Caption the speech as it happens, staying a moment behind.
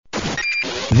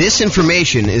This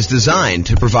information is designed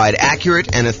to provide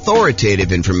accurate and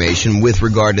authoritative information with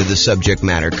regard to the subject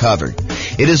matter covered.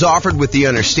 It is offered with the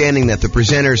understanding that the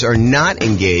presenters are not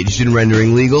engaged in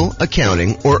rendering legal,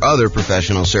 accounting, or other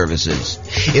professional services.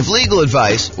 If legal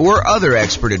advice or other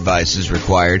expert advice is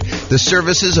required, the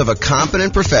services of a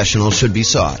competent professional should be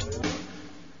sought.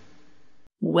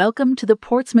 Welcome to the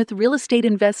Portsmouth Real Estate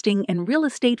Investing and Real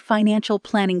Estate Financial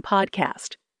Planning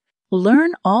Podcast.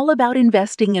 Learn all about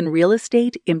investing in real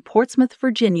estate in Portsmouth,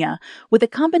 Virginia, with a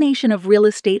combination of real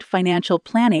estate financial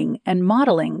planning and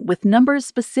modeling with numbers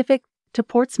specific to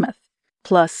Portsmouth,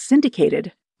 plus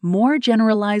syndicated, more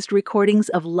generalized recordings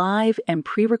of live and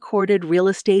pre-recorded real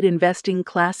estate investing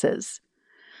classes.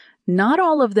 Not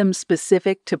all of them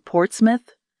specific to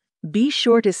Portsmouth. Be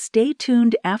sure to stay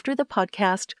tuned after the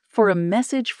podcast for a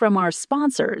message from our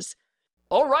sponsors.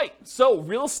 All right, so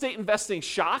real estate investing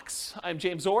shocks. I'm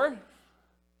James Orr.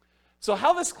 So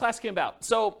how this class came about.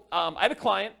 So I had a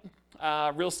client,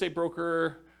 real estate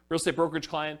brokerage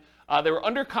client. They were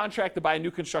under contract to buy a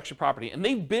new construction property, and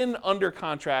they've been under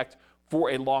contract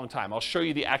for a long time. I'll show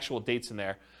you the actual dates in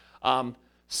there.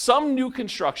 Some new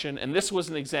construction, and this was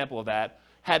an example of that,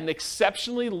 had an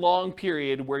exceptionally long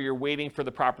period where you're waiting for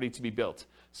the property to be built.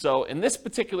 So in this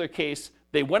particular case,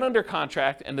 they went under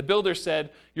contract, and the builder said,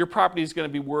 your property is going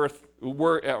to be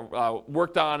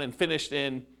worked on and finished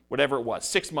in whatever it was,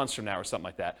 6 months from now or something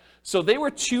like that. So they were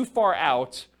too far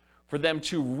out for them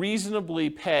to reasonably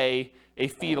pay a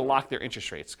fee to lock their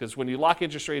interest rates. Because when you lock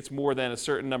interest rates more than a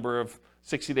certain number of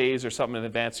 60 days or something in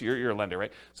advance, you're a lender,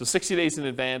 right? So 60 days in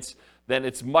advance, then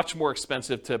it's much more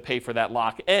expensive to pay for that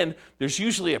lock. And there's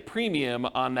usually a premium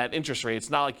on that interest rate. It's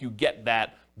not like you get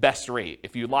that best rate.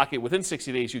 If you lock it within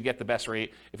 60 days, you get the best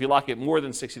rate. If you lock it more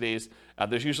than 60 days,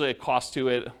 there's usually a cost to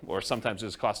it, or sometimes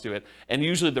there's a cost to it, and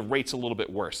usually the rate's a little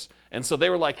bit worse. And so they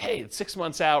were like, hey, it's 6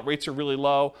 months out, rates are really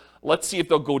low. Let's see if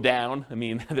they'll go down. I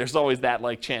mean, there's always that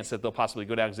chance that they'll possibly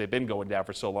go down because they've been going down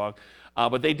for so long.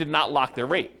 But they did not lock their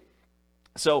rate.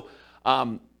 So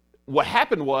what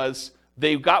happened was,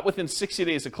 they got within 60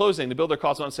 days of closing. The builder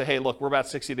calls on and says, hey, look, we're about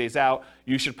 60 days out.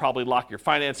 You should probably lock your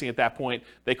financing at that point.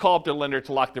 They call up their lender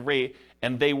to lock the rate,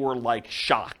 and they were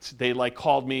shocked. They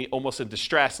called me almost in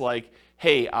distress,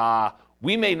 hey,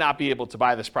 we may not be able to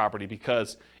buy this property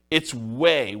because it's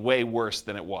way, way worse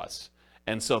than it was.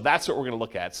 And so that's what we're going to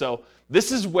look at. So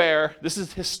this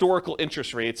is historical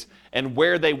interest rates and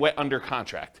where they went under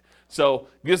contract. So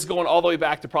this is going all the way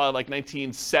back to probably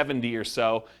 1970 or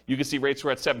so. You can see rates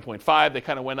were at 7.5. They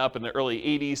kind of went up in the early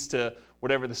 80s to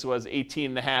whatever this was,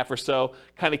 18.5 or so.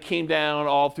 Kind of came down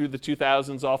all through the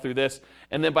 2000s, all through this.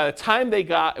 And then by the time they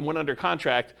went under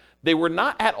contract, they were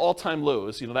not at all-time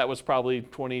lows. That was probably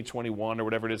 2021 or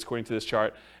whatever it is according to this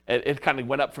chart. It kind of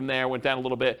went up from there, went down a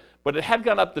little bit, but it had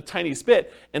gone up the tiniest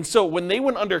bit. And so when they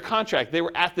went under contract, they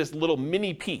were at this little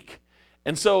mini peak.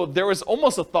 And so there was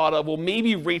almost a thought of, well,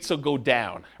 maybe rates will go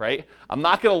down, right? I'm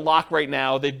not going to lock right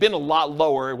now. They've been a lot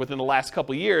lower within the last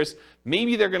couple of years.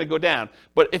 Maybe they're going to go down.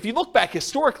 But if you look back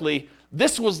historically,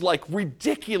 this was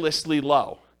ridiculously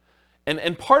low.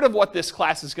 And part of what this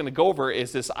class is going to go over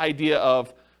is this idea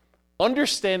of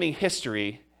understanding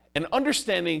history and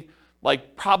understanding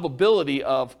probability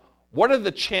of what are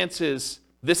the chances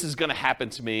this is going to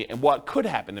happen to me and what could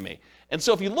happen to me. And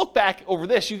so if you look back over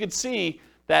this, you can see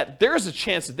that there's a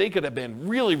chance that they could have been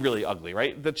really, really ugly,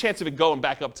 right? The chance of it going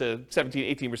back up to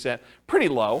 17, 18%, pretty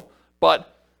low.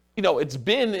 But, it's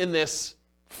been in this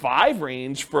 5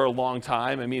 range for a long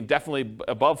time. I mean, definitely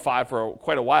above 5 for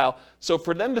quite a while. So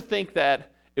for them to think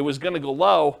that it was going to go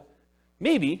low,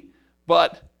 maybe,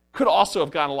 but could also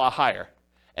have gone a lot higher.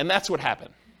 And that's what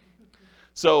happened.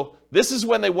 So this is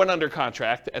when they went under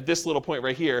contract at this little point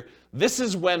right here. This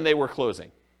is when they were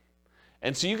closing.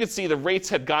 And so you can see the rates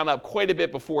had gone up quite a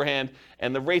bit beforehand,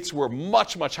 and the rates were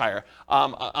much, much higher.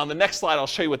 On the next slide, I'll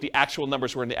show you what the actual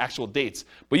numbers were and the actual dates.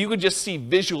 But you could just see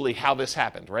visually how this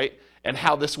happened, right? And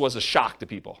how this was a shock to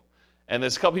people. And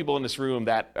there's a couple people in this room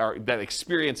that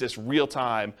experienced this real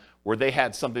time where they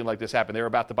had something like this happen. They were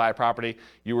about to buy a property.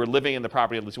 You were living in the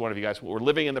property, at least one of you guys were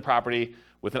living in the property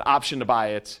with an option to buy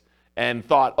it. And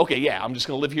thought, okay, yeah, I'm just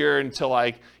going to live here until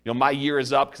my year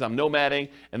is up because I'm nomading.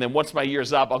 And then once my year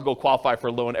is up, I'll go qualify for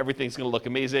a loan. Everything's going to look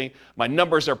amazing. My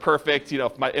numbers are perfect.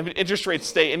 If my interest rates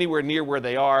stay anywhere near where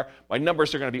they are, my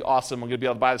numbers are going to be awesome. I'm going to be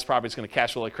able to buy this property. It's going to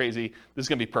cash flow like crazy. This is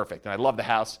going to be perfect. And I love the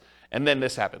house. And then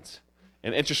this happens.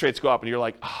 And interest rates go up and you're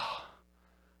like, oh,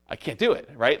 I can't do it,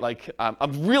 right?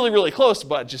 I'm really, really close,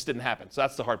 but it just didn't happen. So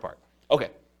that's the hard part.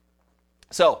 Okay.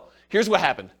 So here's what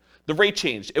happened. the rate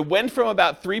changed. It went from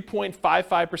about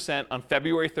 3.55% on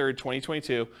February 3rd,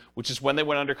 2022, which is when they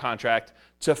went under contract,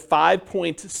 to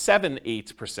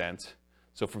 5.78%.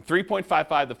 So from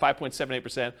 3.55 to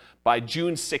 5.78% by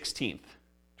June 16th,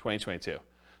 2022.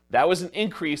 That was an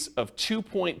increase of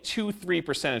 2.23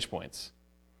 percentage points.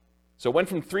 So it went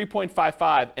from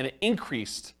 3.55 and it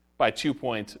increased by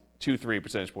 2.23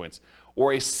 percentage points,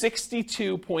 or a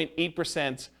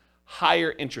 62.8%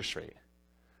 higher interest rate.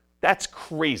 That's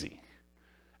crazy.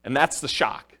 And that's the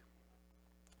shock.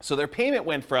 So their payment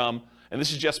went from, and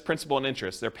this is just principal and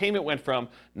interest, their payment went from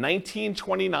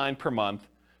 $1,929 per month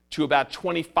to about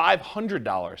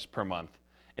 $2,500 per month,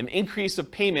 an increase of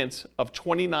payments of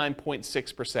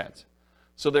 29.6%.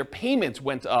 So their payments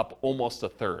went up almost a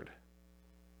third.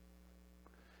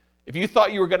 If you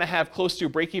thought you were going to have close to a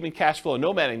break-even cash flow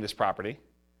nomading this property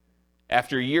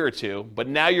after a year or two, but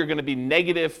now you're going to be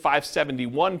negative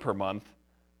 $571 per month,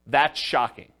 that's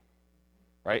shocking,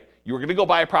 right? You were going to go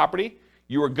buy a property,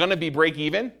 you were going to be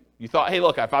break-even. You thought, hey,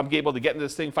 look, if I'm able to get into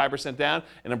this thing 5% down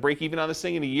and I'm break-even on this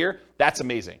thing in a year, that's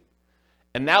amazing.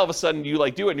 And now all of a sudden you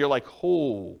do it and you're like,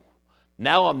 oh,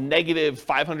 now I'm negative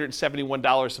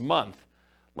 $571 a month,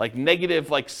 like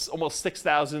negative almost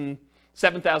 $6,000,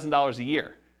 $7,000 a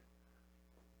year.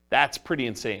 That's pretty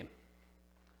insane.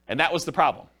 And that was the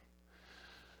problem.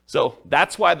 So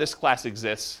that's why this class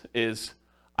exists, is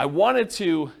I wanted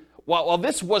to, while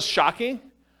this was shocking,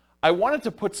 I wanted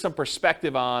to put some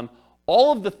perspective on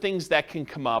all of the things that can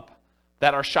come up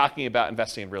that are shocking about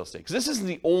investing in real estate. Because this isn't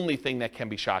the only thing that can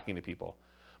be shocking to people.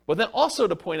 But then also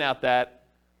to point out that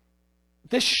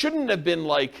this shouldn't have been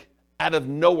like out of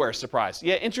nowhere surprise.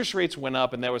 Yeah, interest rates went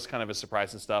up and that was kind of a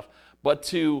surprise and stuff. But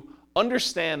to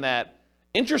understand that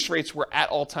interest rates were at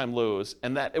all-time lows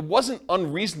and that it wasn't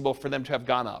unreasonable for them to have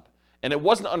gone up. And it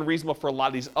wasn't unreasonable for a lot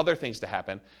of these other things to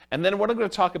happen. And then what I'm going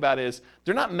to talk about is,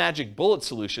 they're not magic bullet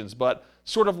solutions, but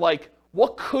sort of like,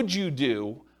 what could you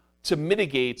do to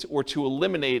mitigate or to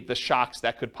eliminate the shocks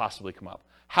that could possibly come up?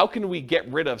 How can we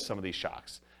get rid of some of these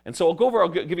shocks? And so I'll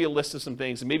give you a list of some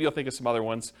things, and maybe you'll think of some other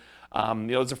ones.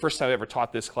 It's the first time I ever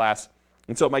taught this class,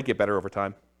 and so it might get better over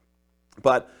time.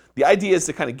 But the idea is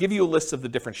to kind of give you a list of the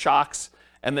different shocks,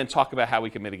 and then talk about how we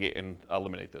can mitigate and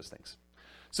eliminate those things.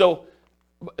 So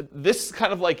this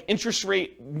kind of like interest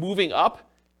rate moving up,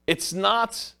 it's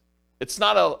not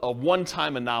a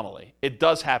one-time anomaly. It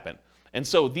does happen. And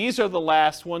so these are the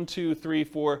last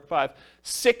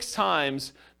 6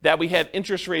 times that we had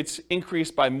interest rates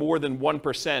increase by more than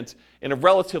 1% in a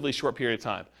relatively short period of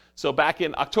time. So back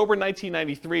in October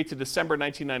 1993 to December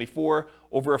 1994,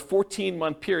 over a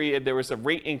 14-month period, there was a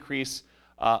rate increase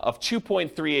of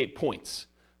 2.38 points.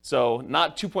 So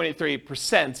not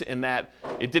 2.83% in that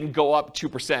it didn't go up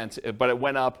 2%, but it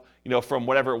went up, from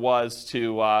whatever it was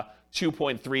to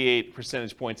 2.38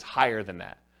 percentage points higher than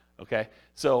that. Okay,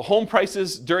 so home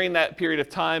prices during that period of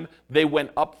time, they went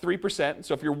up 3%.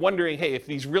 So if you're wondering, hey, if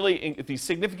these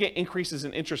significant increases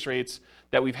in interest rates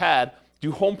that we've had,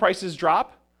 do home prices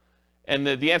drop? And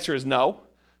the answer is no.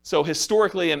 So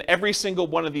historically, in every single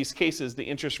one of these cases, the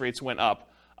interest rates went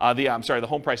up. The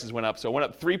home prices went up. So it went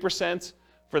up 3%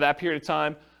 for that period of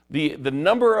time. The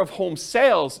number of home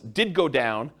sales did go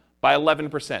down by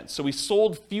 11%. So we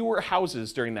sold fewer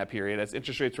houses during that period as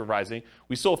interest rates were rising.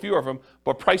 We sold fewer of them,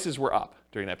 but prices were up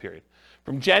during that period.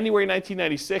 From January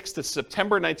 1996 to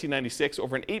September 1996,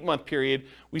 over an 8-month period,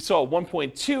 we saw a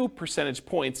 1.2 percentage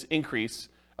points increase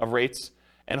of rates,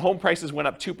 and home prices went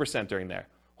up 2% during there.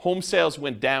 Home sales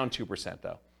went down 2%,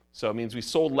 though. So it means we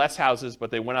sold less houses,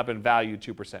 but they went up in value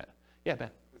 2%. Yeah,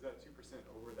 Ben? Was that 2%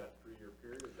 over that 3-year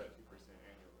period, or is that 2%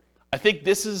 annually? I think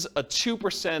this is a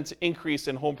 2% increase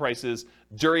in home prices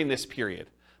during this period.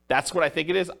 That's what I think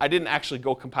it is. I didn't actually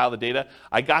go compile the data.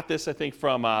 I got this, I think,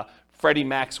 from Freddie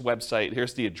Mac's website.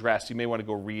 Here's the address. You may want to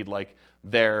go read like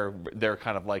their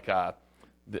kind of like the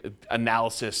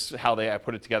analysis, how they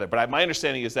put it together. But my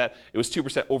understanding is that it was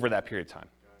 2% over that period of time.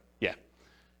 Yeah.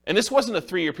 And this wasn't a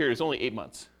 3-year period. It was only 8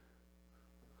 months.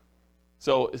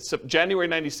 So January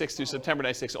 96 through September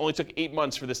 96, it only took 8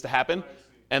 months for this to happen.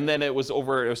 And then it was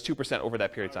 2% over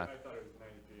that period of time. I thought it was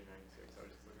 93 and 96. I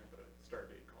was just looking at the start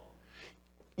date column.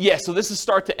 Yeah, so this is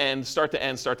start to end, start to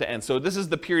end, start to end. So this is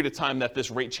the period of time that this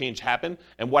rate change happened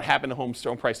and what happened to home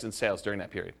prices and sales during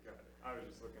that period. Got it. I was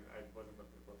just looking, I wasn't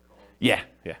looking at both columns. Yeah.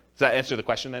 Does that answer the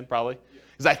question then, probably?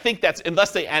 Because I think that's,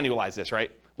 unless they annualize this,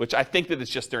 right? Which I think that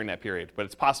it's just during that period. But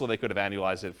it's possible they could have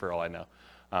annualized it for all I know.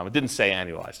 It didn't say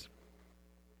annualized.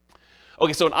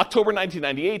 Okay, so in October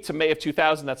 1998 to May of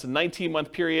 2000, that's a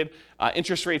 19-month period,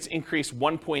 interest rates increased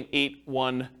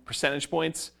 1.81 percentage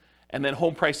points, and then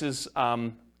home prices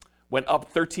went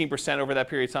up 13% over that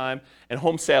period of time, and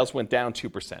home sales went down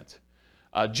 2%.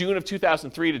 June of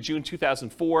 2003 to June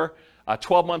 2004,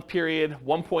 12-month period,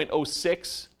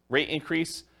 1.06 rate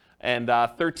increase, and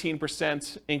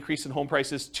 13% increase in home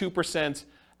prices, 2%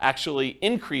 actually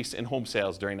increase in home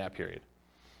sales during that period.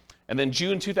 And then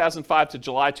June 2005 to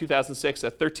July 2006,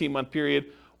 a 13-month period,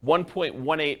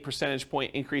 1.18 percentage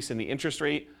point increase in the interest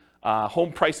rate.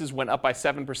 Home prices went up by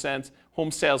 7%.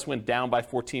 Home sales went down by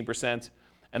 14%.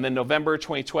 And then November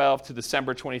 2012 to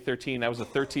December 2013, that was a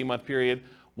 13-month period,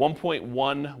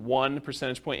 1.11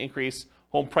 percentage point increase.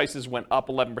 Home prices went up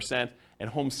 11%, and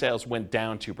home sales went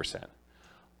down 2%.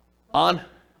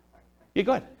 Yeah,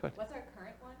 go ahead. What's our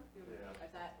current one?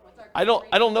 I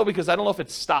don't know because I don't know if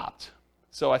it's stopped.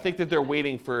 So I think that they're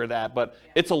waiting for that, but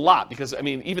it's a lot because, I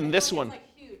mean, even this one. It's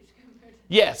like huge compared to.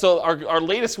 Yeah, so our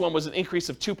latest one was an increase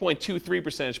of 2.23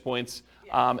 percentage points,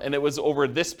 and it was over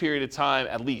this period of time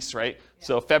at least, right? Yeah.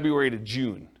 So February to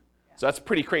June. Yeah. So that's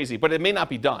pretty crazy, but it may not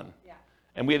be done. Yeah.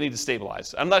 And we need to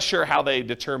stabilize. I'm not sure how they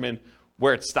determine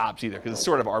where it stops either, because it's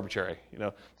sort of arbitrary,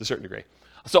 to a certain degree.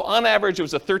 So on average, it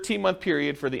was a 13-month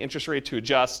period for the interest rate to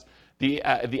adjust. The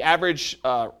average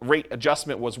rate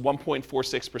adjustment was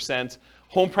 1.46%.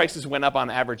 Home prices went up on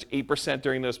average 8%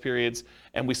 during those periods,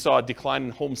 and we saw a decline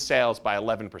in home sales by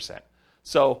 11%.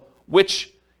 So,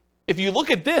 which, if you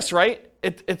look at this, right,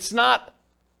 it's not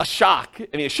a shock.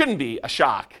 I mean, it shouldn't be a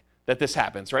shock that this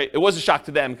happens, right? It was a shock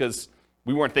to them because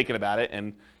we weren't thinking about it,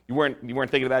 and you weren't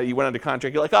thinking about it. You went under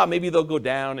contract. You're like, oh, maybe they'll go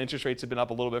down. Interest rates have been up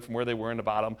a little bit from where they were in the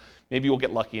bottom. Maybe we'll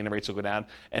get lucky and the rates will go down.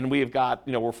 And we have got,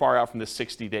 we're far out from this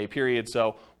 60-day period,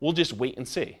 so we'll just wait and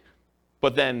see.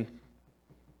 But then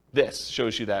this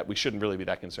shows you that we shouldn't really be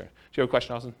that concerned. Do you have a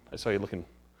question, Austin? I saw you looking.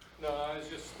 No, I was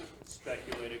just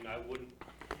speculating.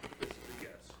 This is a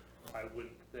guess. I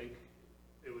wouldn't think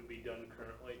it would be done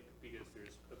currently because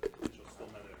there's a potential still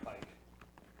another hike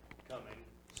coming.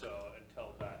 So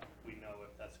until that, we know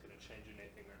if that's going to change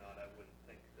anything or not. I wouldn't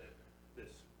think that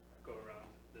this go around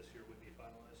this year would be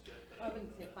finalized yet. I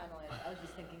wouldn't say finalized. I was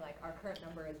just thinking like our current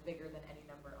number is bigger than any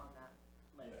number on that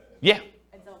list. Yeah.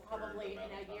 And so probably in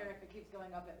a year, if it keeps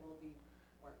going up, it will be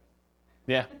worse.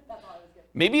 Yeah. That's all I was getting.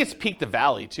 Maybe it's peak to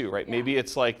valley too, right? Yeah. Maybe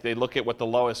it's like they look at what the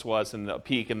lowest was and the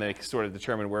peak and they sort of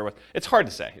determine where it was. It's hard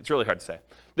to say. It's really hard to say.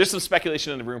 There's some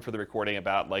speculation in the room for the recording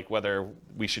about like whether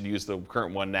we should use the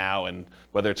current one now and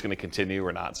whether it's going to continue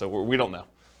or not. So we don't know.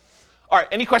 All right,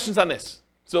 any questions on this?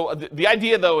 So the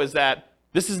idea though is that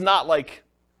this is not like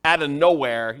out of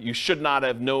nowhere. You should not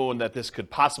have known that this could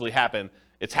possibly happen.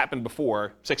 It's happened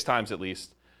before, 6 times at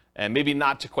least, and maybe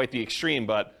not to quite the extreme,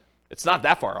 but it's not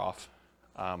that far off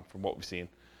from what we've seen.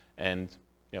 And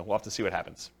we'll have to see what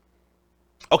happens.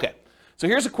 Okay, so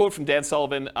here's a quote from Dan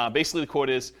Sullivan. Basically, the quote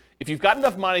is: if you've got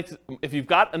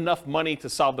enough money to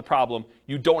solve the problem,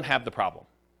 you don't have the problem.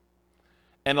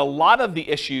 And a lot of the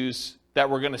issues that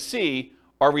we're going to see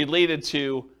are related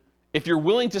to if you're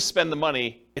willing to spend the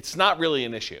money, it's not really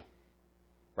an issue,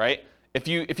 right? If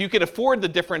you can afford the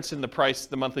difference in the price,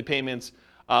 the monthly payments,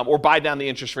 or buy down the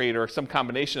interest rate or some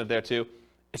combination of their two,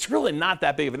 it's really not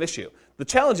that big of an issue. The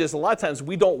challenge is a lot of times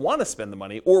we don't want to spend the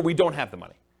money or we don't have the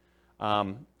money.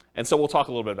 And so we'll talk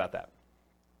a little bit about that.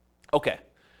 Okay,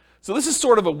 so this is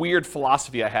sort of a weird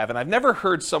philosophy I have, and I've never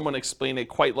heard someone explain it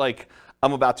quite like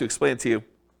I'm about to explain it to you.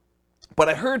 But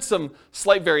I heard some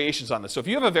slight variations on this. So if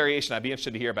you have a variation, I'd be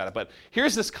interested to hear about it. But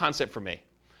here's this concept for me.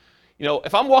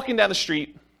 If I'm walking down the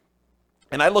street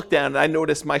and I look down and I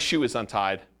notice my shoe is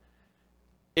untied,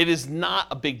 it is not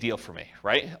a big deal for me,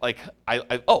 right? Like,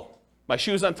 my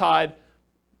shoe's untied.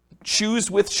 Shoes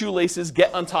with shoelaces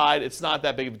get untied. It's not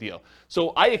that big of a deal. So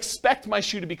I expect my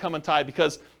shoe to become untied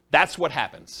because that's what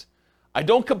happens. I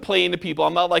don't complain to people.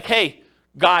 I'm not like, hey,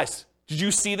 guys, did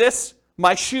you see this?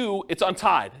 My shoe, it's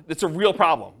untied. It's a real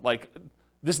problem. Like,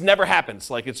 this never happens.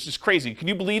 Like, it's just crazy. Can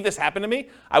you believe this happened to me?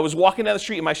 I was walking down the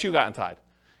street and my shoe got untied.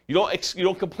 You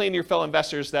don't complain to your fellow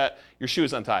investors that your shoe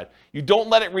is untied. You don't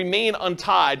let it remain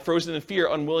untied, frozen in fear,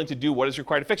 unwilling to do what is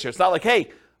required to fix it. It's not like, hey,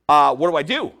 what do I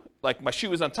do? Like, my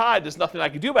shoe is untied. There's nothing I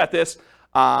can do about this.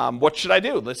 What should I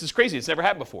do? This is crazy. It's never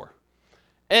happened before.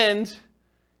 And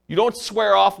you don't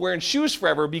swear off wearing shoes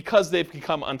forever because they've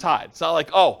become untied. It's not like,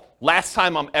 oh, last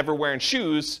time I'm ever wearing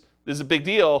shoes, this is a big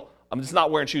deal. I'm just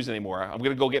not wearing shoes anymore. I'm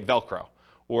going to go get Velcro.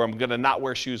 Or I'm going to not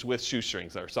wear shoes with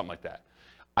shoestrings or something like that.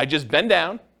 I just bend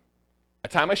down, I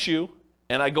tie my shoe,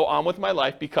 and I go on with my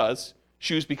life because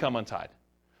shoes become untied.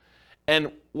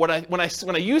 And when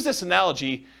I use this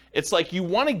analogy, it's like you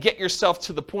want to get yourself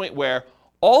to the point where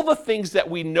all the things that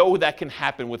we know that can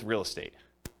happen with real estate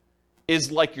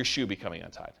is like your shoe becoming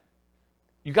untied.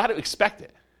 You got to expect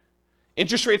it.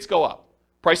 Interest rates go up.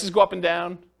 Prices go up and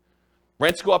down.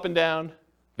 Rents go up and down,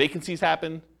 vacancies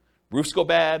happen, roofs go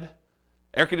bad,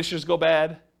 air conditioners go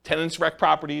bad, tenants wreck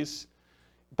properties,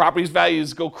 properties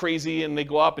values go crazy and they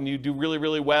go up and you do really,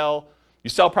 really well.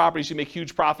 You sell properties, you make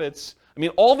huge profits. I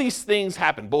mean, all these things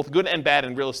happen, both good and bad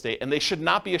in real estate, and they should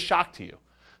not be a shock to you.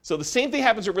 So the same thing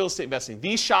happens with real estate investing.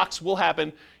 These shocks will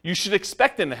happen. You should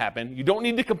expect them to happen. You don't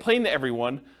need to complain to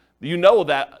everyone. You know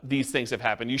that these things have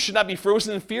happened. You should not be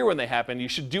frozen in fear when they happen. You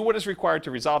should do what is required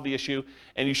to resolve the issue,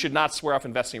 and you should not swear off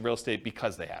investing in real estate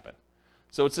because they happen.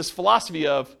 So it's this philosophy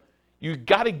of you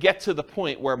got to get to the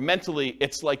point where mentally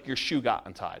it's like your shoe got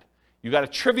untied. You got to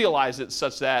trivialize it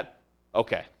such that,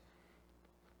 okay,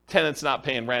 tenant's not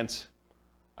paying rent.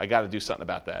 I got to do something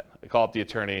about that. I call up the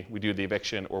attorney, we do the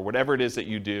eviction, or whatever it is that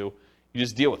you do, you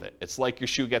just deal with it. It's like your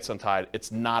shoe gets untied.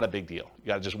 It's not a big deal. You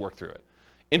got to just work through it.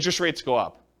 Interest rates go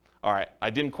up. All right, I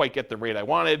didn't quite get the rate I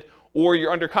wanted, or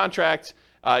you're under contract,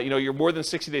 you're more than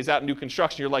 60 days out in new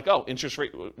construction, you're like, oh, interest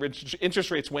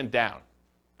rates went down.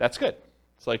 That's good.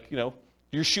 It's like,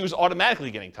 your shoe's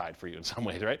automatically getting tied for you in some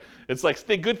ways, right? It's like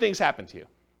good things happen to you.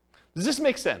 Does this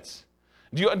make sense?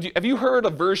 Have you heard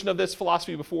a version of this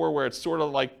philosophy before where it's sort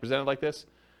of like presented like this?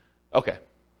 Okay.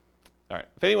 All right.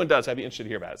 If anyone does, I'd be interested to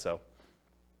hear about it.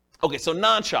 Okay, so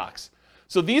non-shocks.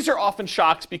 So these are often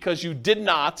shocks because you did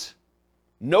not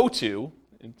know to,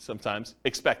 and sometimes,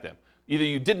 expect them. Either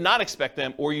you did not expect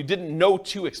them or you didn't know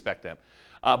to expect them.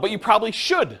 But you probably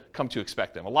should come to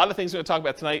expect them. A lot of things we're going to talk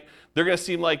about tonight, they're going to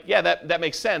seem like, yeah, that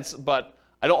makes sense, but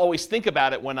I don't always think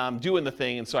about it when I'm doing the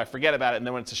thing, and so I forget about it, and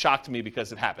then when it's a shock to me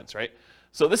because it happens, right?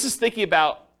 So this is thinking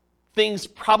about things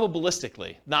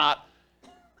probabilistically, not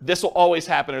this will always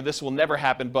happen or this will never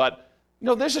happen, but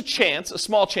there's a chance, a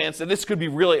small chance that this could be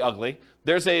really ugly.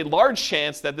 There's a large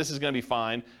chance that this is going to be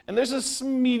fine, and there's a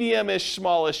medium-ish,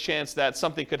 smallish chance that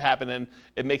something could happen and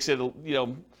it makes it,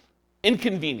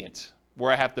 inconvenient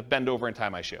where I have to bend over and tie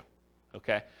my shoe,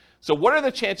 okay? So what are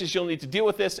the chances you'll need to deal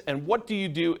with this, and what do you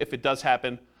do if it does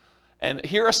happen? And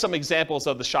here are some examples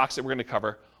of the shocks that we're going to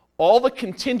cover. All the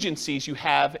contingencies you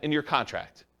have in your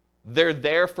contract, they're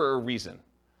there for a reason.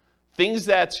 Things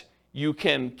that you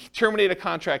can terminate a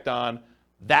contract on,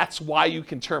 that's why you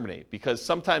can terminate, because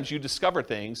sometimes you discover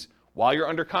things while you're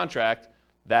under contract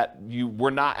that you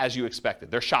were not as you expected.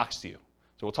 They're shocks to you.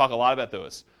 So we'll talk a lot about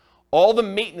those. All the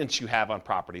maintenance you have on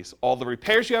properties, all the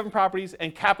repairs you have in properties,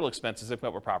 and capital expenses that come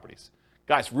up with properties.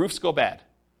 Guys, roofs go bad.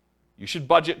 You should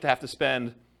budget to have to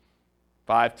spend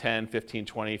 $5, $10, $15,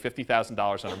 $20,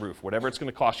 $50,000 on a roof. Whatever it's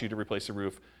going to cost you to replace a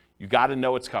roof, you got to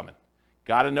know it's coming.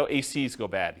 Got to know ACs go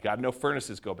bad. You got to know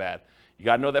furnaces go bad. You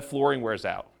got to know that flooring wears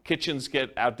out. Kitchens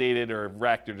get outdated or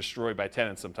wrecked or destroyed by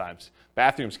tenants sometimes.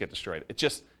 Bathrooms get destroyed.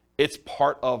 It's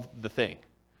part of the thing.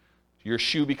 Your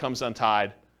shoe becomes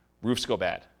untied. Roofs go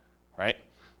bad, right?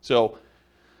 So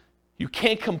you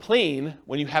can't complain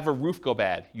when you have a roof go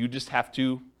bad. You just have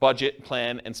to budget,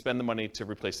 plan, and spend the money to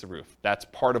replace the roof. That's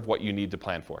part of what you need to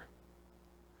plan for.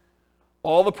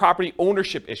 All the property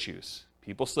ownership issues.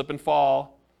 People slip and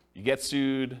fall. You get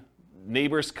sued.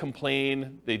 Neighbors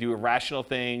complain. They do irrational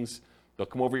things. They'll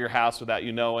come over your house without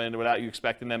you knowing, without you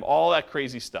expecting them. All that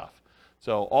crazy stuff.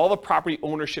 So all the property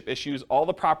ownership issues, all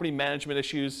the property management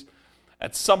issues.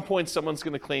 At some point, someone's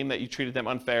going to claim that you treated them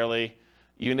unfairly.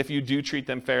 Even if you do treat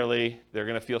them fairly, they're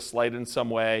going to feel slighted in some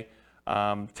way.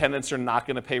 Tenants are not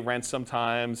going to pay rent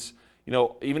sometimes.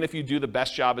 Even if you do the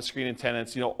best job at screening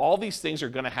tenants, all these things are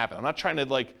going to happen. I'm not trying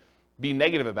to be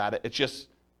negative about it. It's just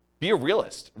be a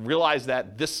realist. Realize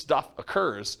that this stuff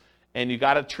occurs, and you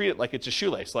got to treat it like it's a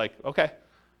shoelace. Like, okay,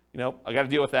 I got to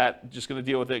deal with that. Just going to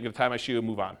deal with it. Going to tie my shoe and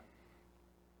move on.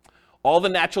 All the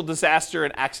natural disaster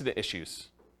and accident issues.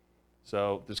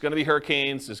 So there's going to be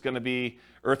hurricanes, there's going to be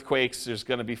earthquakes, there's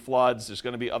going to be floods, there's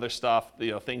going to be other stuff,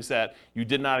 things that you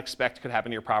did not expect could happen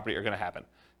to your property are going to happen.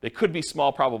 They could be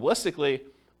small probabilistically,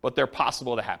 but they're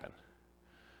possible to happen.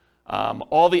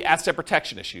 All the asset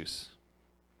protection issues.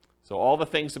 So all the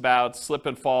things about slip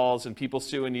and falls and people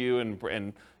suing you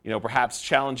and perhaps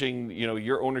challenging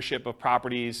your ownership of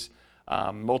properties,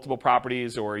 multiple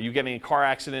properties, or you getting in car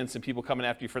accidents and people coming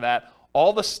after you for that.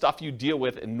 All the stuff you deal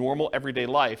with in normal everyday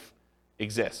life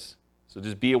exists. So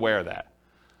just be aware of that.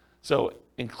 So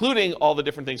including all the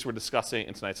different things we're discussing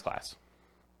in tonight's class.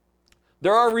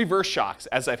 There are reverse shocks,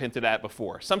 as I've hinted at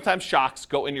before. Sometimes shocks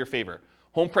go in your favor.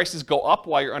 Home prices go up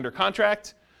while you're under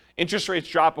contract. Interest rates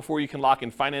drop before you can lock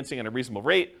in financing at a reasonable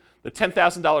rate. The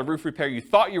 $10,000 roof repair you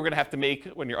thought you were going to have to make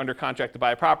when you're under contract to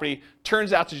buy a property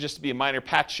turns out to just be a minor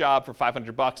patch job for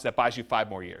 $500 that buys you 5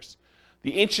 more years.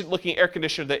 The ancient-looking air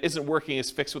conditioner that isn't working is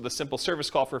fixed with a simple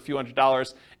service call for a few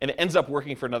 $100s, and it ends up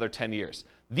working for another 10 years.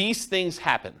 These things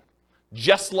happen.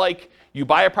 Just like you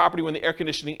buy a property when the air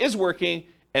conditioning is working,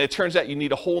 and it turns out you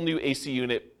need a whole new AC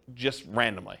unit just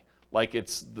randomly. Like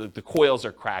it's the coils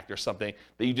are cracked or something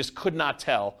that you just could not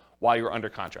tell while you were under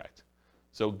contract.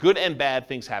 So good and bad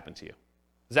things happen to you.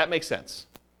 Does that make sense?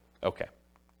 Okay.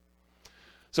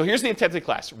 So here's the intent of the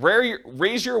class.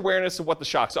 Raise your awareness of what the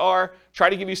shocks are. Try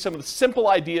to give you some of the simple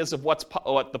ideas of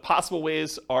what the possible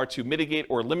ways are to mitigate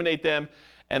or eliminate them,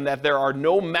 and that there are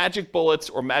no magic bullets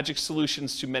or magic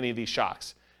solutions to many of these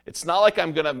shocks. It's not like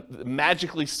I'm going to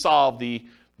magically solve the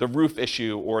roof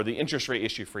issue or the interest rate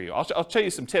issue for you. I'll tell you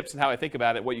some tips and how I think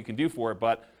about it, what you can do for it,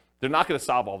 but they're not going to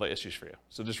solve all the issues for you.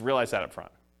 So just realize that up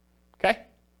front. Okay?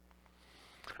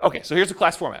 Okay, so here's the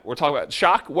class format. We're talking about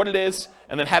shock, what it is,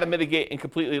 and then how to mitigate and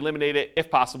completely eliminate it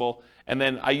if possible. And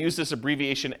then I use this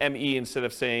abbreviation ME instead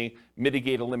of saying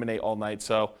mitigate, eliminate all night.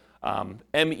 So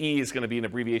ME is going to be an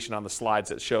abbreviation on the slides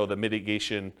that show the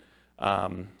mitigation,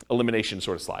 elimination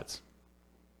sort of slides.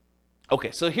 Okay,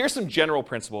 so here's some general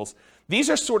principles. These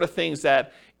are sort of things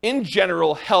that, in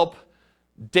general, help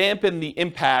dampen the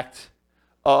impact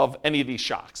of any of these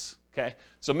shocks. Okay,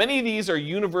 so many of these are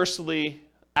universally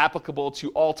applicable to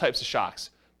all types of shocks.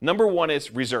 Number one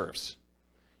is reserves.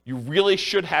 You really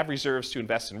should have reserves to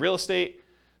invest in real estate.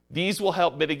 These will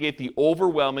help mitigate the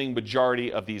overwhelming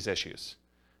majority of these issues.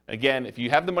 Again, if you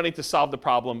have the money to solve the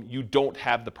problem, you don't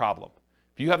have the problem.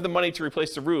 If you have the money to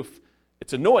replace the roof,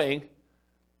 it's annoying,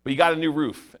 but you got a new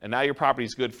roof, and now your property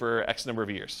is good for X number of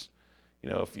years. You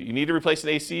know, if you need to replace an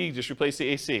AC, just replace the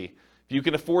AC. If you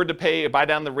can afford to buy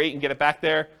down the rate and get it back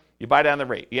there, you buy down the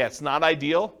rate. Yeah, it's not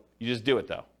ideal. You just do it,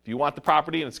 though. If you want the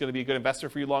property and it's going to be a good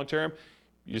investment for you long term,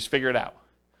 you just figure it out.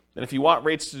 And if you want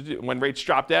rates when rates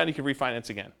drop down, you can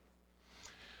refinance again.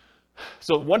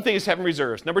 So one thing is having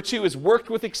reserves. Number two is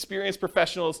worked with experienced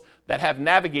professionals that have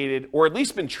navigated or at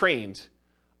least been trained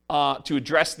to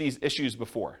address these issues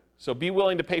before. So be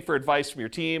willing to pay for advice from your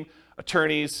team,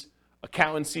 attorneys,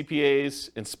 accountants, CPAs,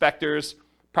 inspectors,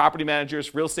 property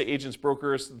managers, real estate agents,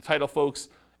 brokers, the title folks,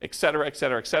 et cetera, et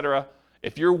cetera, et cetera.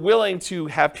 If you're willing to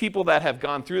have people that have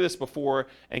gone through this before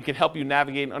and can help you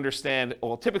navigate and understand,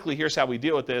 well, typically here's how we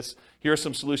deal with this, here are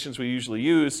some solutions we usually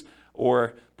use,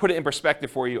 or put it in perspective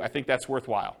for you, I think that's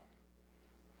worthwhile.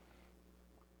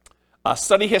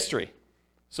 Study history.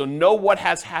 So know what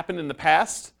has happened in the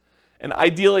past, and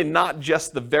ideally not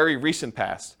just the very recent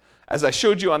past. As I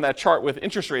showed you on that chart with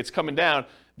interest rates coming down,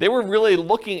 they were really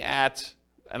looking at,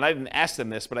 and I didn't ask them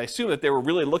this, but I assume that they were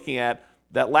really looking at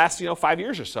that last 5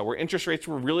 years or so where interest rates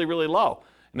were really, really low.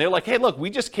 And they're like, hey, look, we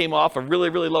just came off a really,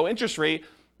 really low interest rate.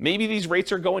 Maybe these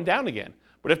rates are going down again.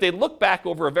 But if they look back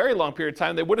over a very long period of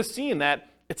time, they would have seen that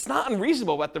it's not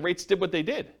unreasonable that the rates did what they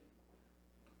did,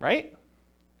 right?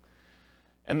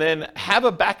 And then have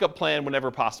a backup plan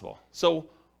whenever possible. So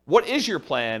what is your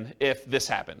plan if this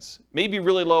happens? Maybe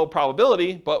really low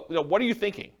probability, but what are you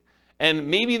thinking? And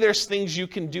maybe there's things you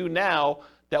can do now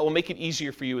that will make it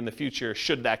easier for you in the future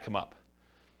should that come up.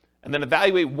 And then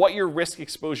evaluate what your risk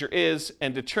exposure is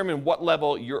and determine what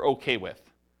level you're okay with.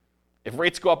 If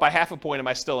rates go up by half a point, am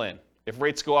I still in? If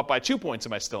rates go up by 2 points,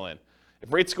 am I still in?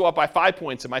 If rates go up by 5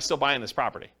 points, am I still buying this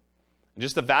property? And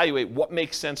just evaluate what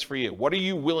makes sense for you. What are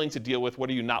you willing to deal with?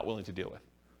 What are you not willing to deal with?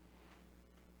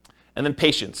 And then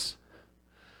patience.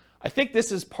 I think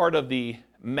this is part of the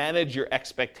manage your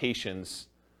expectations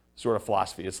sort of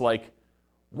philosophy. It's like,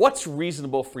 what's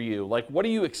reasonable for you? Like, what do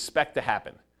you expect to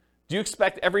happen? Do you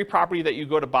expect every property that you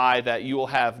go to buy that you will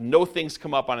have no things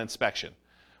come up on inspection,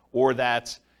 or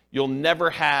that you'll never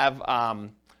have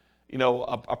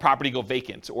a property go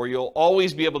vacant, or you'll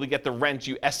always be able to get the rent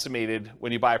you estimated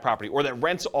when you buy a property, or that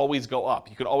rents always go up?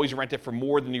 You can always rent it for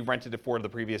more than you rented it for the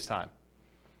previous time.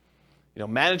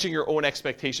 Managing your own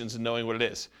expectations and knowing what it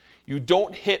is. You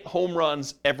don't hit home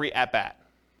runs every at-bat.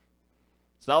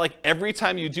 It's not like every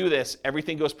time you do this,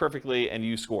 everything goes perfectly and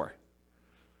you score.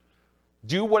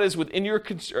 Do what is within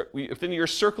your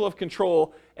circle of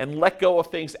control and let go of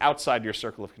things outside your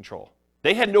circle of control.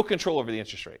 They had no control over the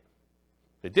interest rate.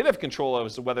 They did have control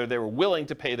over whether they were willing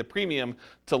to pay the premium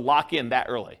to lock in that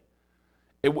early.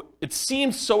 It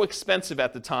seemed so expensive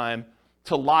at the time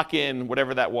to lock in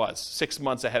whatever that was, 6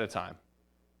 months ahead of time.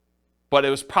 But it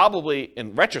was probably,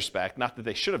 in retrospect, not that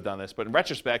they should have done this, but in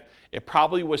retrospect, it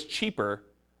probably was cheaper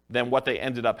than what they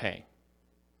ended up paying.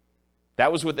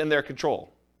 That was within their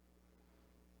control.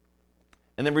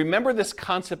 And then remember this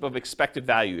concept of expected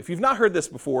value. If you've not heard this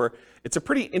before, it's a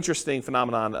pretty interesting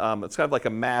phenomenon. It's kind of like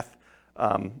a math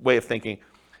way of thinking.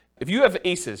 If you have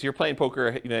aces, you're playing poker,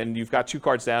 and you've got 2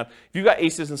 cards down. If you've got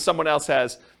aces and someone else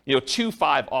has,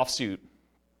 2-5 offsuit,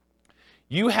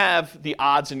 you have the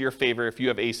odds in your favor if you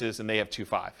have aces and they have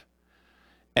 2-5.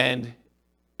 And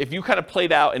if you kind of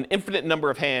played out an infinite number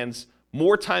of hands,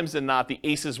 more times than not, the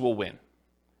aces will win.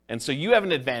 And so you have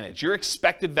an advantage. Your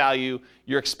expected value,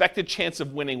 your expected chance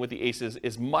of winning with the aces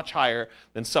is much higher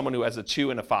than someone who has a 2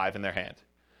 and a 5 in their hand.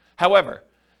 However,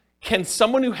 can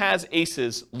someone who has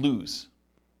aces lose?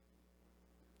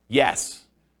 Yes.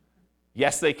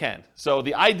 Yes, they can. So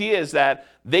the idea is that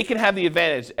they can have the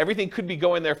advantage. Everything could be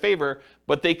going in their favor,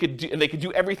 but they could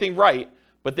do everything right,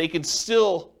 but they could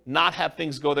still not have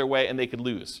things go their way and they could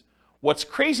lose. What's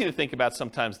crazy to think about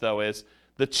sometimes, though, is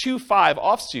the 2-5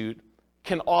 offsuit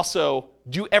can also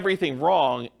do everything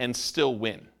wrong and still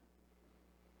win.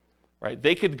 Right?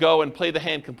 They could go and play the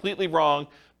hand completely wrong,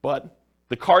 but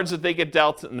the cards that they get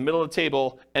dealt in the middle of the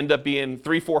table end up being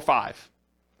 3, 4, 5.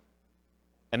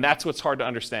 And that's what's hard to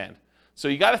understand. So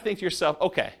you got to think to yourself,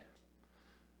 okay,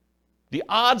 the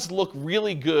odds look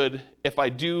really good if I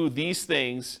do these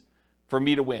things for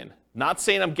me to win. Not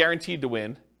saying I'm guaranteed to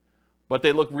win, but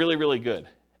they look really, really good.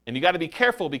 And you got to be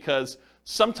careful because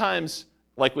sometimes,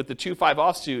 like with the 2-5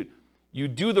 offsuit, you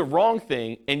do the wrong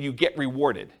thing and you get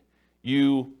rewarded.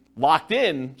 You locked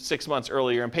in 6 months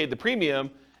earlier and paid the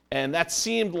premium, and that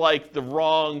seemed like the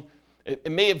wrong, it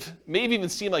may have even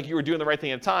seemed like you were doing the right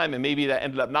thing at the time, and maybe that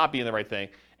ended up not being the right thing.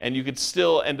 And you could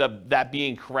still end up that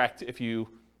being correct if you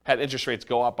had interest rates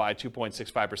go up by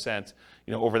 2.65%,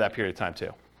 over that period of time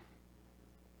too.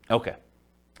 Okay.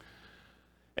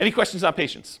 Any questions on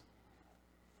patience?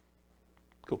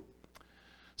 Cool.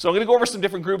 So I'm going to go over some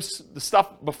different groups, the stuff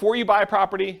before you buy a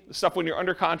property, the stuff when you're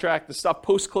under contract, the stuff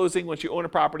post-closing once you own a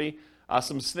property,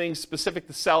 some things specific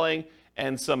to selling,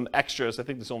 and some extras. I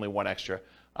think there's only one extra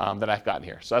that I've gotten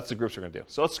here. So that's the groups we're going to do.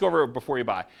 So let's go over before you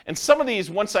buy. And some of these,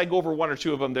 once I go over 1 or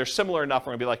 2 of them, they're similar enough,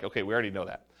 we're going to be like, okay, we already know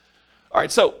that. All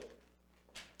right, so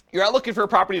you're out looking for a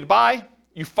property to buy.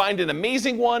 You find an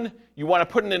amazing one. You want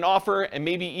to put in an offer, and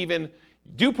maybe even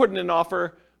do put in an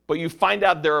offer, but you find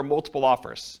out there are multiple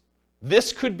offers.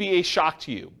 This could be a shock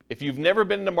to you. If you've never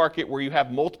been in a market where you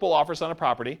have multiple offers on a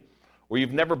property, or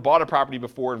you've never bought a property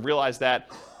before and realized that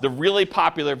the really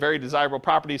popular, very desirable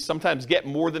properties sometimes get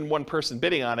more than one person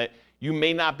bidding on it, you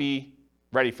may not be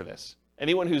ready for this.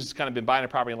 Anyone who's kind of been buying a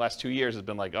property in the last 2 years has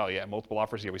been like, oh yeah, multiple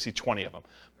offers here, we see 20 of them.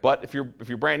 But if you're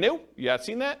brand new, you haven't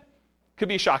seen that, could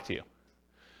be a shock to you.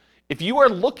 If you are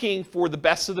looking for the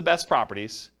best of the best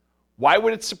properties, why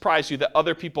would it surprise you that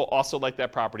other people also like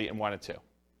that property and want it too?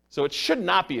 So it should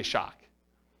not be a shock.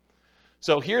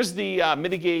 So here's the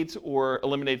mitigate or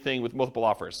eliminate thing with multiple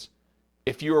offers.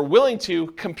 If you are willing to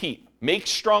compete, make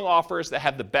strong offers that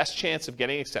have the best chance of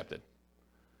getting accepted.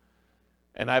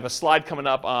 And I have a slide coming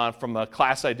up from a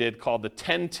class I did called the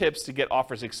 10 tips to get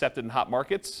offers accepted in hot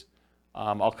markets.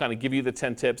 I'll kind of give you the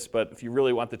 10 tips, but if you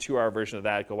really want the 2-hour version of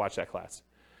that, go watch that class.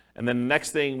 And then the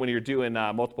next thing when you're doing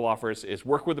multiple offers is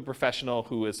work with a professional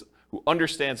who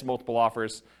understands multiple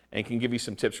offers and can give you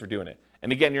some tips for doing it.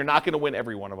 And again, you're not going to win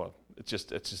every one of them. It's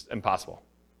just impossible.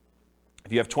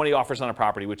 If you have 20 offers on a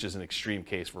property, which is an extreme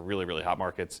case for really, really hot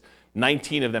markets,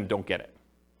 19 of them don't get it.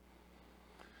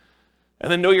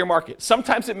 And then know your market.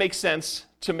 Sometimes it makes sense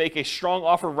to make a strong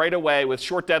offer right away with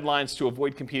short deadlines to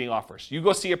avoid competing offers. You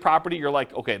go see a property, you're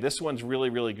like, okay, this one's really,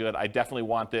 really good. I definitely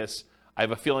want this. I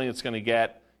have a feeling it's going to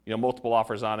get multiple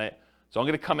offers on it. So I'm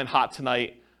going to come in hot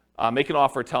tonight, make an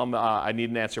offer, tell them I need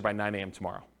an answer by 9 a.m.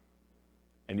 tomorrow.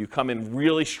 And you come in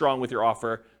really strong with your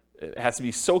offer. It has to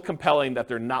be so compelling that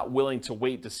they're not willing to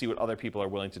wait to see what other people are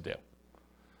willing to do.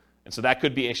 And so that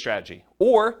could be a strategy.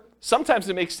 Or sometimes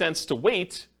it makes sense to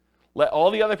wait, let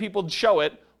all the other people show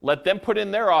it, let them put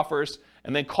in their offers,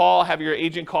 and then have your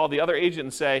agent call the other agent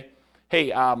and say,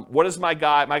 hey, what does my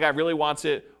guy really wants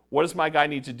it, what does my guy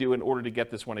need to do in order to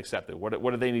get this one accepted? What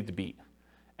do they need to beat?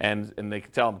 And they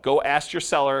can tell them, go ask your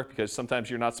seller, because sometimes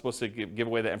you're not supposed to give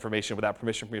away the information without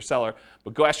permission from your seller,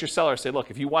 but go ask your seller, say,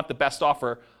 look, if you want the best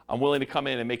offer, I'm willing to come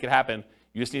in and make it happen.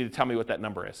 You just need to tell me what that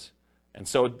number is. And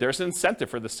so there's an incentive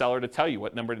for the seller to tell you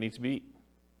what number it needs to beat.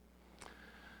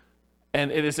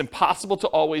 And it is impossible to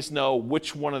always know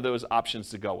which one of those options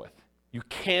to go with. You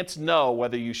can't know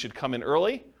whether you should come in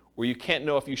early or you can't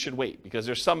know if you should wait, because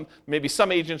there's maybe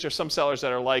some agents or some sellers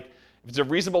that are like, if it's a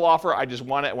reasonable offer, I just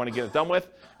want it, I want to get it done with.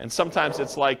 And sometimes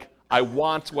it's like, I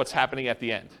want what's happening at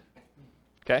the end.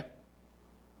 Okay?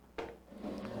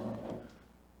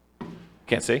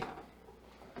 Can't see?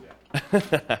 All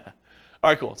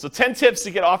right, cool. So 10 tips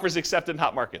to get offers accepted in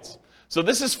hot markets. So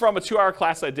this is from a 2-hour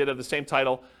class I did of the same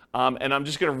title. And I'm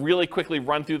just going to really quickly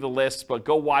run through the list, but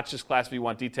go watch this class if you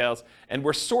want details. And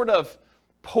we're sort of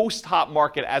post-hot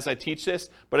market as I teach this,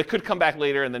 but it could come back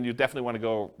later, and then you definitely want to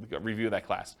go review that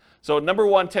class. So number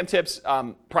 1, 10 tips,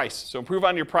 price. So improve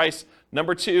on your price.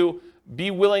 Number 2,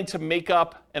 be willing to make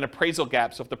up an appraisal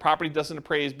gap. So if the property doesn't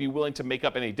appraise, be willing to make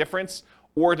up any difference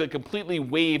or to completely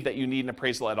waive that you need an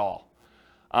appraisal at all.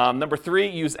 Number 3,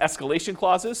 use escalation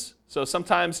clauses. So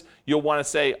sometimes you'll want to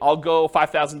say, I'll go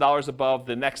 $5,000 above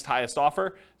the next highest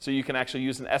offer. So you can actually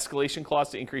use an escalation clause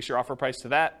to increase your offer price to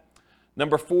that.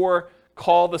 Number 4,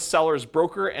 call the seller's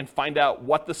broker and find out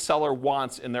what the seller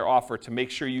wants in their offer to make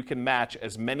sure you can match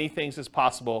as many things as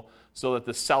possible so that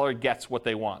the seller gets what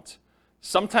they want.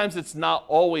 Sometimes it's not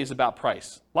always about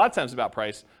price. A lot of times it's about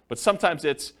price, but sometimes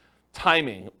it's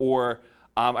timing, or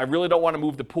I really don't want to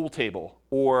move the pool table,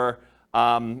 or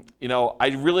I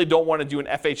really don't want to do an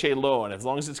FHA loan. As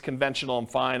long as it's conventional, I'm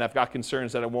fine. I've got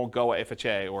concerns that it won't go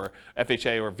FHA or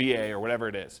VA or whatever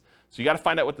it is. So you got to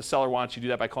find out what the seller wants. You do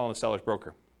that by calling the seller's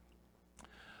broker.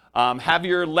 Have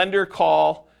your lender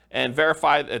call and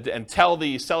verify and tell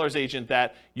the seller's agent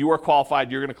that you are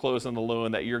qualified, you're going to close on the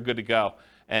loan, that you're good to go.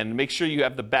 And make sure you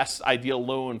have the best ideal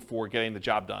loan for getting the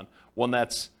job done. One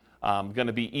that's going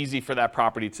to be easy for that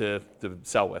property to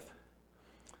sell with.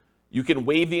 You can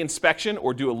waive the inspection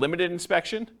or do a limited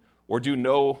inspection, or do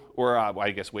no, or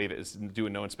I guess waive it is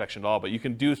doing no inspection at all, but you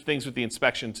can do things with the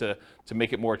inspection to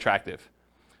make it more attractive.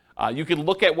 You can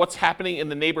look at what's happening in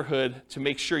the neighborhood to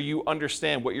make sure you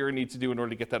understand what you're going to need to do in order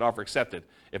to get that offer accepted.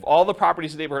 If all the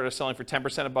properties in the neighborhood are selling for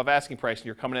 10% above asking price and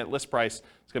you're coming in at list price,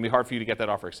 it's going to be hard for you to get that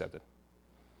offer accepted.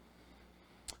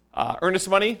 Earnest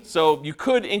money. So you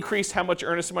could increase how much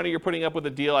earnest money you're putting up with a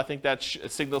deal. I think that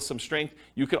signals some strength.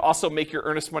 You could also make your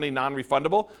earnest money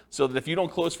non-refundable so that if you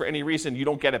don't close for any reason, you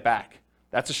don't get it back.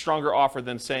 That's a stronger offer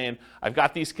than saying, I've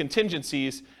got these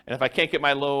contingencies, and if I can't get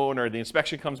my loan or the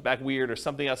inspection comes back weird or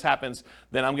something else happens,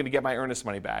 then I'm going to get my earnest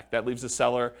money back. That leaves the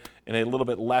seller in a little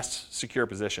bit less secure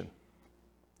position.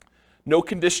 No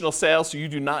conditional sale, so you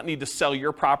do not need to sell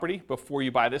your property before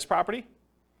you buy this property.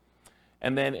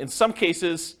 And then in some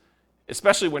cases,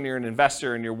 especially when you're an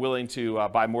investor and you're willing to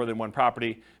buy more than one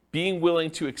property, being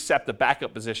willing to accept a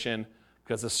backup position,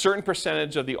 because a certain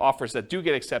percentage of the offers that do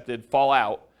get accepted fall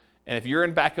out. And if you're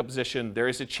in backup position, there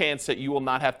is a chance that you will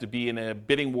not have to be in a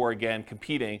bidding war again,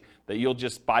 competing, that you'll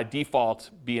just by default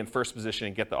be in first position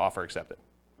and get the offer accepted.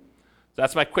 So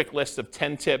that's my quick list of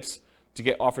 10 tips to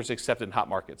get offers accepted in hot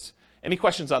markets. Any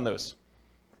questions on those?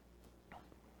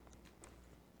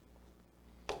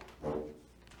 All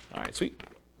right, sweet.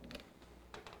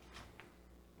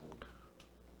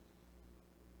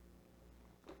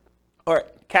 All right,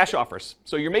 cash offers.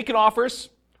 So you're making offers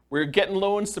where you're getting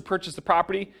loans to purchase the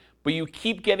property, but you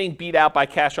keep getting beat out by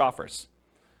cash offers.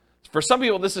 For some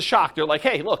people, this is a shock. They're like,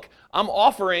 hey, look, I'm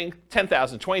offering $10,000,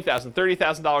 $20,000,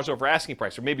 $30,000 over asking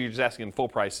price, or maybe you're just asking full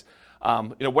price.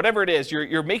 Whatever it is,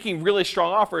 you're making really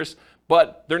strong offers,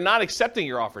 but they're not accepting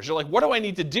your offers. You're like, what do I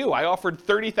need to do? I offered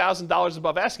 $30,000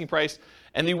 above asking price,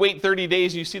 and you wait 30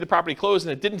 days and you see the property close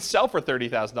and it didn't sell for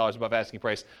 $30,000 above asking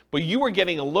price, but you were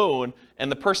getting a loan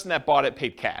and the person that bought it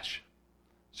paid cash.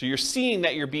 So you're seeing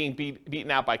that you're being beaten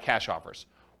out by cash offers.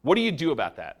 What do you do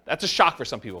about that? That's a shock for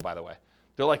some people, by the way.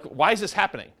 They're like, why is this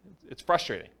happening? It's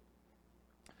frustrating.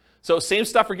 So same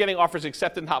stuff for getting offers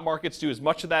accepted in hot markets. Do as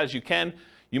much of that as you can.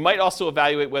 You might also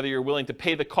evaluate whether you're willing to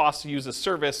pay the cost to use a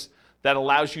service that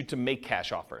allows you to make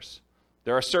cash offers.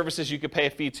 There are services you could pay a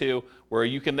fee to where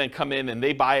you can then come in and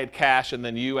they buy it cash and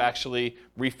then you actually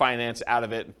refinance out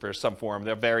of it for some form.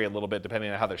 They'll vary a little bit depending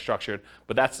on how they're structured,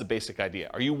 but that's the basic idea.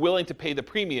 Are you willing to pay the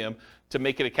premium to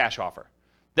make it a cash offer?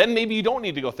 Then maybe you don't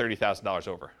need to go $30,000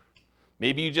 over.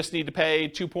 Maybe you just need to pay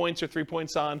 2 points or 3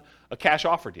 points on a cash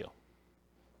offer deal.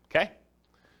 Okay?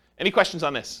 Any questions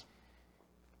on this?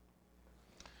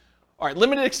 All right,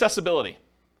 limited accessibility.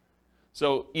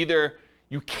 So either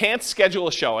you can't schedule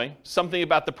a showing, something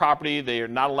about the property, they're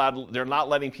not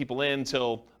letting people in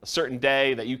until a certain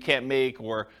day that you can't make,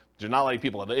 or they're not letting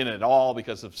people in at all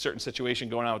because of a certain situation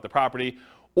going on with the property,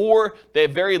 or they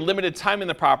have very limited time in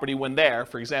the property when there.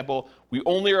 For example, we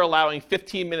only are allowing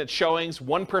 15-minute showings,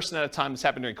 one person at a time. This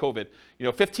happened during COVID.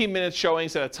 15-minute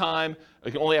showings at a time.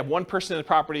 We can only have one person in the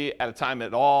property at a time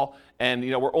at all. And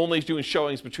we're only doing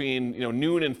showings between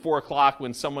noon and 4 o'clock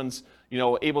when someone's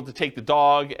able to take the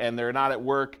dog and they're not at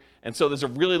work. And so there's a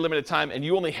really limited time, and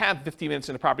you only have 15 minutes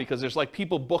in the property because there's like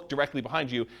people booked directly behind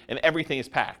you and everything is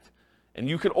packed. And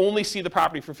you can only see the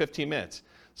property for 15 minutes.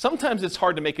 Sometimes it's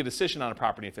hard to make a decision on a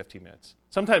property in 15 minutes.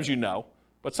 Sometimes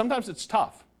but sometimes it's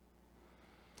tough.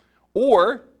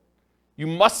 Or you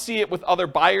must see it with other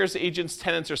buyers, agents,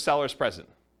 tenants, or sellers present.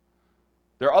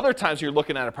 There are other times you're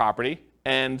looking at a property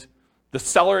and the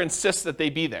seller insists that they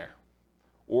be there.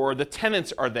 or the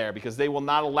tenants are there because they will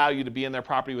not allow you to be in their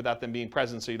property without them being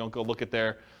present, so you don't go look at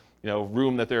their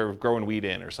room that they're growing weed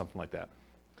in or something like that.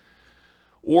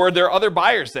 Or there are other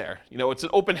buyers there. It's an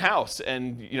open house,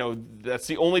 and that's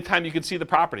the only time you can see the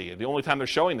property, the only time they're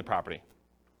showing the property.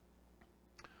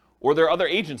 Or there are other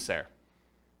agents there.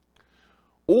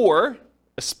 Or,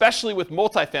 especially with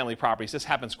multifamily properties, this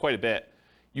happens quite a bit,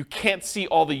 you can't see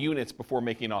all the units before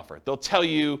making an offer. They'll tell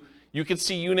you, you can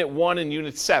see unit 1 and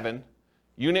unit 7.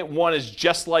 Unit 1 is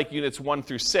just like units 1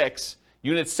 through 6.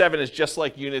 Unit 7 is just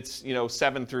like units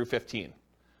 7 through 15.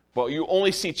 But you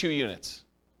only see 2 units.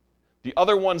 The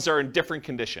other ones are in different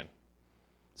condition.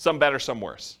 Some better, some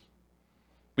worse.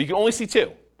 But you can only see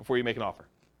 2 before you make an offer.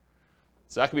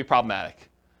 So that can be problematic.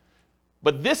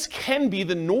 But this can be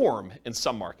the norm in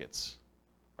some markets,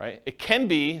 right? It can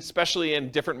be, especially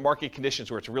in different market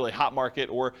conditions where it's a really hot market,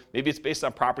 or maybe it's based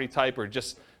on property type, or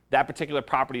just that particular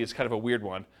property is kind of a weird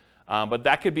one. But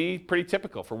that could be pretty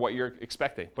typical for what you're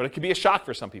expecting. But it could be a shock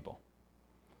for some people.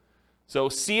 So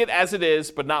see it as it is,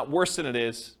 but not worse than it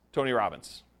is, Tony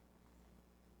Robbins.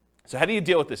 So how do you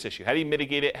deal with this issue? How do you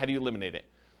mitigate it? How do you eliminate it?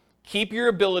 Keep your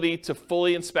ability to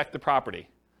fully inspect the property.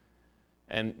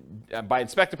 And by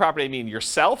inspect the property, I mean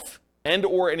yourself and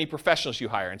or any professionals you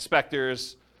hire,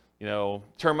 inspectors,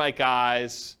 termite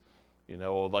guys,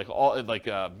 radon,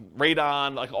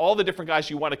 like all the different guys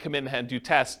you want to come in and do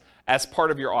tests as part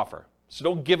of your offer. So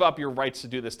don't give up your rights to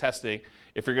do this testing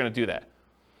if you're going to do that.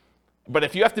 But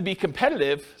if you have to be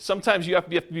competitive, sometimes you have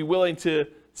to be willing to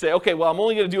say, okay, well, I'm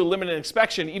only going to do a limited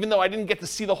inspection, even though I didn't get to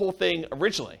see the whole thing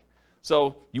originally.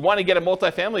 So you want to get a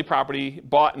multifamily property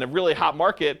bought in a really hot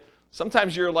market.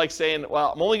 Sometimes you're like saying,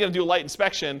 well, I'm only going to do a light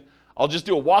inspection. I'll just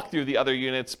do a walkthrough of the other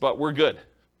units, but we're good.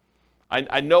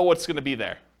 I know what's going to be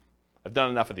there. I've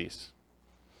done enough of these.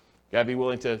 You got to be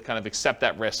willing to kind of accept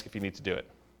that risk if you need to do it.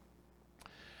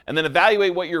 And then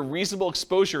evaluate what your reasonable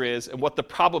exposure is and what the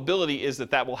probability is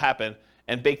that will happen,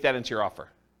 and bake that into your offer.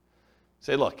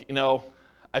 Say, look,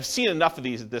 I've seen enough of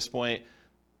these at this point.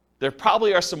 There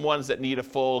probably are some ones that need a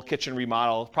full kitchen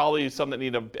remodel, probably some that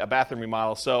need a bathroom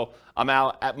remodel. So I'm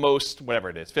out at most, whatever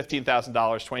it is, $15,000,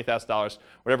 $20,000,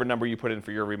 whatever number you put in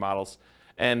for your remodels.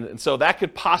 And so that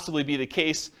could possibly be the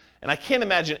case. And I can't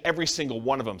imagine every single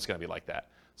one of them is going to be like that.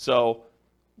 So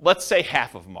let's say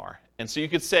half of them are. And so you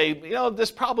could say, there's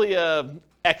probably a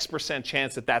X%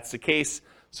 chance that that's the case.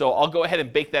 So I'll go ahead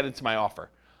and bake that into my offer.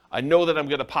 I know that I'm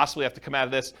going to possibly have to come out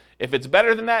of this. If it's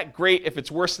better than that, great. If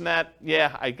it's worse than that,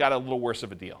 yeah, I got a little worse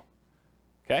of a deal.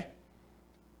 Okay?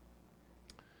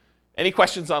 Any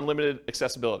questions on limited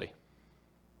accessibility?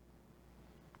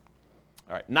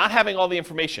 All right, not having all the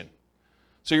information.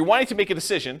 So you're wanting to make a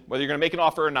decision, whether you're going to make an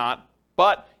offer or not,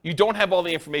 but you don't have all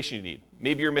the information you need.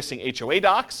 Maybe you're missing HOA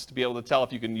docs to be able to tell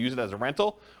if you can use it as a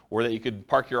rental, or that you could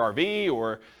park your RV,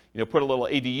 or put a little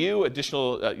ADU,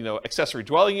 additional accessory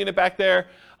dwelling unit back there.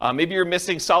 Maybe you're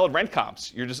missing solid rent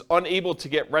comps. You're just unable to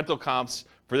get rental comps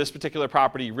for this particular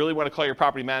property. You really want to call your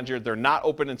property manager. They're not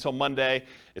open until Monday.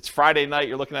 It's Friday night.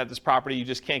 You're looking at this property. You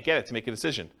just can't get it to make a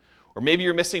decision. Or maybe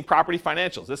you're missing property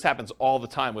financials. This happens all the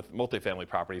time with multifamily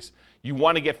properties. You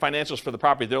want to get financials for the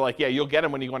property. They're like, yeah, you'll get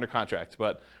them when you go under contract,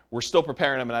 but we're still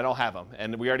preparing them and I don't have them.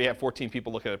 And we already have 14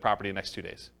 people looking at the property in the next 2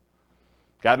 days.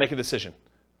 Got to make a decision.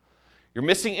 You're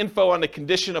missing info on the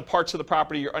condition of parts of the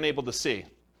property you're unable to see.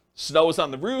 Snow is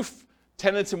on the roof,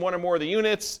 tenants in one or more of the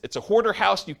units. It's a hoarder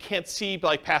house. You can't see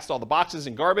past all the boxes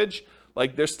and garbage.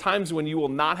 There's times when you will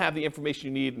not have the information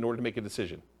you need in order to make a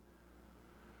decision.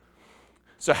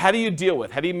 So how do you deal with,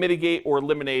 how do you mitigate or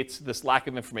eliminate this lack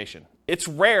of information? It's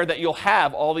rare that you'll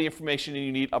have all the information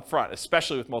you need up front,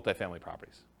 especially with multifamily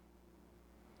properties.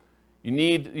 You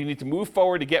need to move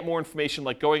forward to get more information,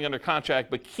 like going under contract,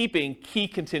 but keeping key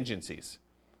contingencies.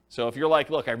 So if you're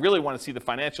like, look, I really want to see the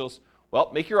financials,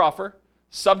 well, make your offer,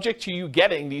 subject to you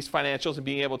getting these financials and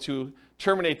being able to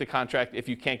terminate the contract if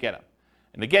you can't get them.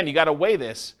 And again, you got to weigh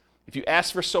this. If you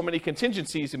ask for so many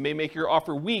contingencies, it may make your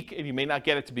offer weak and you may not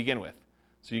get it to begin with.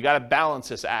 So you got to balance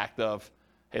this act of,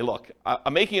 hey, look,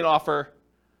 I'm making an offer.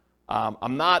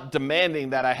 I'm not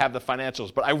demanding that I have the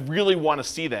financials, but I really want to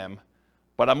see them.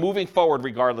 But I'm moving forward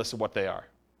regardless of what they are.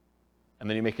 And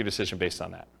then you make your decision based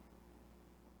on that.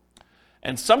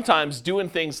 And sometimes doing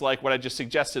things like what I just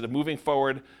suggested of moving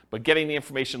forward, but getting the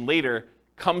information later,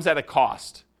 comes at a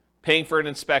cost. Paying for an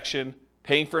inspection,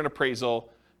 paying for an appraisal,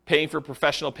 paying for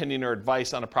professional opinion or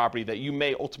advice on a property that you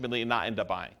may ultimately not end up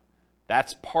buying.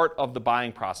 That's part of the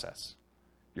buying process.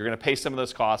 You're going to pay some of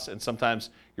those costs, and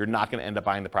sometimes you're not going to end up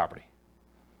buying the property.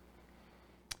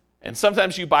 And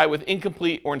sometimes you buy with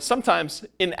incomplete or sometimes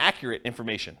inaccurate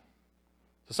information.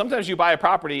 So sometimes you buy a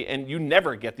property and you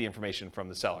never get the information from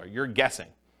the seller. You're guessing.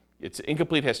 It's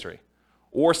incomplete history.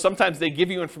 Or sometimes they give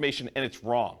you information and it's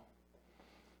wrong.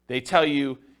 They tell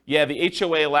you, yeah, the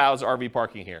HOA allows RV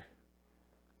parking here.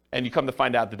 And you come to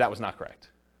find out that that was not correct.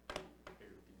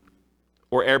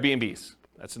 Or Airbnbs.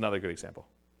 That's another good example.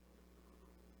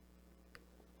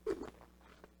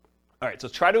 All right, so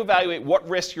try to evaluate what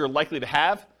risk you're likely to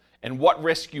have and what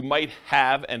risk you might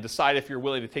have and decide if you're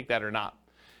willing to take that or not.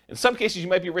 In some cases, you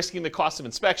might be risking the cost of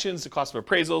inspections, the cost of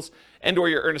appraisals, and or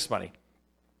your earnest money.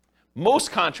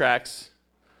 Most contracts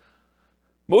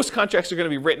are going to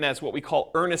be written as what we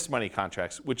call earnest money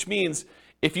contracts, which means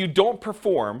if you don't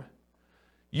perform,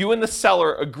 you and the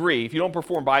seller agree, if you don't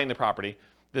perform buying the property,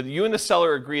 that you and the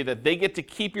seller agree that they get to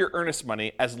keep your earnest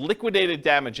money as liquidated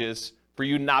damages for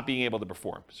you not being able to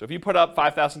perform. So if you put up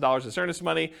 $5,000 as earnest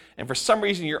money, and for some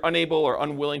reason you're unable or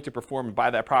unwilling to perform and buy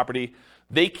that property,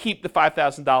 they keep the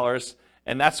 $5,000,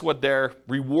 and that's what their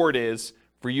reward is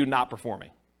for you not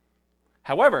performing.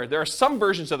 However, there are some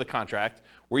versions of the contract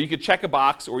where you could check a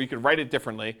box or you could write it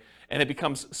differently, and it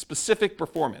becomes specific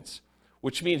performance,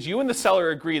 which means you and the seller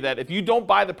agree that if you don't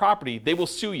buy the property, they will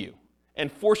sue you and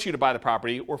force you to buy the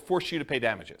property or force you to pay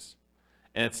damages.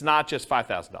 And it's not just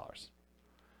 $5,000.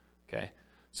 Okay?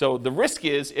 So the risk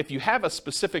is if you have a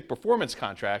specific performance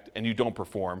contract and you don't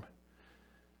perform,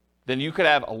 then you could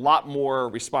have a lot more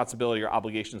responsibility or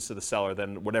obligations to the seller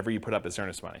than whatever you put up as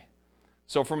earnest money.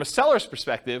 So from a seller's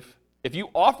perspective, if you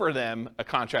offer them a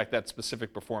contract that's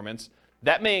specific performance,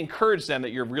 that may encourage them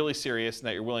that you're really serious and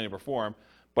that you're willing to perform,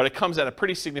 but it comes at a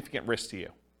pretty significant risk to you.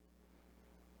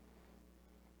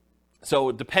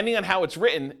 So depending on how it's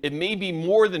written, it may be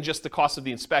more than just the cost of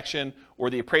the inspection or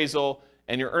the appraisal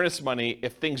and your earnest money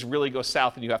if things really go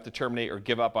south and you have to terminate or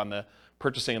give up on the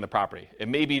purchasing of the property. It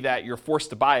may be that you're forced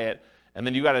to buy it, and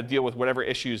then you got to deal with whatever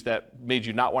issues that made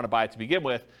you not want to buy it to begin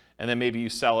with, and then maybe you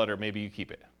sell it or maybe you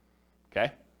keep it.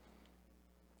 Okay?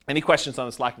 Any questions on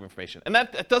this lack of information? And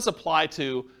that does apply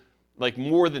to like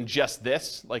more than just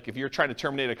this. Like if you're trying to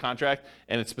terminate a contract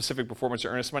and it's specific performance or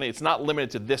earnest money, it's not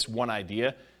limited to this one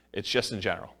idea. It's just in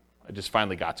general. I just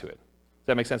finally got to it. Does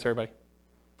that make sense, everybody?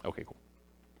 Okay, cool.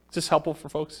 Is this helpful for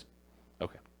folks?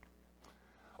 Okay.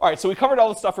 All right, so we covered all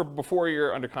the stuff for before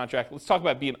you're under contract. Let's talk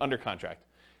about being under contract.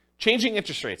 Changing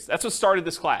interest rates. That's what started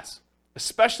this class,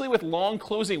 especially with long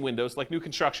closing windows like new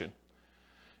construction.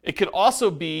 It could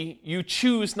also be you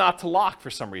choose not to lock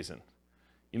for some reason.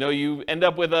 You know, you end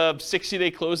up with a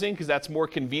 60-day closing because that's more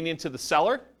convenient to the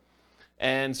seller.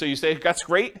 And so you say, that's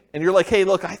great. And you're like, hey,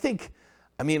 look, we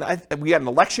got an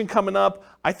election coming up.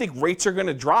 I think rates are going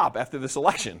to drop after this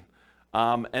election.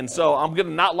 And so I'm going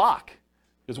to not lock.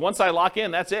 Because once I lock in,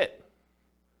 that's it.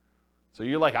 So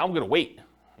you're like, I'm going to wait.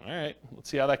 All right, let's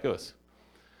see how that goes.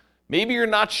 Maybe you're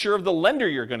not sure of the lender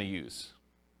you're going to use.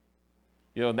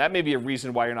 You know, that may be a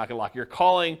reason why you're not going to lock. You're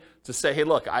calling to say, hey,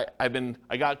 look, I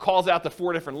got calls out to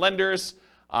 4 different lenders.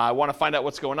 I want to find out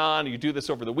what's going on. You do this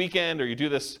over the weekend, or you do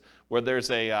this where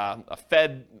there's a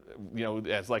Fed, you know,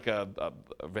 as like a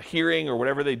hearing or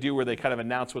whatever they do where they kind of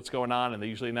announce what's going on, and they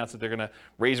usually announce that they're going to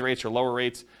raise rates or lower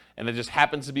rates, and it just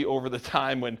happens to be over the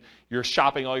time when you're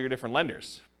shopping all your different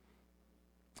lenders.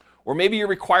 Or maybe you're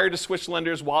required to switch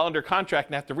lenders while under contract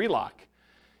and have to relock.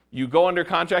 You go under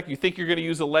contract, you think you're going to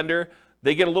use a lender,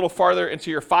 they get a little farther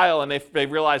into your file and they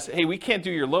realize, hey, we can't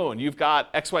do your loan. You've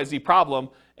got XYZ problem,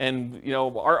 and you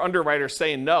know our underwriter's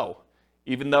saying no,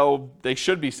 even though they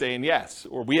should be saying yes.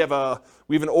 Or we have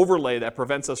an overlay that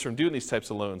prevents us from doing these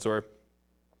types of loans. Or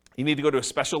you need to go to a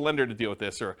special lender to deal with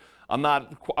this. Or I'm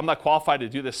not qualified to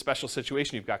do this special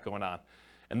situation you've got going on.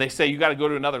 And they say you got to go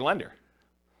to another lender.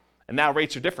 And now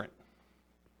rates are different.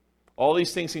 All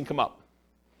these things can come up.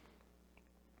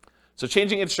 So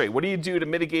changing interest rate, what do you do to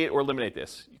mitigate or eliminate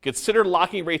this? You consider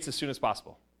locking rates as soon as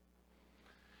possible.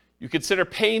 You consider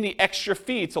paying the extra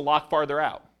fee to lock farther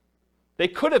out. They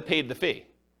could have paid the fee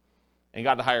and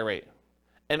got a higher rate.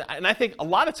 And I think a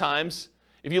lot of times,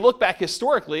 if you look back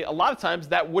historically, a lot of times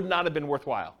that would not have been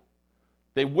worthwhile.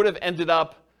 They would have ended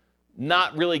up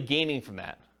not really gaining from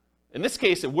that. In this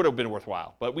case, it would have been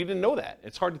worthwhile, but we didn't know that.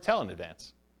 It's hard to tell in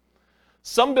advance.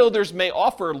 Some builders may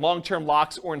offer long-term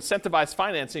locks or incentivized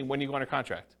financing when you go under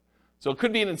contract. So it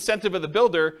could be an incentive of the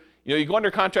builder. You know, you go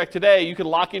under contract today, you can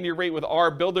lock in your rate with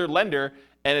our builder lender,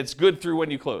 and it's good through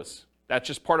when you close. That's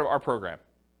just part of our program.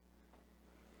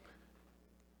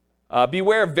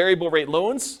 Beware of variable rate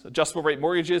loans, adjustable rate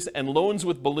mortgages, and loans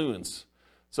with balloons.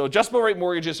 So adjustable rate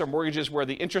mortgages are mortgages where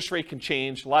the interest rate can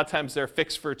change. A lot of times they're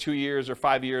fixed for 2 years or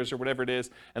 5 years or whatever it is.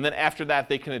 And then after that,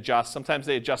 they can adjust. Sometimes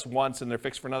they adjust once and they're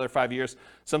fixed for another 5 years.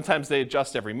 Sometimes they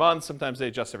adjust every month. Sometimes they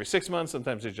adjust every 6 months.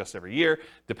 Sometimes they adjust every year.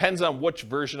 Depends on which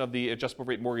version of the adjustable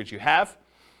rate mortgage you have.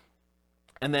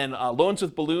 And then loans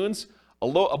with balloons.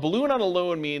 A balloon on a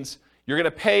loan means you're going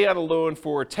to pay on a loan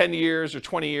for 10 years or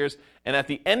 20 years, and at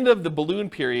the end of the balloon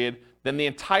period, then the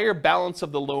entire balance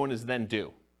of the loan is then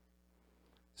due.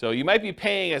 So you might be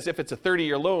paying as if it's a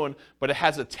 30-year loan, but it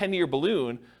has a 10-year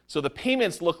balloon, so the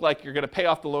payments look like you're going to pay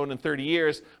off the loan in 30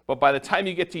 years, but by the time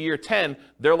you get to year 10,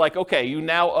 they're like, okay, you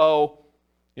now owe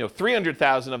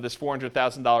 $300,000 of this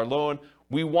 $400,000 loan.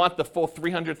 We want the full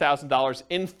 $300,000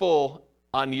 in full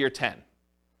on year 10.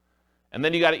 And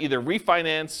then you got to either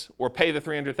refinance or pay the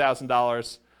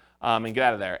 $300,000 and get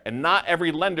out of there. And not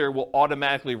every lender will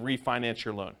automatically refinance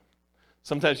your loan.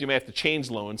 Sometimes you may have to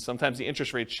change loans. Sometimes the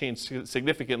interest rates change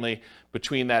significantly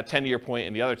between that 10-year point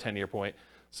and the other 10-year point.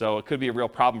 So it could be a real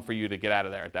problem for you to get out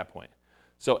of there at that point.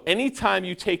 So anytime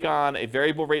you take on a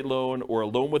variable rate loan or a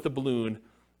loan with a balloon,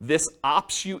 this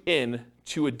opts you in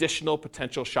to additional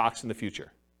potential shocks in the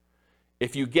future.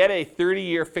 If you get a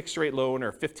 30-year fixed rate loan or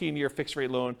a 15-year fixed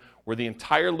rate loan where the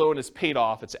entire loan is paid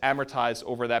off, it's amortized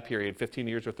over that period, 15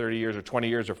 years or 30 years or 20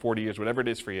 years or 40 years, whatever it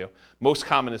is for you. Most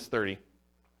common is 30.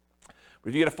 But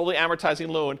if you get a fully amortizing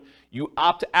loan, you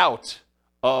opt out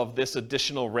of this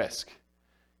additional risk.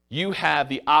 You have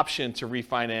the option to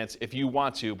refinance if you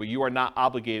want to, but you are not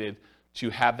obligated to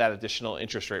have that additional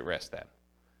interest rate risk then.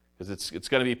 Because it's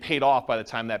going to be paid off by the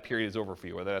time that period is over for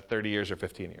you, whether that's 30 years or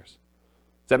 15 years.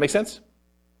 Does that make sense?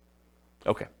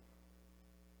 Okay.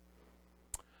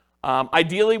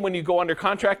 Ideally, when you go under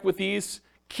contract with these,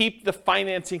 keep the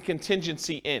financing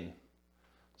contingency in.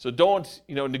 So don't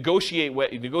negotiate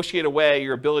away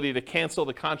your ability to cancel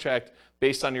the contract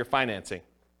based on your financing.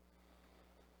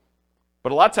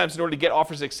 But a lot of times in order to get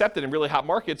offers accepted in really hot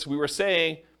markets, we were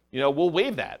saying, we'll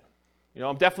waive that.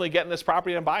 I'm definitely getting this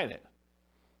property and I'm buying it.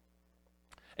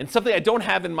 And something I don't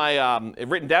have in my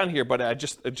written down here, but it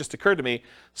just occurred to me,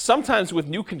 sometimes with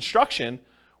new construction,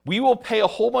 we will pay a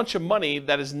whole bunch of money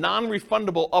that is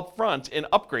non-refundable upfront in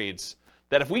upgrades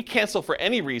that if we cancel for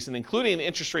any reason, including the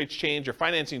interest rates change or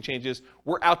financing changes,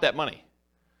 we're out that money.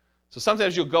 So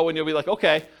sometimes you'll go and you'll be like,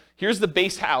 okay, here's the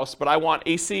base house, but I want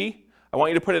AC. I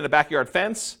want you to put in a backyard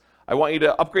fence. I want you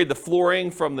to upgrade the flooring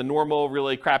from the normal,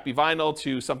 really crappy vinyl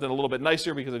to something a little bit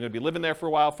nicer because I'm going to be living there for a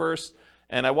while first.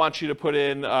 And I want you to put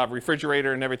in a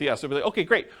refrigerator and everything else. So we'll be like, okay,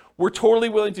 great. We're totally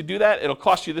willing to do that. It'll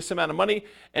cost you this amount of money.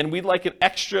 And we'd like an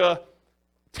extra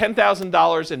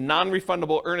 $10,000 in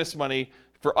non-refundable earnest money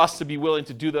for us to be willing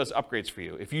to do those upgrades for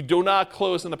you. If you do not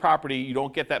close on the property, you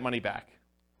don't get that money back.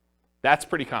 That's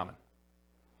pretty common.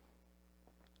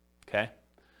 Okay?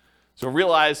 So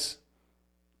realize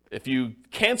if you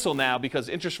cancel now because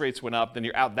interest rates went up, then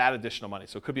you're out that additional money.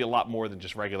 So it could be a lot more than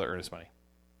just regular earnest money.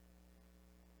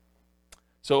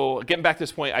 So getting back to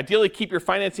this point, ideally keep your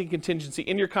financing contingency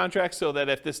in your contract so that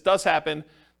if this does happen,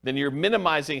 then you're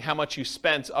minimizing how much you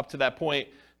spent up to that point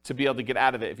to be able to get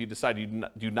out of it if you decide you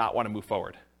do not want to move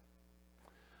forward.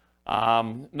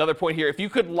 Another point here, if you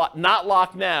could not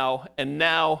lock now, and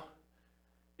now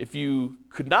if you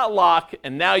could not lock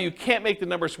and now you can't make the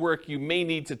numbers work, you may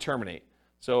need to terminate.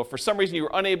 So if for some reason you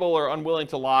were unable or unwilling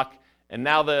to lock, and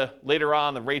now later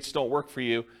on the rates don't work for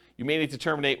you, you may need to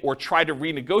terminate or try to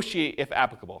renegotiate if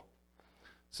applicable.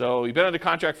 So you've been under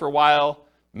contract for a while.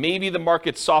 Maybe the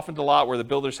market's softened a lot where the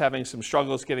builder's having some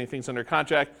struggles getting things under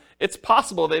contract. It's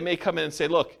possible they may come in and say,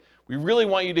 look, we really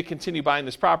want you to continue buying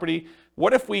this property.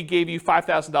 What if we gave you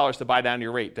 $5,000 to buy down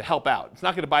your rate to help out? It's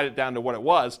not going to buy it down to what it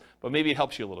was, but maybe it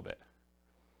helps you a little bit.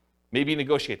 Maybe you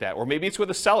negotiate that. Or maybe it's with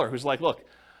a seller who's like, look,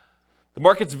 the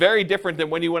market's very different than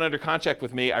when you went under contract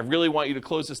with me. I really want you to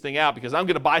close this thing out because I'm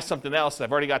going to buy something else.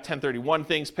 I've already got 1031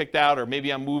 things picked out, or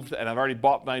maybe I'm moved and I've already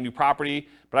bought my new property,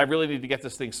 but I really need to get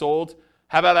this thing sold.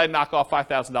 How about I knock off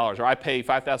 $5,000, or I pay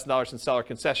 $5,000 in seller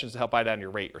concessions to help buy down your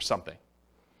rate or something?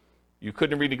 You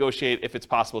couldn't renegotiate if it's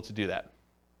possible to do that.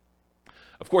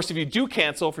 Of course, if you do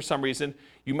cancel for some reason,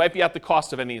 you might be at the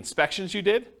cost of any inspections you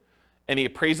did, any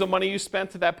appraisal money you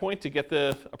spent to that point to get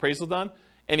the appraisal done,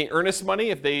 any earnest money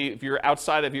if you're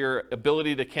outside of your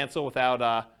ability to cancel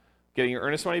without getting your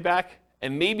earnest money back,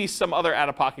 and maybe some other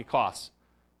out-of-pocket costs.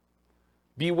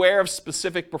 Beware of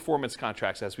specific performance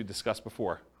contracts, as we discussed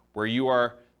before, where you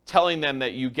are telling them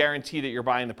that you guarantee that you're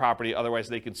buying the property, otherwise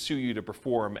they can sue you to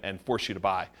perform and force you to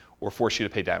buy or force you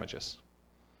to pay damages.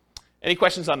 Any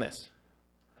questions on this?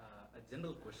 A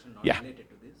general question not Yeah. related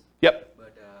to this. Yep.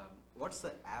 But what's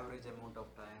the average amount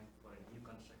of time for a new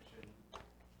construction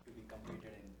to be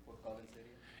completed in Fort Collins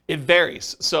area? It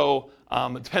varies. So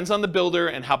it depends on the builder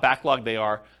and how backlogged they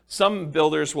are. Some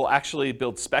builders will actually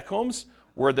build spec homes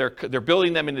where they're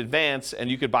building them in advance and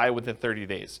you could buy it within 30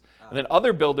 days. And then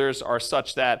other builders are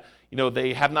such that,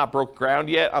 they have not broke ground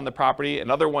yet on the property,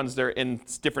 and other ones they're in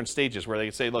different stages where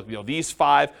they say, look, these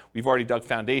 5, we've already dug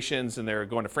foundations and they're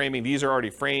going to framing. These are already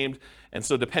framed. And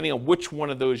so depending on which one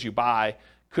of those you buy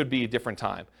could be a different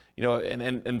time.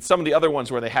 And some of the other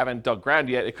ones where they haven't dug ground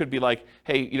yet, it could be like,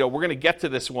 hey, we're going to get to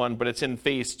this one, but it's in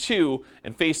phase 2,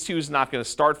 and phase 2 is not going to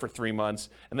start for 3 months,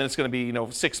 and then it's going to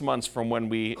be, 6 months from when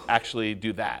we actually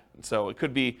do that. So it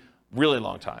could be really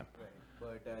long time.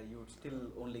 Right. But you would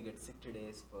still only get 60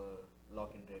 days for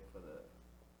lock-in rate for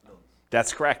the loans.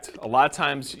 That's correct. A lot of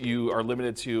times you are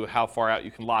limited to how far out you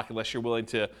can lock unless you're willing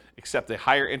to accept a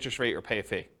higher interest rate or pay a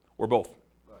fee, or both.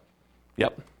 Got it.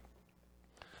 Yep.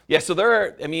 Yeah, so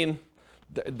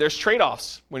there's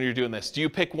trade-offs when you're doing this. Do you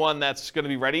pick one that's going to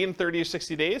be ready in 30 or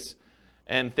 60 days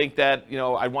and think that,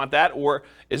 I want that? Or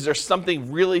is there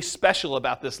something really special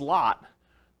about this lot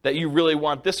that you really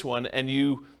want this one and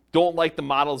you don't like the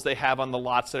models they have on the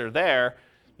lots that are there?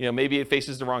 Maybe it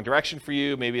faces the wrong direction for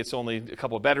you. Maybe it's only a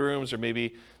couple of bedrooms, or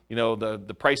maybe,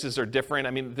 the prices are different.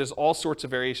 I mean, there's all sorts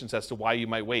of variations as to why you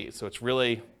might wait. So it's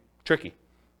really tricky.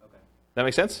 Okay. That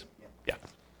make sense? Yeah.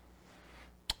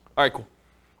 All right, cool.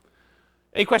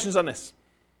 Any questions on this?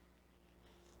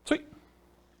 Sweet.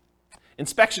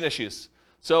 Inspection issues.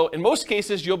 So in most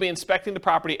cases, you'll be inspecting the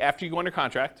property after you go under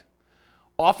contract,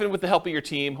 often with the help of your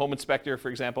team, home inspector, for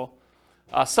example.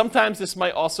 Sometimes this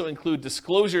might also include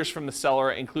disclosures from the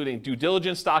seller, including due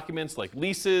diligence documents like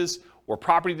leases or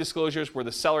property disclosures where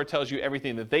the seller tells you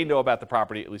everything that they know about the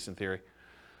property, at least in theory.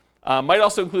 Might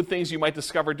also include things you might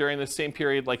discover during the same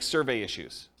period, like survey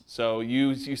issues. So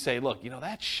you say, look,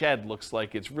 that shed looks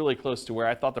like it's really close to where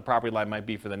I thought the property line might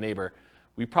be for the neighbor.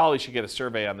 We probably should get a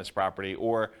survey on this property.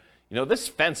 Or, this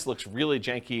fence looks really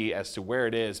janky as to where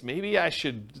it is. Maybe I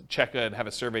should check and have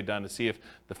a survey done to see if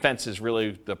the fence is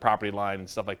really the property line and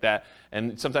stuff like that.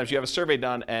 And sometimes you have a survey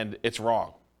done and it's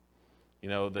wrong.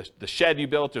 The shed you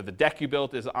built or the deck you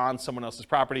built is on someone else's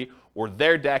property, or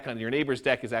their deck on your neighbor's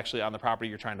deck is actually on the property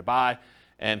you're trying to buy,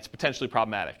 and it's potentially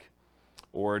problematic.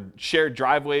 Or shared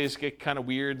driveways get kind of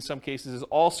weird in some cases. There's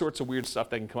all sorts of weird stuff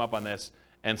that can come up on this,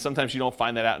 and sometimes you don't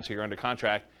find that out until you're under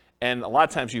contract. And a lot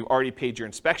of times you've already paid your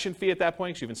inspection fee at that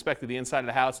point, because you've inspected the inside of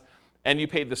the house, and you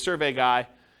paid the survey guy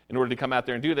in order to come out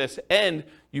there and do this, and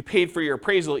you paid for your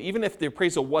appraisal, even if the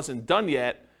appraisal wasn't done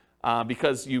yet,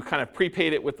 because you kind of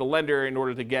prepaid it with the lender in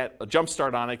order to get a jump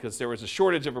start on it, because there was a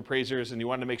shortage of appraisers and you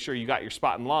wanted to make sure you got your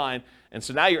spot in line. And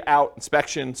so now you're out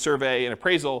inspection, survey, and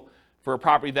appraisal for a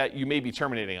property that you may be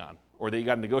terminating on or that you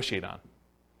got to negotiate on.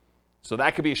 So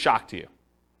that could be a shock to you. You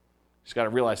just got to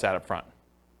realize that up front.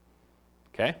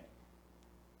 Okay?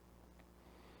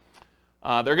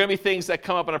 There are going to be things that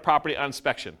come up on a property on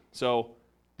inspection. So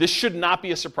this should not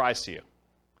be a surprise to you.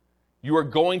 You are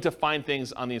going to find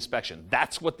things on the inspection.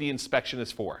 That's what the inspection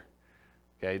is for.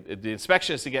 Okay? The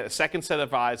inspection is to get a second set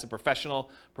of eyes, a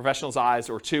professional's eyes,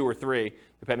 or 2 or 3,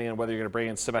 depending on whether you're going to bring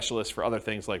in specialists for other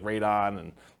things like radon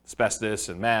and asbestos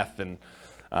and meth and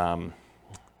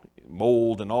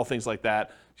mold and all things like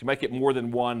that. You might get more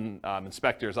than one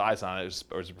inspector's eyes on it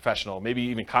or as a professional. Maybe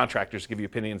even contractors give you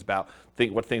opinions about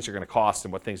what things are going to cost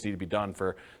and what things need to be done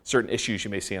for certain issues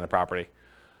you may see on the property.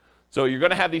 So you're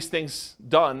going to have these things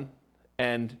done,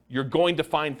 and you're going to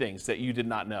find things that you did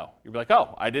not know. You'll be like,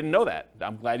 oh, I didn't know that.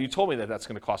 I'm glad you told me that that's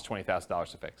going to cost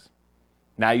 $20,000 to fix.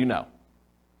 Now you know.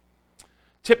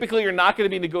 Typically, you're not going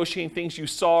to be negotiating things you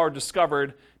saw or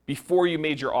discovered before you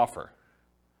made your offer.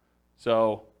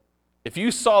 So if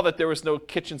you saw that there was no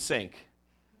kitchen sink,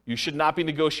 you should not be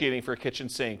negotiating for a kitchen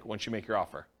sink once you make your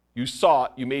offer. You saw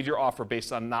it, you made your offer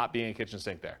based on not being a kitchen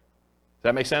sink there. Does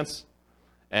that make sense?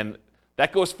 And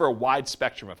that goes for a wide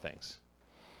spectrum of things.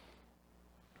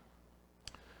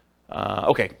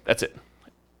 Okay, that's it.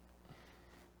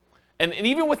 And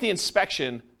even with the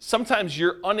inspection, sometimes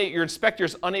your inspector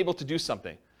is unable to do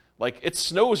something. Like it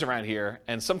snows around here,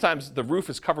 and sometimes the roof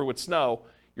is covered with snow.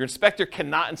 Your inspector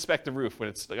cannot inspect the roof when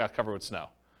it's got covered with snow.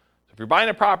 So if you're buying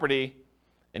a property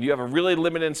and you have a really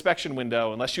limited inspection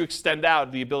window, unless you extend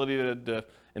out the ability to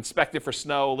inspect it for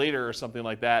snow later or something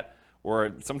like that,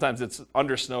 or sometimes it's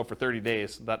under snow for 30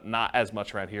 days, not as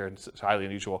much around here, it's highly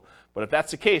unusual. But if that's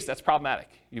the case, that's problematic.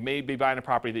 You may be buying a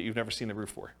property that you've never seen the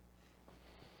roof for.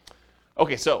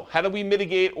 Okay, so how do we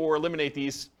mitigate or eliminate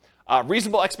these?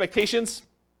 Reasonable expectations.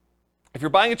 If you're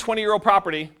buying a 20-year-old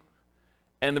property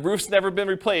and the roof's never been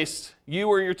replaced, you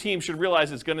or your team should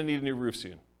realize it's going to need a new roof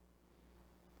soon.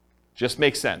 Just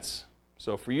makes sense.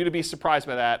 So for you to be surprised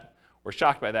by that or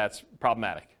shocked by that, it's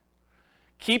problematic.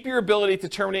 Keep your ability to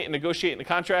terminate and negotiate in the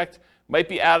contract. Might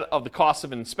be out of the cost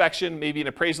of an inspection, maybe an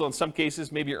appraisal in some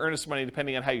cases, maybe your earnest money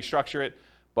depending on how you structure it.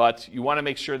 But you want to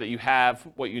make sure that you have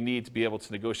what you need to be able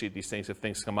to negotiate these things if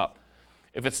things come up.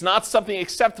 If it's not something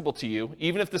acceptable to you,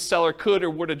 even if the seller could or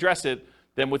would address it,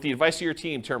 then with the advice of your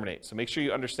team, terminate. So make sure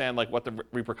you understand like what the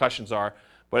repercussions are.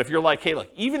 But if you're like, hey, look,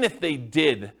 even if they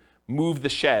did move the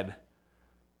shed,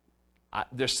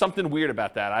 there's something weird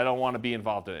about that. I don't want to be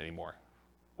involved in it anymore,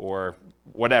 or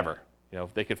whatever. You know,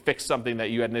 if they could fix something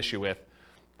that you had an issue with,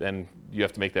 then you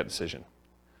have to make that decision.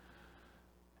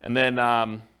 And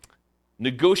then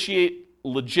negotiate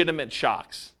legitimate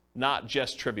shocks, not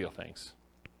just trivial things.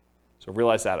 So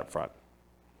realize that up front.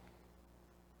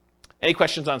 Any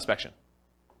questions on inspection?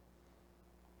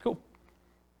 Cool.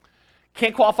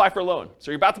 Can't qualify for a loan.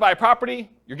 So you're about to buy a property,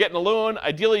 you're getting a loan.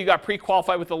 Ideally, you got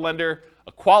pre-qualified with a lender,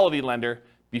 a quality lender,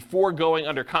 before going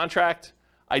under contract.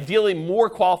 Ideally,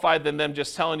 more qualified than them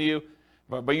just telling you,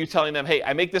 but you telling them, hey,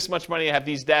 I make this much money, I have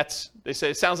these debts. They say,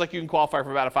 it sounds like you can qualify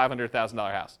for about a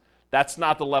 $500,000 house. That's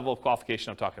not the level of qualification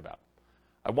I'm talking about.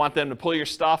 I want them to pull your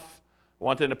stuff. I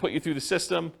want them to put you through the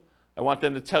system. I want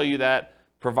them to tell you that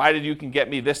provided you can get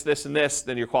me this, this, and this,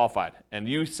 then you're qualified. And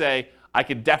you say, I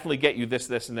can definitely get you this,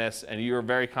 this, and this, and you're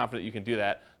very confident you can do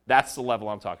that. That's the level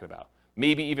I'm talking about.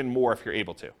 Maybe even more if you're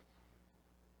able to.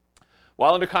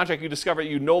 While under contract, you discover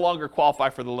you no longer qualify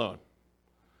for the loan.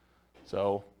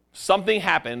 So something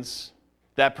happens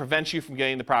that prevents you from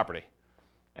getting the property.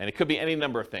 And it could be any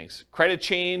number of things. Credit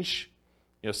change,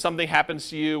 something happens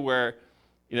to you where,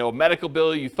 a medical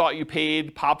bill you thought you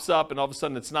paid pops up and all of a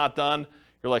sudden it's not done.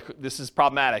 You're like, this is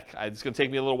problematic. It's going to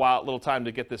take me a little time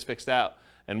to get this fixed out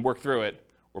and work through it.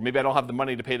 Or maybe I don't have the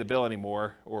money to pay the bill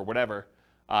anymore or whatever.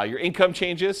 Your income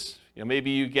changes.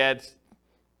 Maybe you get,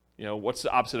 what's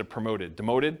the opposite of promoted?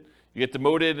 Demoted. You get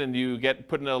demoted and you get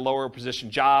put in a lower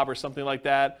position job or something like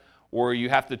that. Or you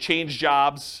have to change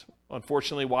jobs.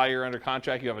 Unfortunately, while you're under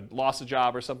contract, you have a loss of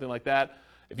job or something like that.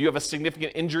 If you have a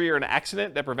significant injury or an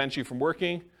accident that prevents you from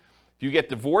working, if you get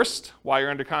divorced while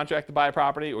you're under contract to buy a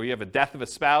property, or you have a death of a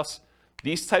spouse,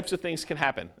 these types of things can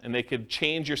happen, and they could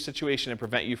change your situation and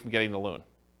prevent you from getting the loan.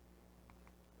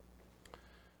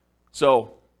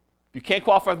 So if you can't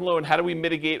qualify for the loan, how do we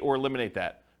mitigate or eliminate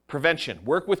that? Prevention.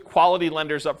 Work with quality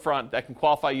lenders up front that can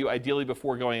qualify you ideally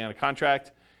before going on a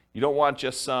contract. You don't want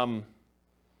just some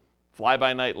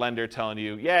fly-by-night lender telling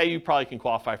you, yeah, you probably can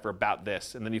qualify for about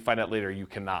this, and then you find out later you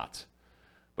cannot.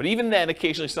 But even then,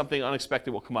 occasionally something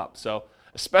unexpected will come up. So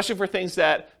especially for things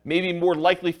that may be more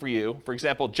likely for you, for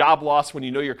example, job loss when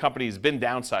you know your company has been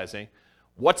downsizing,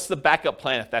 what's the backup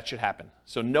plan if that should happen?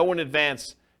 So know in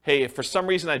advance, hey, if for some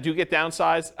reason I do get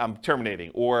downsized, I'm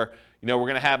terminating. Or we're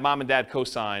going to have mom and dad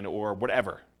co-sign or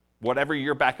whatever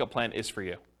your backup plan is for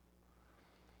you.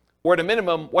 Or at a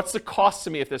minimum, what's the cost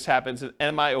to me if this happens, and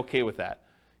am I okay with that?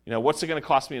 What's it going to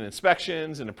cost me in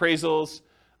inspections and appraisals?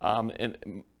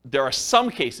 And there are some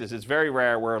cases, it's very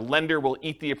rare, where a lender will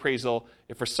eat the appraisal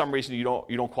if for some reason you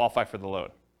don't qualify for the loan.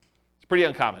 It's pretty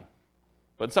uncommon,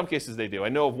 but in some cases they do. I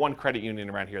know of one credit union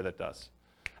around here that does.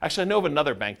 Actually, I know of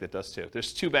another bank that does too.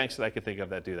 There's 2 banks that I could think of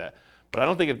that do that, but I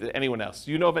don't think of anyone else.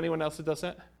 Do you know of anyone else that does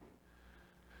that?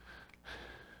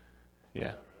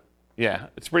 Yeah,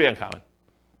 it's pretty uncommon.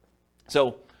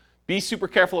 So be super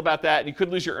careful about that, and you could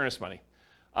lose your earnest money.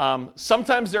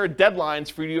 Sometimes there are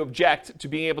deadlines for you to object to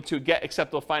being able to get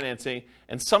acceptable financing,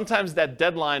 and sometimes that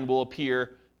deadline will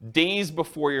appear days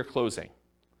before your closing.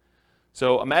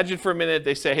 So imagine for a minute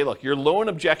they say, hey, look, your loan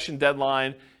objection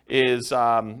deadline is the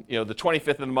 25th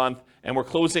of the month, and we're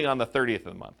closing on the 30th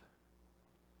of the month.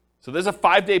 So there's a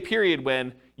 5-day period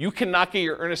when you cannot get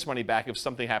your earnest money back if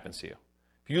something happens to you.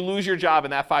 If you lose your job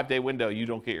in that 5-day window, you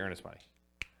don't get your earnest money.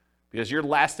 Because your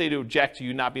last day to object to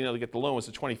you not being able to get the loan was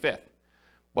the 25th.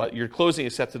 But your closing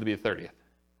is set to be the 30th.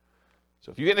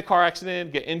 So if you get in a car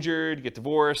accident, get injured, get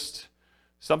divorced,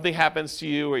 something happens to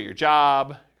you or your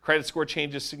job, credit score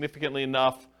changes significantly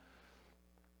enough,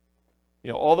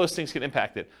 all those things can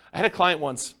impact it. I had a client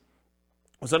once,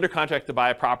 was under contract to buy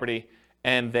a property,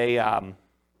 and they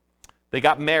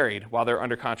got married while they were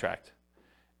under contract.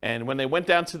 And when they went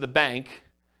down to the bank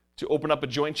to open up a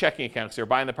joint checking account, because they were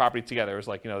buying the property together, it was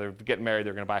like, they're getting married,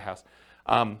 they're going to buy a house.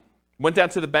 Went down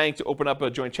to the bank to open up a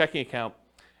joint checking account,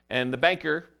 and the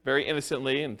banker, very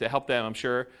innocently, and to help them, I'm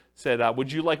sure, said,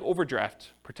 would you like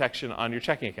overdraft protection on your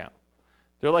checking account?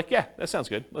 They're like, yeah, that sounds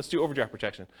good. Let's do overdraft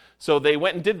protection. So they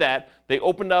went and did that. They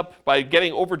opened up, by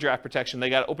getting overdraft protection,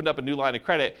 they opened up a new line of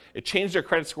credit. It changed their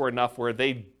credit score enough where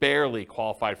they barely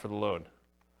qualified for the loan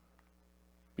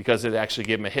because it actually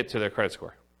gave them a hit to their credit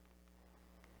score.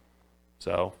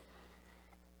 So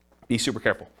be super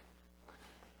careful.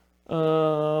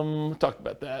 Talked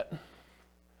about that.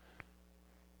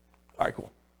 All right,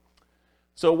 cool.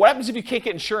 So what happens if you can't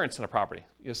get insurance on a property?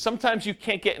 Sometimes you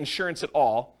can't get insurance at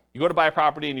all. You go to buy a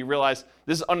property and you realize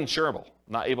this is uninsurable.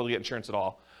 I'm not able to get insurance at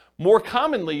all. More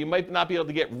commonly, you might not be able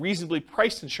to get reasonably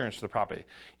priced insurance for the property.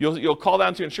 You'll call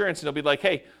down to insurance and they'll be like,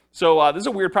 hey, so this is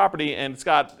a weird property and it's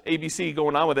got ABC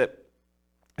going on with it.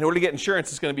 In order to get insurance,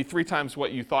 it's going to be 3 times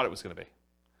what you thought it was going to be.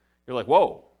 You're like,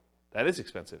 whoa, that is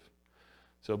expensive.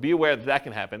 So be aware that that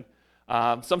can happen.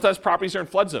 Sometimes properties are in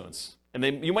flood zones,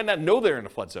 and you might not know they're in a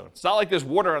flood zone. It's not like there's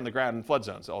water on the ground in flood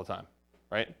zones all the time,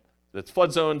 right? It's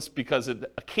flood zones because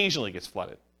it occasionally gets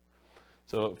flooded.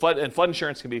 So flood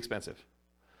insurance can be expensive.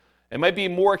 It might be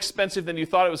more expensive than you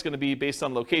thought it was going to be based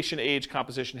on location, age,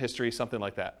 composition, history, something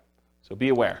like that. So be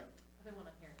aware. Other one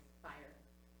on here is fire.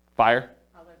 Fire?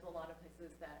 There's a lot of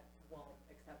places that will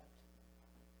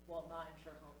not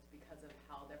insure homes because of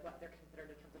how what they're considered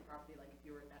in terms of property. Like if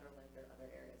you were in Netherlands or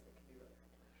other areas, it can be really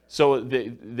hard to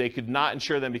insure. So they could not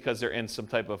insure them because they're in some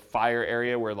type of fire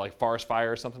area where like forest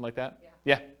fire or something like that?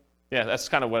 Yeah. Yeah, that's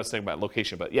kind of what I was thinking about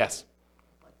location, but yes.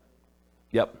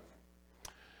 Yep.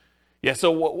 Yeah,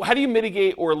 so how do you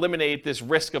mitigate or eliminate this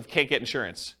risk of can't get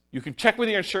insurance? You can check with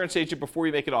your insurance agent before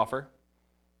you make an offer.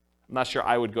 I'm not sure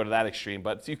I would go to that extreme,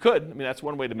 but you could. I mean, that's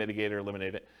one way to mitigate or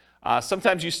eliminate it.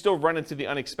 Sometimes you still run into the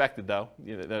unexpected, though.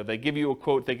 They give you a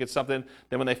quote, think it's something,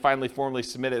 then when they finally formally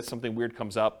submit it, something weird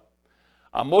comes up.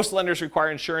 Most lenders require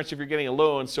insurance if you're getting a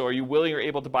loan, so are you willing or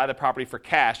able to buy the property for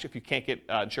cash if you can't get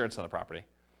insurance on the property?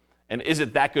 And is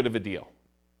it that good of a deal?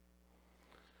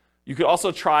 You could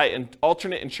also try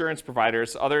alternate insurance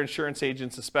providers, other insurance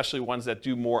agents, especially ones that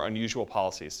do more unusual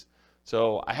policies.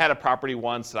 So I had a property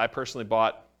once that I personally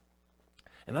bought,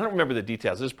 and I don't remember the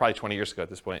details. This is probably 20 years ago at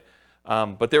this point.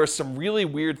 But there was some really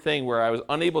weird thing where I was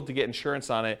unable to get insurance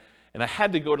on it, and I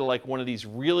had to go to like one of these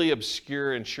really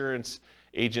obscure insurance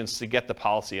agents to get the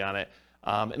policy on it.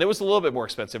 And it was a little bit more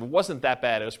expensive. It wasn't that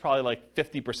bad. It was probably like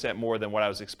 50% more than what I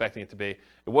was expecting it to be. It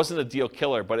wasn't a deal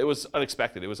killer, but it was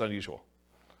unexpected. It was unusual.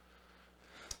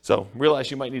 So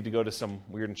realize you might need to go to some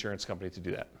weird insurance company to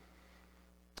do that.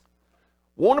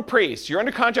 Won't appraise. You're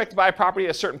under contract to buy a property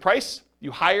at a certain price.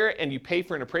 You hire and you pay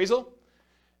for an appraisal.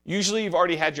 Usually you've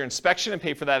already had your inspection and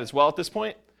pay for that as well at this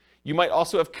point. You might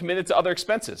also have committed to other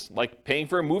expenses, like paying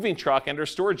for a moving truck and or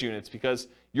storage units because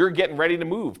you're getting ready to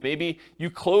move. Maybe you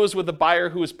close with the buyer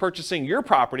who is purchasing your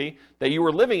property that you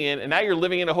were living in, and now you're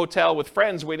living in a hotel with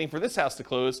friends waiting for this house to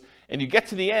close, and you get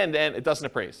to the end and it doesn't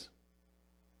appraise.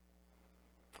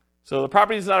 So the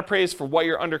property is not appraised for what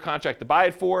you're under contract to buy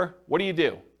it for. What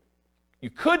do? You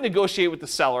could negotiate with the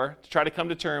seller to try to come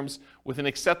to terms with an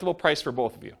acceptable price for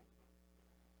both of you.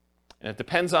 And it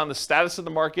depends on the status of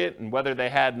the market and whether they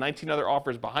had 19 other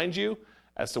offers behind you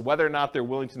as to whether or not they're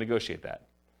willing to negotiate that.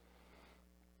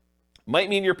 Might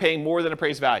mean you're paying more than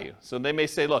appraised value. So they may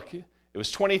say, look, it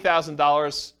was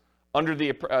 $20,000 under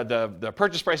the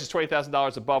purchase price is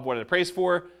 $20,000 above what it appraised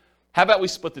for. How about we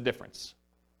split the difference?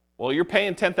 Well, you're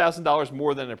paying $10,000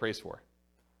 more than it appraised for.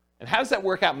 And how does that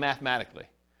work out mathematically,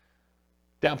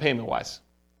 down payment-wise?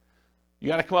 You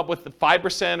got to come up with the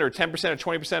 5% or 10%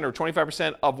 or 20% or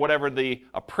 25% of whatever the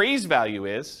appraised value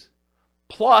is,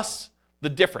 plus the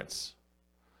difference.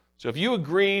 So if you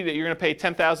agree that you're going to pay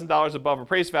 $10,000 above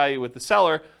appraised value with the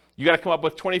seller, you got to come up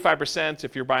with 25%,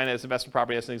 if you're buying it as investment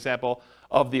property as an example,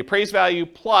 of the appraised value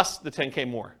plus the $10K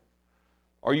more.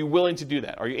 Are you willing to do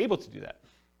that? Are you able to do that?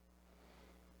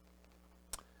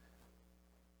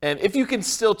 And if you can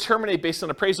still terminate based on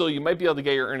appraisal, you might be able to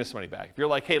get your earnest money back. If you're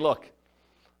like, hey, look,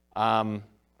 I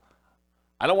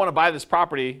don't want to buy this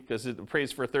property because it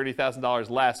appraised for $30,000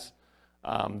 less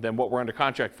than what we're under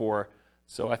contract for,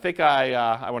 so I think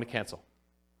I want to cancel.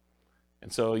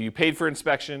 And so you paid for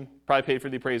inspection, probably paid for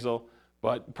the appraisal,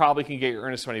 but probably can get your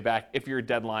earnest money back if your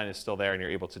deadline is still there and you're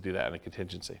able to do that in a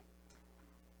contingency.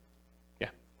 Yeah?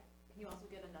 Can you also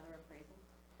get another appraisal?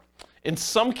 In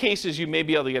some cases, you may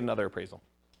be able to get another appraisal.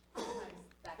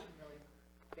 That can really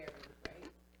vary,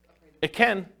 right? It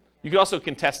can. You could also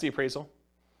contest the appraisal.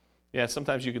 Yeah,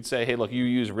 sometimes you could say, hey, look, you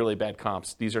use really bad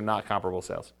comps. These are not comparable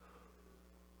sales.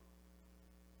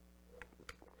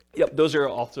 Yep, those are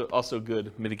also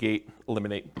good mitigate,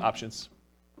 eliminate options.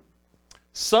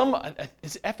 Is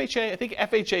FHA? I think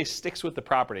FHA sticks with the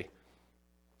property.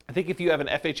 I think if you have an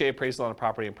FHA appraisal on a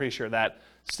property, I'm pretty sure that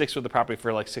sticks with the property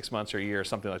for like 6 months or a year or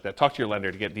something like that. Talk to your lender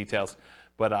to get details.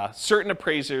 But certain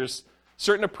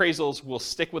appraisals will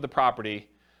stick with the property,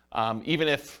 even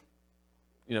if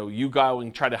you go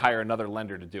and try to hire another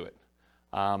lender to do it.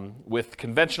 With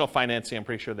conventional financing, I'm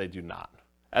pretty sure they do not,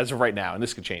 as of right now, and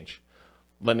this could change.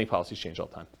 Lending policies change all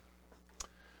the time.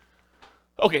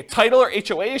 Okay, title or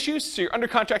HOA issues. So you're under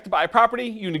contract to buy a property.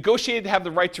 You negotiated to have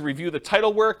the right to review the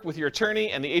title work with your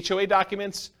attorney and the HOA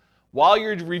documents. While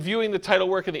you're reviewing the title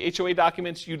work and the HOA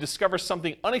documents, you discover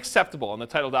something unacceptable in the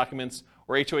title documents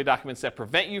or HOA documents that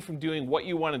prevent you from doing what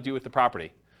you want to do with the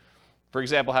property. For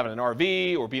example, having an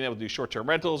RV, or being able to do short-term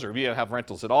rentals, or being able to have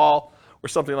rentals at all, or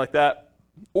something like that.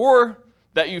 Or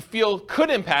that you feel could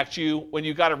impact you when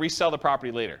you got to resell the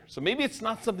property later. So maybe it's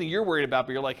not something you're worried about,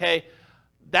 but you're like, hey,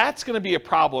 that's going to be a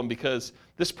problem because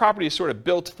this property is sort of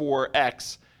built for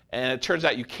X, and it turns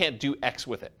out you can't do X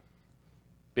with it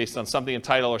based on something in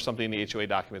title or something in the HOA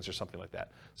documents or something like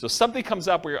that. So something comes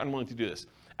up where you're unwilling to do this.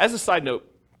 As a side note,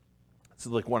 this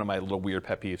is like one of my little weird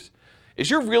pet peeves. Is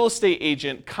your real estate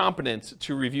agent competent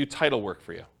to review title work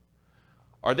for you?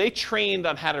 Are they trained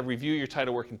on how to review your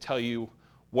title work and tell you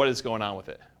what is going on with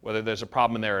it, whether there's a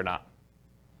problem in there or not?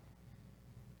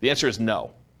 The answer is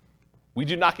no. We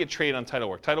do not get trained on title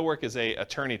work. Title work is an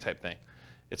attorney type thing.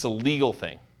 It's a legal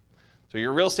thing. So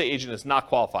your real estate agent is not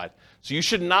qualified. So you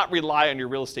should not rely on your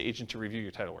real estate agent to review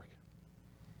your title work.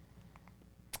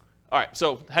 All right,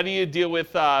 so how do you deal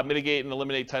with, mitigate and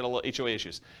eliminate title HOA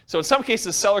issues? So in some cases,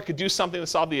 the seller could do something to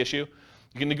solve the issue.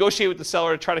 You can negotiate with the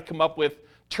seller to try to come up with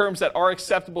terms that are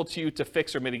acceptable to you to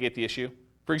fix or mitigate the issue.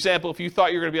 For example, if you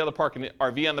thought you were going to be able to park an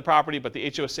RV on the property, but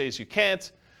the HOA says you can't,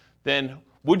 then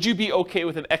would you be okay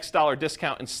with an X dollar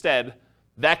discount instead?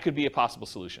 That could be a possible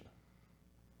solution.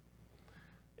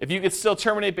 If you could still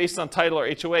terminate based on title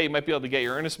or HOA, you might be able to get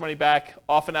your earnest money back,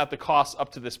 often out the costs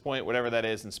up to this point, whatever that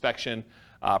is, inspection,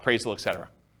 appraisal, etc.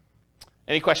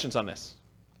 Any questions on this?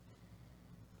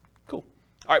 Cool.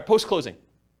 All right, post-closing.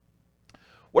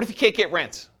 What if you can't get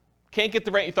rent? Can't get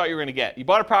the rent you thought you were going to get. You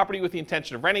bought a property with the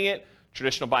intention of renting it,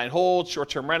 traditional buy and hold,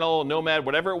 short-term rental, nomad,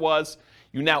 whatever it was.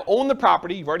 You now own the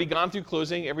property. You've already gone through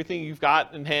closing, everything you've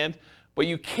got in hand, but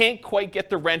you can't quite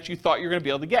get the rent you thought you were going to be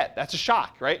able to get. That's a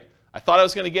shock, right? I thought I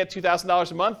was going to get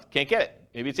 $2,000 a month. Can't get it.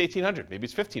 Maybe it's $1,800. Maybe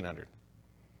it's $1,500.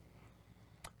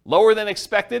 Lower than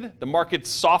expected. The market's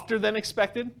softer than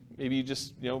expected. Maybe you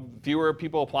just, fewer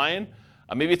people applying.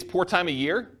 Maybe it's poor time of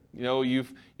year.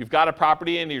 You've got a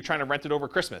property and you're trying to rent it over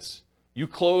Christmas. You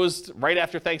closed right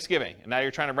after Thanksgiving, and now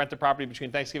you're trying to rent the property between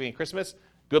Thanksgiving and Christmas.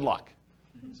 Good luck.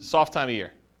 It's a soft time of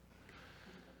year.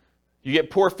 You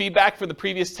get poor feedback from the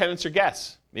previous tenants or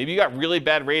guests. Maybe you got really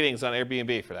bad ratings on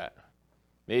Airbnb for that.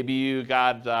 Maybe you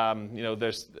got,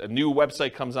 there's a new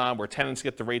website comes on where tenants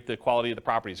get to rate the quality of the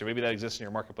properties, or maybe that exists in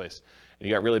your marketplace, and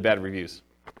you got really bad reviews.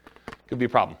 Could be a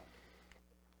problem.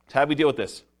 So how do we deal with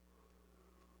this?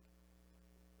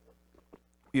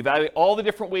 We evaluate all the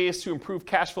different ways to improve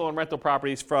cash flow on rental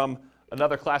properties from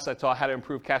another class I taught, How to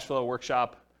Improve Cash Flow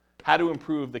Workshop, How to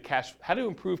Improve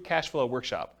Cash Flow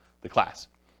Workshop, the class.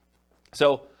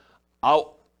 So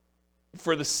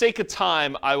for the sake of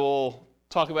time, I will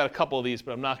talk about a couple of these,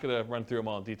 but I'm not going to run through them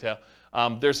all in detail.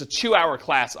 There's a 2-hour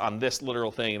class on this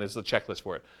literal thing, and there's a checklist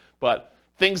for it. But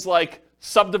things like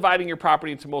subdividing your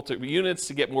property into multiple units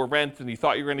to get more rent than you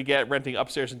thought you were going to get, renting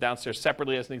upstairs and downstairs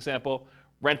separately as an example,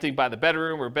 renting by the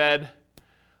bedroom or bed,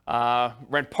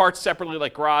 rent parts separately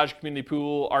like garage, community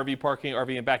pool, RV parking,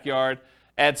 RV and backyard,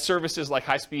 add services like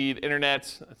high-speed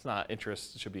internet. That's not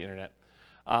interest, it should be internet.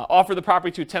 Offer the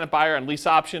property to a tenant buyer on lease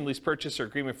option, lease purchase, or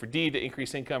agreement for deed to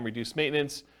increase income, reduce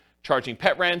maintenance, charging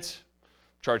pet rent,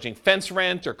 charging fence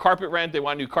rent or carpet rent. They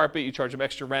want new carpet, you charge them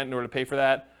extra rent in order to pay for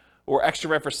that, or extra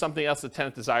rent for something else the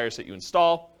tenant desires that you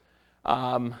install.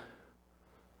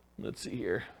 Let's see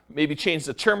here. Maybe change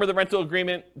the term of the rental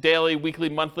agreement, daily, weekly,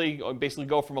 monthly, or basically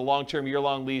go from a long-term,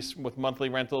 year-long lease with monthly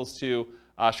rentals to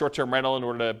short-term rental in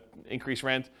order to increase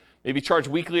rent. Maybe charge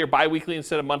weekly or bi-weekly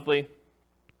instead of monthly.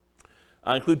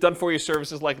 Include done-for-you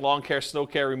services like lawn care, snow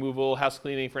care, removal, house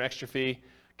cleaning for an extra fee.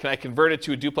 Can I convert it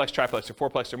to a duplex, triplex, or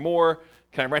fourplex or more?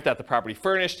 Can I rent out the property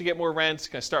furnished to get more rent?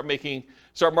 Can I start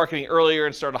marketing earlier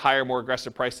and start a higher, more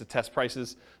aggressive price to test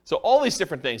prices? So all these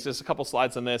different things. There's a couple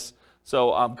slides on this.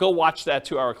 So go watch that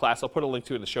 2-hour class. I'll put a link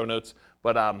to it in the show notes.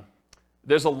 But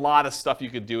there's a lot of stuff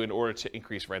you could do in order to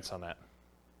increase rents on that.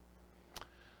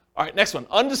 All right, next one,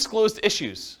 undisclosed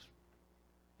issues.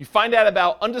 You find out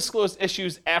about undisclosed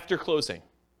issues after closing.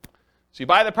 So you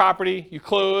buy the property, you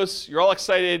close, you're all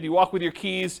excited, you walk with your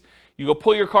keys, you go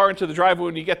pull your car into the driveway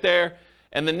when you get there,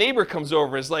 and the neighbor comes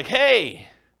over and is like, hey,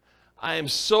 I am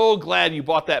so glad you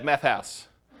bought that meth house.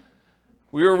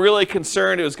 We were really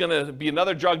concerned it was going to be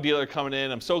another drug dealer coming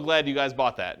in. I'm so glad you guys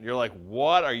bought that. And you're like,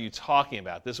 what are you talking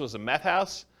about? This was a meth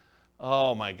house?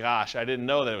 Oh my gosh, I didn't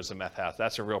know that it was a meth house.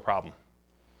 That's a real problem.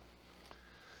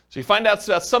 So you find out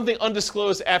about something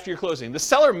undisclosed after your closing. The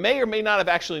seller may or may not have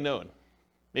actually known.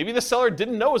 Maybe the seller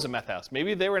didn't know it was a meth house.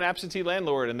 Maybe they were an absentee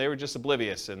landlord and they were just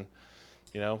oblivious and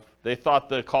They thought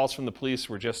the calls from the police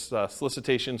were just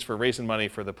solicitations for raising money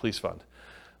for the police fund,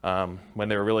 when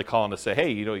they were really calling to say,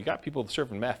 hey, you got people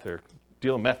serving meth or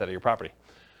dealing meth out of your property.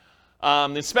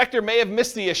 The inspector may have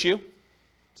missed the issue.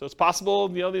 So it's possible,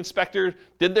 the inspector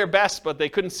did their best, but they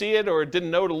couldn't see it or didn't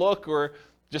know to look or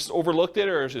just overlooked it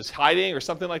or was just hiding or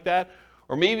something like that.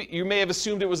 Or maybe you may have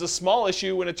assumed it was a small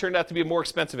issue when it turned out to be a more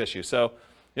expensive issue. So,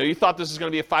 you thought this was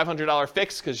going to be a $500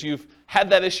 fix because you've had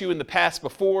that issue in the past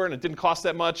before and it didn't cost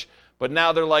that much. But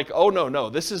now they're like, oh, no,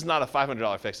 this is not a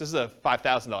 $500 fix. This is a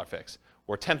 $5,000 fix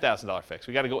or $10,000 fix.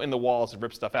 We got to go in the walls and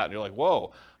rip stuff out. And you're like,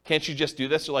 whoa, can't you just do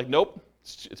this? They're like, nope,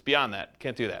 it's beyond that.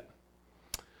 Can't do that.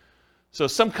 So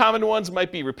some common ones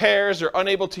might be repairs or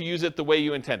unable to use it the way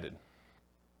you intended.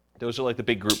 Those are like the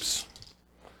big groups.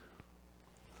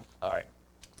 All right.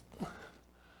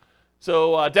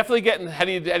 So definitely how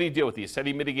do you deal with these? How do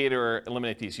you mitigate or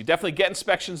eliminate these? You definitely get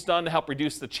inspections done to help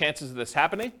reduce the chances of this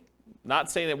happening. Not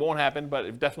saying it won't happen, but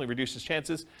it definitely reduces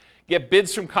chances. Get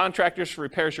bids from contractors for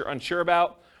repairs you're unsure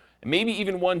about, and maybe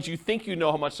even ones you think you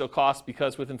know how much they'll cost,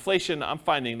 because with inflation, I'm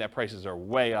finding that prices are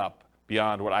way up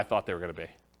beyond what I thought they were going to be.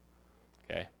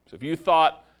 Okay, so if you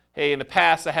thought, hey, in the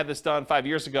past I had this done 5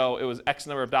 years ago, it was X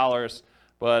number of dollars,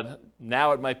 but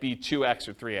now it might be 2X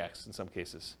or 3X in some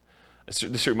cases.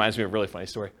 This reminds me of a really funny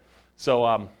story. So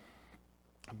I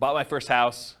bought my first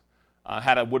house,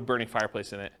 had a wood-burning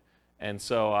fireplace in it, and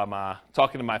so I'm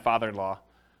talking to my father-in-law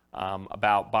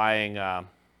about buying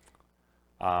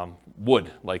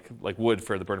wood, like wood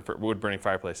for the wood-burning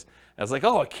fireplace. And I was like,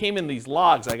 oh, it came in these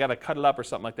logs. I got to cut it up or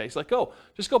something like that. He's like, oh,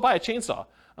 just go buy a chainsaw.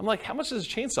 I'm like, how much does a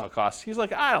chainsaw cost? He's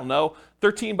like, I don't know,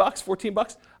 $13,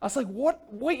 $14. I was like,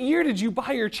 what year did you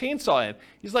buy your chainsaw in?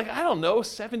 He's like, I don't know,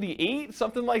 78,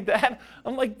 something like that.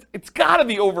 I'm like, it's got to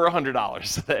be over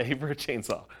 $100 today for a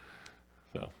chainsaw.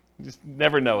 So you just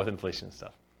never know with inflation and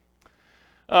stuff.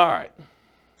 All right.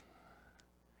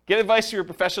 Get advice from your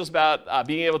professionals about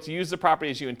being able to use the property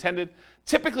as you intended.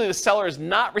 Typically, the seller is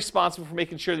not responsible for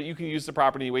making sure that you can use the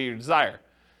property the way you desire.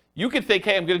 You could think,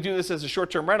 hey, I'm going to do this as a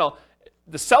short-term rental.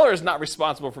 The seller is not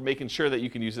responsible for making sure that you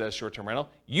can use it as a short-term rental.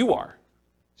 You are.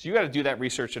 So you got to do that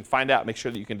research and find out, make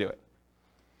sure that you can do it.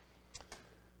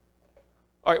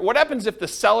 All right, what happens if the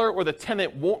seller or the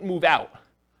tenant won't move out?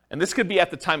 And this could be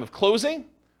at the time of closing,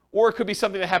 or it could be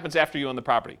something that happens after you own the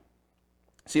property.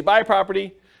 So you buy a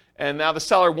property, and now the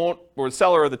seller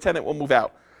or the tenant won't move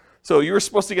out. So you were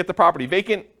supposed to get the property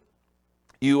vacant.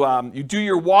 You do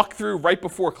your walkthrough right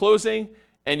before closing,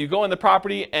 and you go in the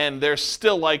property, and there's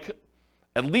still like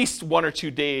at least 1 or 2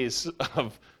 days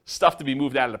of stuff to be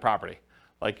moved out of the property.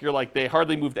 You're like, they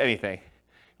hardly moved anything.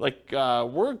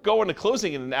 We're going to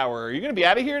closing in an hour. Are you going to be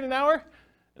out of here in an hour? And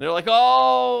they're like,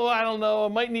 oh, I don't know. I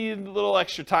might need a little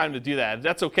extra time to do that.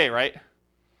 That's okay, right?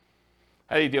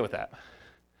 How do you deal with that?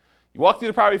 You walk through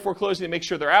the property before closing to make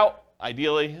sure they're out,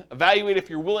 ideally. Evaluate if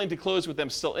you're willing to close with them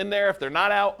still in there. If they're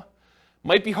not out,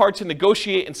 might be hard to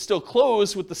negotiate and still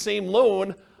close with the same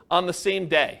loan on the same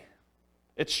day.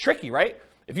 It's tricky, right?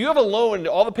 If you have a loan,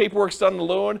 all the paperwork's done on the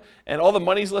loan, and all the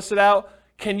money's listed out,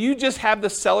 can you just have the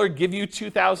seller give you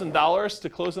 $2,000 to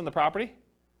close on the property?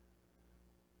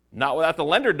 Not without the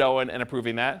lender knowing and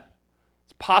approving that.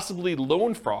 It's possibly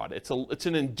loan fraud. It's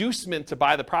an inducement to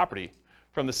buy the property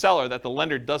from the seller that the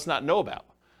lender does not know about.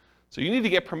 So you need to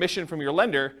get permission from your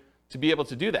lender to be able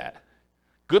to do that.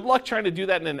 Good luck trying to do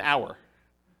that in an hour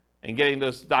and getting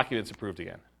those documents approved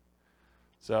again.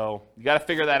 So you got to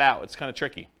figure that out. It's kind of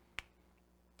tricky.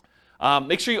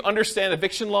 Make sure you understand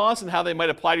eviction laws and how they might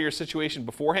apply to your situation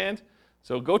beforehand.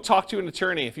 So go talk to an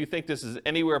attorney if you think this is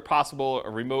anywhere possible, a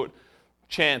remote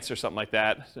chance or something like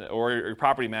that, or your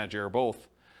property manager or both.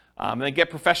 And then get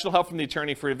professional help from the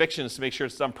attorney for evictions to make sure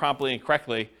it's done promptly and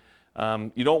correctly.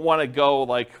 You don't want to go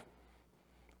like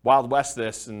Wild West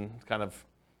this and kind of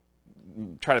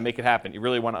try to make it happen. You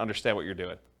really want to understand what you're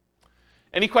doing.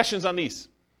 Any questions on these?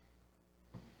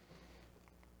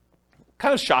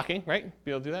 Kind of shocking, right?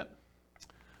 Be able to do that?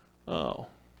 Oh.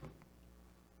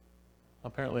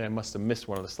 Apparently I must have missed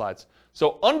one of the slides.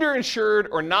 So underinsured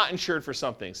or not insured for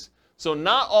some things. So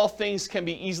not all things can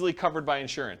be easily covered by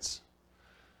insurance.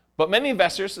 But many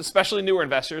investors, especially newer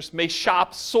investors, may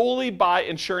shop solely by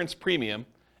insurance premium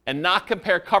and not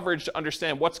compare coverage to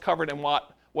understand what's covered and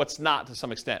what's not to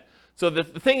some extent. So the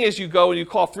thing is, you go and you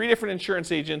call 3 different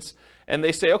insurance agents, and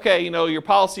they say, okay, your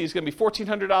policy is going to be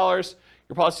 $1,400,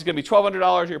 your policy is going to be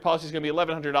 $1,200, your policy is going to be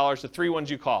 $1,100, the 3 ones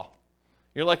you call.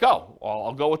 You're like, oh, well,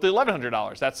 I'll go with the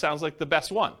 $1,100. That sounds like the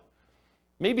best one.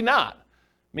 Maybe not.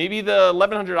 Maybe the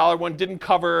 $1,100 one didn't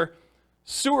cover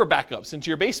sewer backups into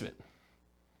your basement.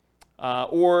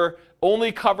 or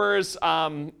only covers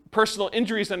personal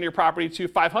injuries on your property to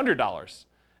 $500.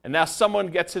 And now someone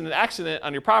gets in an accident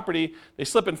on your property, they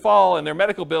slip and fall, and their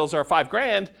medical bills are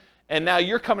 $5,000, and now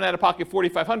you're coming out of pocket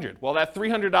 $4,500. Well, that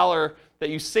 $300 that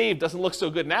you saved doesn't look so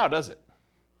good now, does it?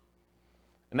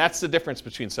 And that's the difference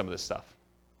between some of this stuff.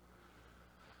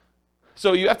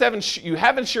 So you have to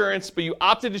have insurance, but you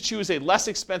opted to choose a less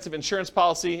expensive insurance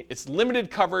policy. It's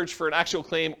limited coverage for an actual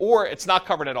claim, or it's not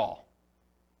covered at all.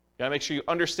 You gotta make sure you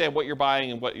understand what you're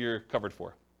buying and what you're covered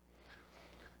for.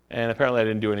 And apparently I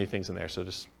didn't do any things in there, so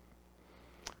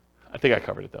I think I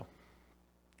covered it though.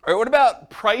 All right, what about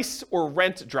price or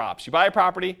rent drops? You buy a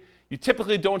property, you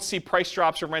typically don't see price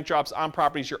drops or rent drops on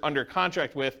properties you're under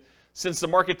contract with, since the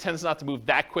market tends not to move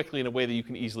that quickly in a way that you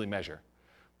can easily measure,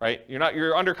 right?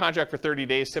 You're under contract for 30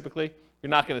 days typically. You're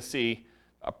not gonna see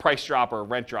a price drop or a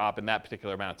rent drop in that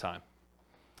particular amount of time.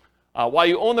 While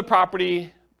you own the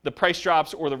property, the price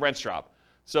drops or the rents drop.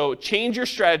 So change your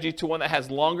strategy to one that has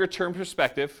longer term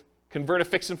perspective. Convert a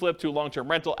fix and flip to a long-term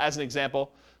rental as an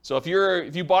example. So if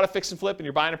you bought a fix and flip and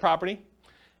you're buying a property,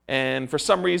 and for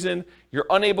some reason you're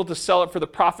unable to sell it for the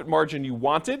profit margin you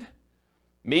wanted,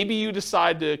 maybe you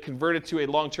decide to convert it to a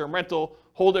long-term rental,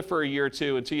 hold it for a year or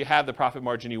two until you have the profit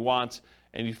margin you want,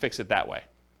 and you fix it that way.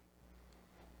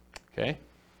 Okay?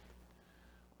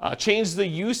 Change the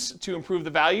use to improve the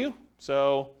value.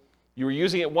 So you were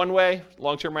using it one way,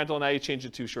 long-term rental, now you change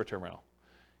it to short-term rental.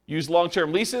 Use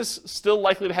long-term leases, still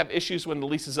likely to have issues when the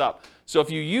lease is up. So if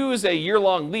you use a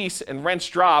year-long lease and rents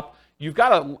drop, you've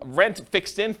got a rent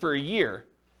fixed in for a year,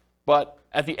 but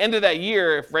at the end of that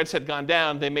year, if rents had gone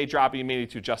down, they may drop and you may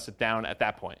need to adjust it down at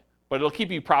that point. But it'll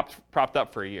keep you propped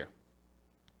up for a year.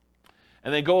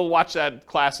 And then go watch that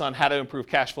class on how to improve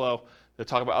cash flow. They'll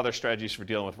talk about other strategies for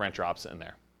dealing with rent drops in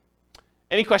there.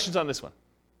 Any questions on this one?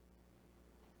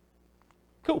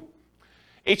 Cool.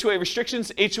 HOA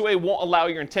restrictions. HOA won't allow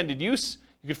your intended use.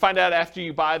 You can find out after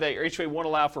you buy that your HOA won't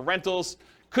allow for rentals.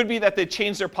 Could be that they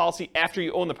change their policy after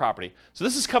you own the property. So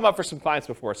this has come up for some clients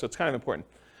before, so it's kind of important.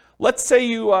 Let's say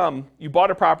you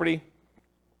bought a property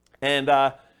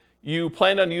and you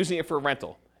planned on using it for a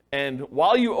rental. And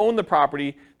while you own the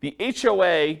property, the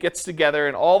HOA gets together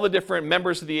and all the different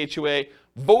members of the HOA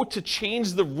vote to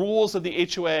change the rules of the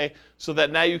HOA so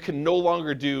that now you can no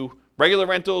longer do regular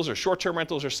rentals or short-term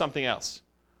rentals or something else.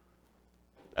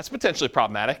 That's potentially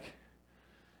problematic.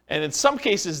 And in some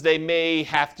cases, they may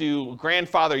have to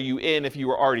grandfather you in if you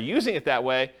were already using it that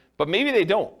way, but maybe they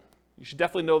don't. You should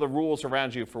definitely know the rules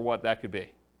around you for what that could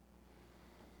be.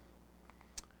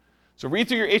 So read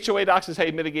through your HOA docs is how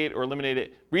you mitigate or eliminate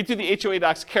it. Read through the HOA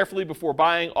docs carefully before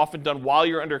buying, often done while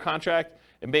you're under contract.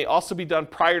 It may also be done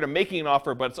prior to making an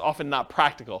offer, but it's often not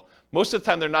practical. Most of the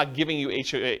time, they're not giving you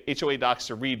HOA docs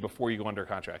to read before you go under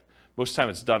contract. Most of the time,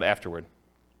 it's done afterward.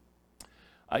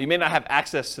 You may not have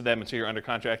access to them until you're under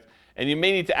contract, and you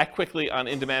may need to act quickly on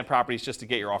in-demand properties just to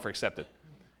get your offer accepted.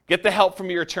 Get the help from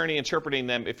your attorney interpreting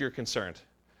them if you're concerned.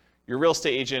 Your real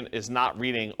estate agent is not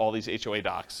reading all these HOA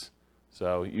docs,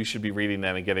 so you should be reading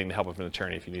them and getting the help of an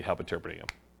attorney if you need help interpreting them.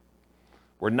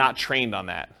 We're not trained on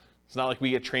that. It's not like we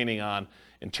get training on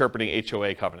interpreting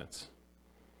HOA covenants.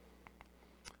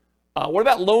 What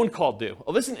about loan call due?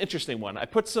 Oh, this is an interesting one. I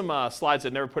put some slides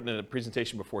I've never put in a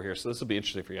presentation before here, so this will be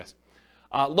interesting for you guys.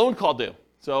 Loan call due.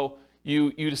 So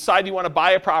you decide you want to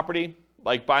buy a property,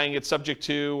 like buying it subject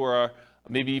to, or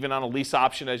maybe even on a lease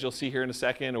option, as you'll see here in a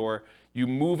second, or you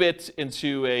move it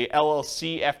into a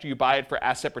LLC after you buy it for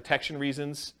asset protection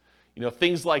reasons. You know,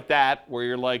 things like that, where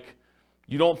you're like,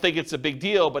 you don't think it's a big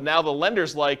deal, but now the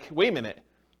lender's like, wait a minute,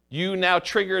 you now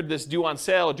triggered this due on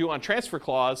sale or due on transfer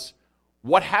clause.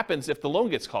 What happens if the loan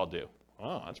gets called due?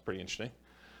 Oh, that's pretty interesting.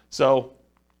 So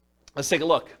let's take a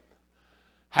look.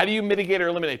 How do you mitigate or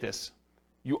eliminate this?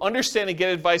 You understand and get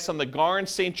advice on the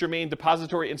Garn-St. Germain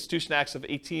Depository Institution Acts of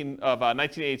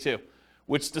 1982,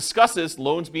 which discusses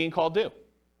loans being called due.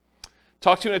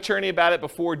 Talk to an attorney about it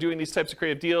before doing these types of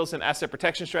creative deals and asset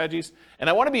protection strategies. And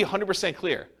I want to be 100%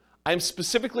 clear. I'm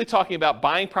specifically talking about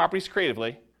buying properties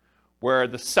creatively, where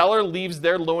the seller leaves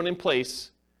their loan in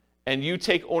place and you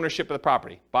take ownership of the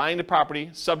property. Buying the property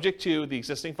subject to the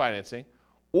existing financing,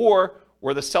 or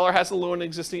where the seller has a loan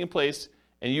existing in place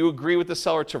and you agree with the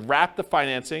seller to wrap the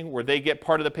financing where they get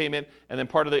part of the payment and then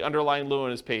part of the underlying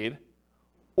loan is paid.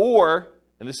 Or,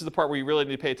 and this is the part where you really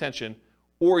need to pay attention,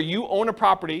 or you own a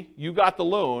property, you got the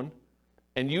loan,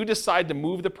 and you decide to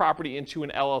move the property into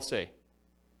an LLC.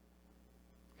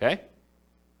 Okay?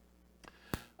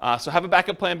 So have a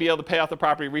backup plan, be able to pay off the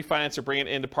property, refinance, or bring it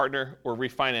in to partner or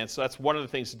refinance. So that's one of the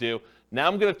things to do. Now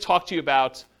I'm going to talk to you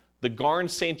about the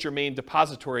Garn-St. Germain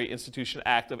Depository Institution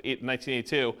Act of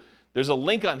 1982. There's a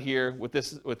link on here with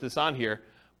this on here,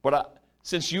 but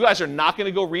since you guys are not going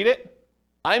to go read it,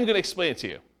 I'm going to explain it to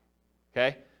you,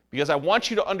 okay? Because I want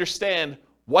you to understand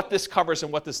what this covers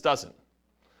and what this doesn't.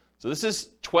 So this is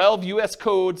 12 U.S.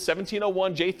 Code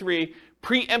 1701 J3,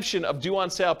 preemption of due on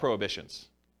sale prohibitions.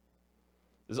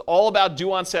 This is all about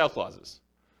due on sale clauses.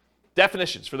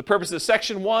 Definitions. For the purposes of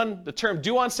Section 1, the term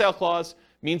due on sale clause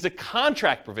means a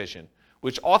contract provision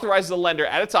which authorizes the lender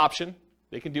at its option,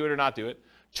 they can do it or not do it,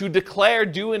 to declare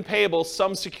due and payable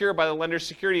sums secured by the lender's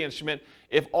security instrument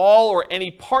if all or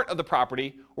any part of the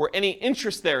property or any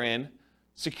interest therein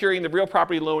securing the real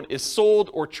property loan is sold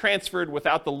or transferred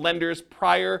without the lender's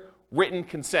prior written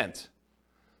consent.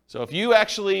 So if you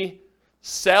actually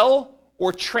sell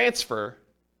or transfer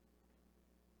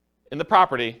in the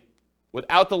property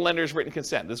without the lender's written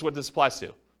consent, this is what this applies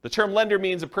to. The term lender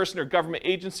means a person or government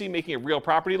agency making a real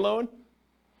property loan,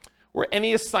 or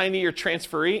any assignee or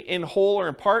transferee in whole or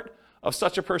in part of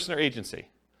such a person or agency.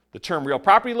 The term real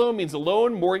property loan means a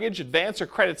loan, mortgage, advance, or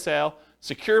credit sale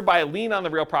secured by a lien on the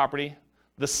real property,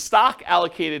 the stock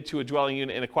allocated to a dwelling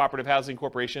unit in a cooperative housing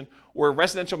corporation or a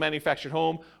residential manufactured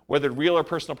home, whether real or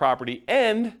personal property,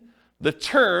 and the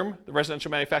term, the residential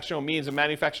manufactured home, means a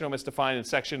manufactured home is defined in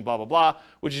section blah, blah, blah,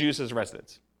 which is used as a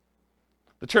residence.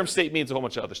 The term state means a whole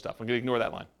bunch of other stuff. I'm going to ignore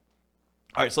that line.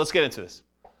 All right, so let's get into this.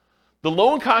 The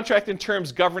loan contract in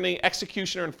terms governing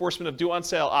execution or enforcement of due on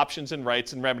sale options and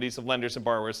rights and remedies of lenders and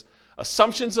borrowers,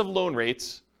 assumptions of loan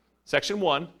rates, Section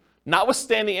 1,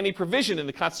 notwithstanding any provision in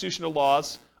the constitutional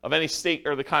laws of any state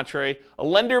or the contrary, a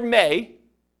lender may,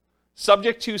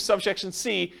 subject to subsection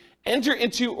C, enter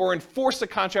into or enforce a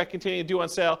contract containing a due on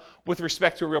sale with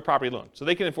respect to a real property loan. So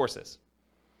they can enforce this.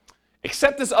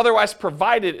 Except as otherwise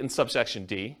provided in subsection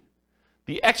D,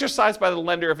 the exercise by the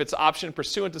lender of its option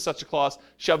pursuant to such a clause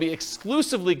shall be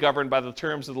exclusively governed by the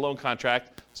terms of the loan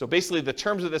contract. So basically the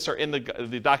terms of this are in the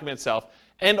document itself,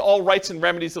 and all rights and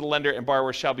remedies of the lender and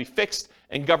borrower shall be fixed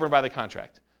and governed by the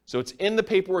contract. So it's in the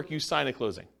paperwork you sign at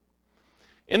closing.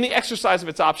 In the exercise of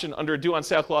its option under a due on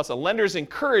sale clause, a lender is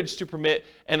encouraged to permit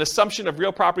an assumption of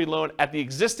real property loan at the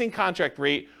existing contract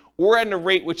rate or at a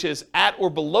rate which is at or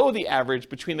below the average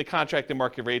between the contract and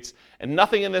market rates, and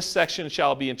nothing in this section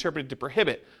shall be interpreted to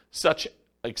prohibit such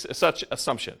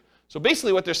assumption. So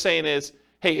basically what they're saying is,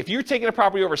 hey, if you're taking a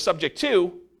property over subject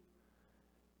to,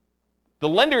 the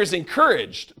lender is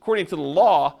encouraged, according to the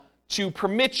law, to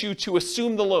permit you to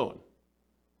assume the loan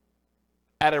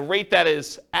at a rate that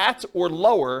is at or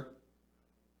lower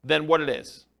than what it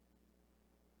is.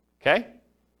 Okay?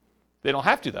 They don't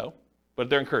have to, though, but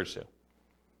they're encouraged to.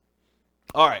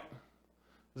 All right.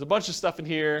 There's a bunch of stuff in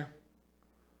here.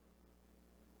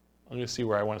 I'm going to see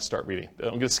where I want to start reading. I'm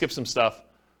going to skip some stuff.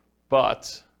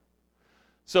 But,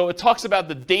 so it talks about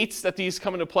the dates that these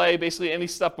come into play, basically any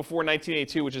stuff before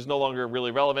 1982, which is no longer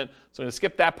really relevant. So I'm going to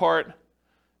skip that part.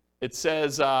 It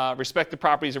says respective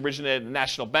properties originated in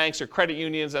national banks or credit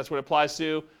unions. That's what it applies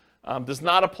to. Does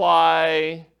not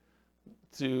apply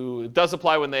to, it does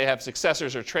apply when they have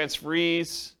successors or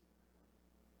transferees.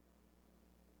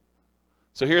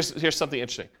 So here's something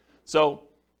interesting. So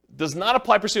does not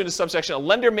apply pursuant to subsection. A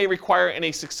lender may require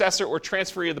any successor or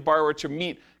transferee of the borrower to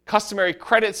meet customary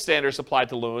credit standards applied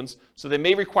to loans. So they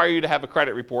may require you to have a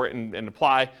credit report and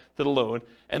apply to the loan.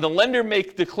 And the lender may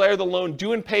declare the loan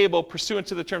due and payable pursuant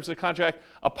to the terms of the contract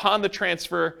upon the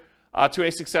transfer to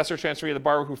a successor or transferee of the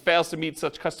borrower who fails to meet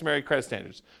such customary credit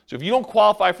standards. So if you don't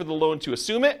qualify for the loan to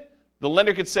assume it, the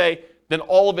lender could say, then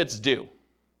all of it's due.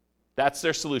 That's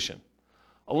their solution.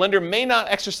 A lender may not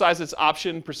exercise its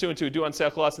option pursuant to a due on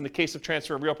sale clause in the case of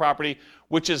transfer of real property,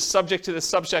 which is subject to this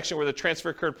subsection where the transfer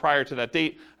occurred prior to that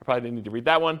date. I probably didn't need to read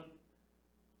that one.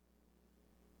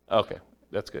 Okay,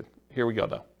 that's good. Here we go,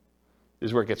 though. This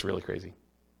is where it gets really crazy.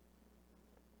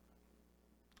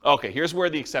 Okay, here's where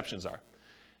the exceptions are.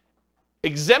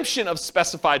 Exemption of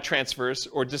specified transfers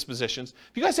or dispositions.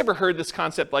 Have you guys ever heard this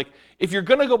concept? Like, if you're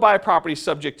going to go buy a property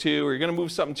subject to, or you're going to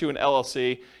move something to an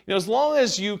LLC, as long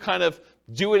as you kind of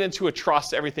do it into a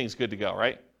trust, everything's good to go,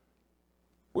 right?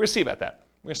 We're going to see about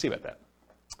that.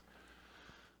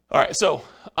 All right, so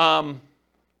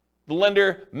the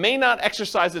lender may not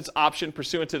exercise its option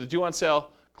pursuant to the due on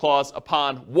sale clause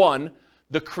upon 1,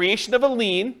 the creation of a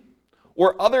lien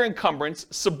or other encumbrance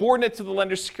subordinate to the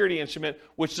lender's security instrument,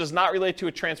 which does not relate to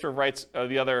a transfer of rights of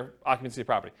the other occupancy of the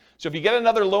property. So if you get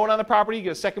another loan on the property, you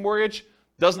get a second mortgage,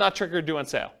 does not trigger a due on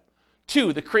sale.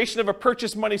 2, the creation of a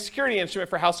purchase money security instrument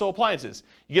for household appliances.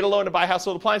 You get a loan to buy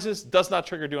household appliances, does not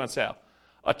trigger due on sale.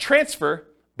 A transfer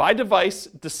by device,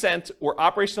 descent, or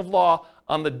operation of law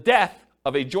on the death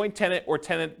of a joint tenant or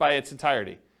tenant by its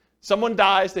entirety. Someone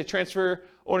dies, they transfer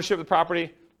ownership of the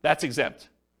property, that's exempt.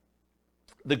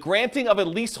 the granting of a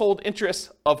leasehold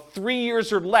interest of 3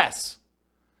 years or less.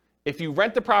 If you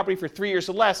rent the property for 3 years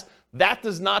or less, that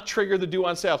does not trigger the due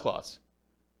on sale clause.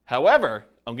 However,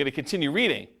 I'm going to continue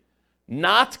reading.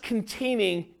 Not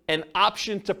containing an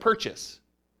option to purchase.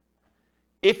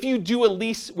 If you do a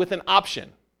lease with an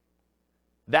option,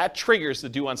 that triggers the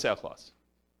due on sale clause.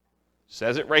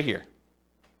 Says it right here.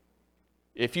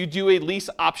 If you do a lease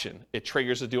option, it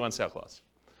triggers the due on sale clause.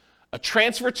 A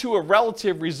transfer to a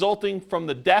relative resulting from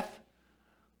the death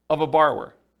of a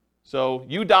borrower. So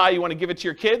you die, you want to give it to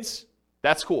your kids,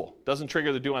 that's cool. Doesn't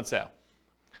trigger the due on sale.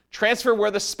 Transfer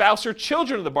where the spouse or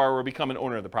children of the borrower become an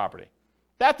owner of the property.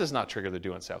 That does not trigger the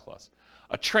due on sale clause.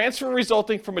 A transfer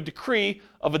resulting from a decree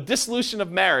of a dissolution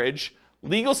of marriage,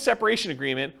 legal separation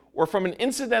agreement, or from an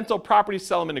incidental property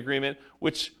settlement agreement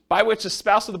by which the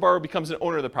spouse of the borrower becomes an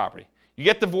owner of the property. You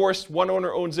get divorced, one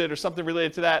owner owns it, or something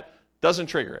related to that, doesn't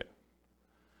trigger it.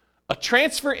 A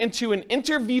transfer into an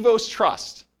inter vivos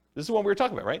trust. This is the one we were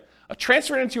talking about, right? A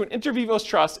transfer into an inter vivos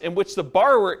trust in which the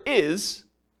borrower is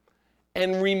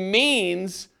and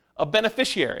remains a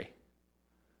beneficiary,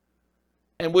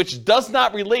 and which does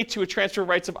not relate to a transfer of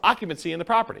rights of occupancy in the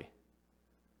property.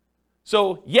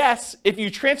 So yes, if you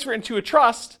transfer into a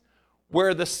trust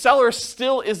where the seller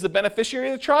still is the beneficiary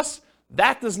of the trust,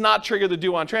 that does not trigger the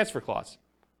due on transfer clause.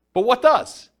 But what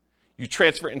does? You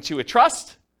transfer into a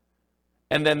trust,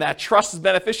 and then that trust's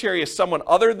beneficiary is someone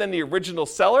other than the original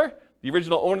seller, the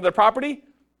original owner of the property,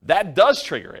 that does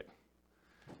trigger it.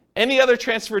 Any other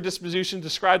transfer or disposition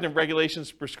described in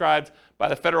regulations prescribed by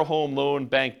the Federal Home Loan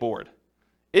Bank Board.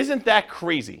 Isn't that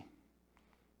crazy?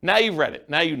 Now you've read it.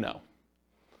 Now you know.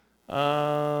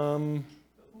 Doesn't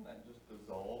that just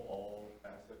dissolve all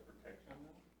asset protection?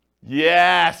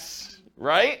 Yes,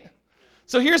 right?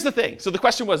 So here's the thing. So the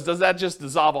question was, does that just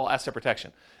dissolve all asset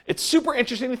protection? It's super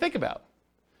interesting to think about.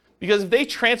 Because if they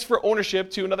transfer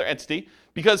ownership to another entity,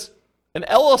 because an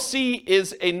LLC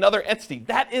is another entity,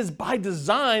 that is by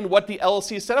design what the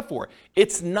LLC is set up for.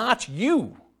 It's not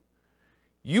you.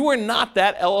 You are not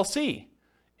that LLC.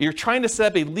 You're trying to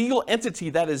set up a legal entity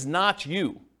that is not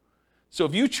you. So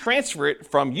if you transfer it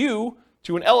from you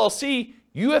to an LLC,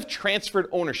 you have transferred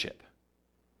ownership.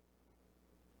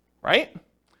 Right?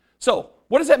 So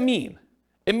what does that mean?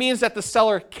 It means that the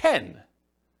seller can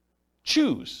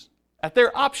choose at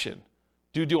their option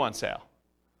do due on sale.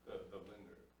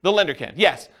 The lender can,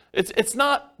 yes. It's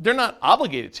not, they're not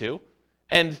obligated to,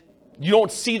 and you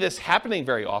don't see this happening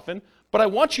very often, but I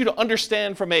want you to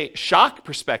understand from a shock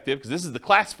perspective, because this is the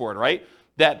class for it, right?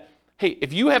 That, hey,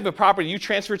 if you have a property you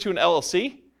transfer to an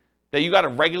LLC that you got a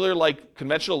regular, like,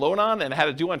 conventional loan on and had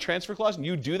a due on transfer clause, and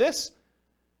you do this,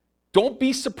 don't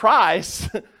be surprised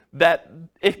that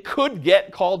it could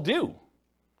get called due,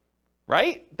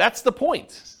 right? That's the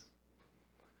point.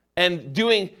 And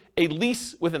doing a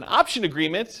lease with an option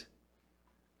agreement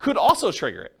could also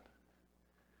trigger it.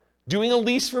 Doing a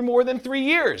lease for more than 3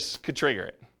 years could trigger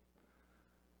it.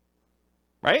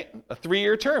 Right? A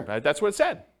 3-year term. That's what it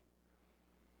said.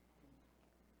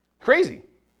 Crazy.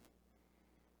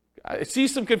 I see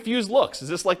some confused looks. Is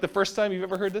this like the first time you've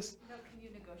ever heard this? No, can you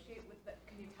negotiate with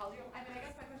can you tell your, I mean, I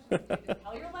guess my question is, can you just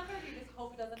tell your lender, or do you just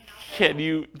hope it doesn't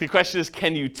happen? The question is,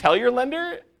 can you tell your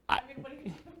lender? I mean, what do you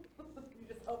do? Can you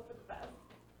just hope for the best?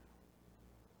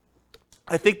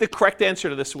 I think the correct answer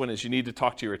to this one is you need to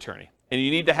talk to your attorney. And you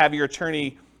need to have your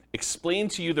attorney explain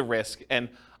to you the risk. And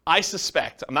I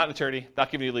suspect, I'm not an attorney,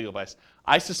 not giving you legal advice,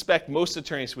 I suspect most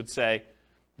attorneys would say,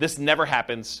 this never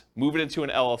happens, move it into an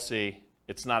LLC,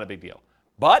 it's not a big deal.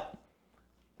 But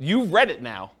you've read it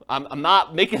now. I'm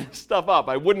not making this stuff up.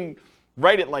 I wouldn't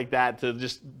write it like that to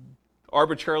just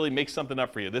arbitrarily make something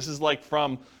up for you. This is like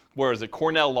from, where is it,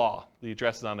 Cornell Law. The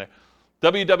address is on there.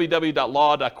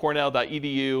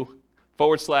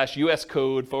 www.law.cornell.edu/US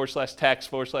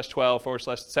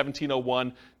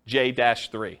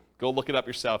code/text/12/1701J-3. Go look it up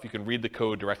yourself. You can read the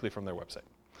code directly from their website.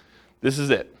 This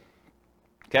is it.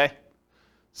 Okay?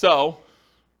 So,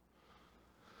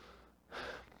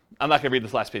 I'm not going to read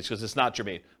this last page because it's not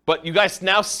germane. But you guys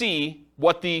now see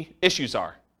what the issues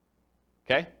are.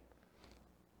 Okay?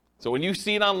 So when you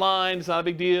see it online, it's not a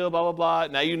big deal, blah, blah, blah.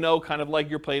 Now you know kind of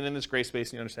like you're playing in this gray space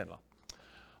and you understand it all.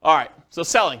 All right, so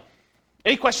selling.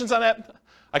 Any questions on that?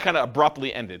 I kind of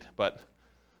abruptly ended, but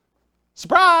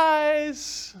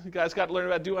surprise! You guys got to learn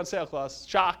about due on sale clause.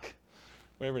 Shock.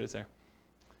 Whatever it is there.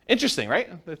 Interesting, right?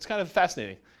 It's kind of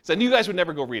fascinating. So I knew you guys would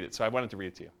never go read it, so I wanted to read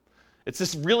it to you. It's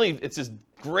this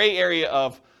gray area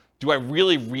of, do I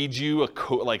really read you a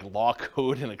code, like law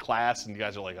code in a class? And you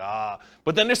guys are like, ah.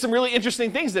 But then there's some really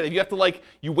interesting things that you have to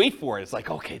you wait for it. It's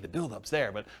like, okay, the build-up's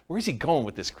there, but where is he going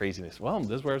with this craziness? Well,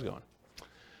 this is where I was going.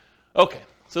 Okay,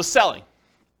 so selling.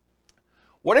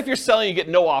 What if you're selling and you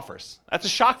get no offers? That's a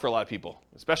shock for a lot of people,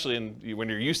 especially when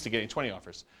you're used to getting 20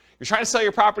 offers. You're trying to sell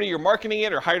your property, you're marketing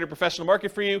it or hired a professional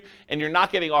market for you, and you're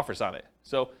not getting offers on it.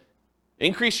 So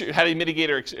how do you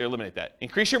mitigate or eliminate that?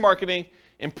 Increase your marketing,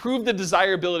 improve the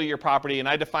desirability of your property, and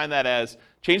I define that as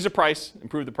change the price,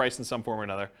 improve the price in some form or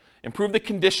another, improve the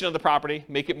condition of the property,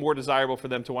 make it more desirable for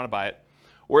them to want to buy it,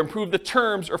 or improve the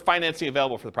terms or financing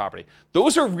available for the property.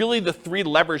 Those are really the 3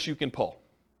 levers you can pull,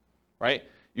 right?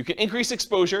 You can increase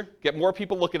exposure, get more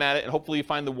people looking at it, and hopefully you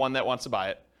find the one that wants to buy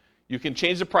it. You can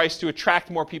change the price to attract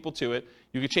more people to it.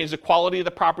 You can change the quality of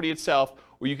the property itself,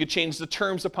 or you could change the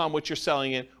terms upon which you're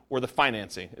selling it, or the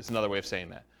financing is another way of saying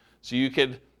that. So you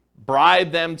could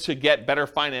bribe them to get better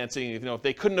financing. If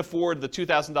they couldn't afford the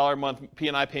 $2,000 a month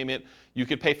P&I payment, you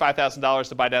could pay $5,000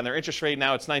 to buy down their interest rate.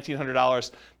 Now it's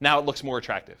 $1,900. Now it looks more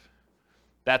attractive.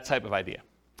 That type of idea.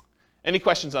 Any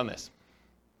questions on this?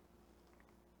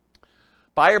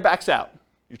 Buyer backs out.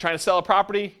 You're trying to sell a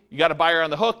property. You got a buyer on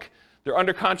the hook. They're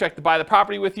under contract to buy the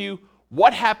property with you.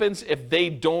 What happens if they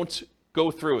don't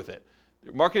go through with it?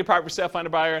 They're marketing property for sale, find a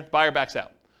buyer, the buyer backs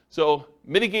out. So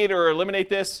mitigate or eliminate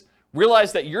this.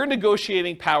 Realize that your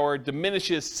negotiating power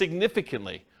diminishes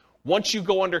significantly once you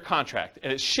go under contract,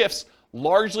 and it shifts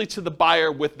largely to the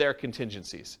buyer with their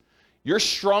contingencies. Your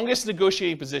strongest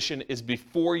negotiating position is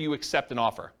before you accept an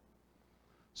offer.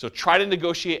 So try to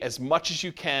negotiate as much as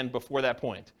you can before that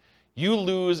point. You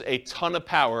lose a ton of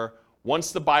power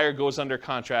once the buyer goes under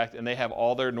contract and they have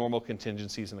all their normal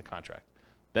contingencies in the contract.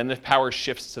 Then the power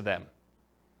shifts to them.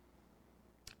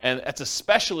 And that's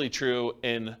especially true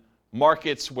in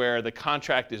markets where the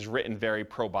contract is written very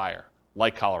pro-buyer,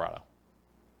 like Colorado,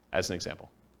 as an example.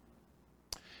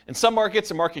 In some markets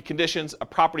and market conditions, a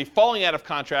property falling out of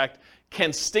contract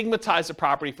can stigmatize a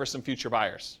property for some future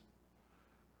buyers.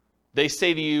 They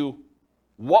say to you,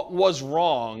 what was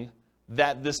wrong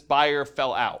that this buyer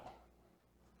fell out?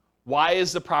 Why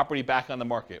is the property back on the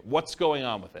market? What's going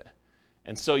on with it?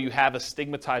 And so you have a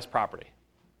stigmatized property.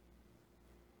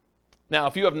 Now,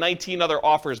 if you have 19 other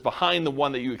offers behind the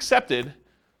one that you accepted,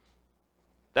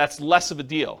 that's less of a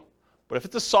deal. But if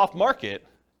it's a soft market,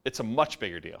 it's a much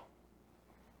bigger deal.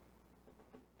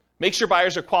 Make sure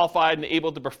buyers are qualified and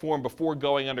able to perform before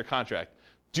going under contract.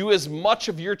 Do as much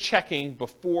of your checking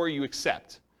before you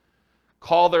accept.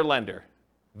 Call their lender.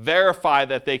 Verify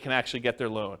that they can actually get their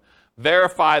loan.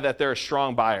 Verify that they're a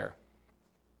strong buyer.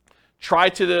 Try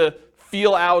to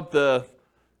feel out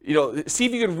see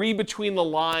if you can read between the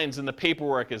lines in the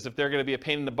paperwork as if they're going to be a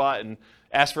pain in the butt and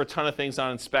ask for a ton of things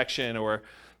on inspection or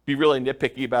be really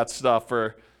nitpicky about stuff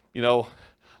or,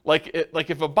 like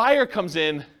if a buyer comes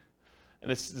in,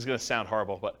 and this is going to sound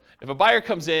horrible, but if a buyer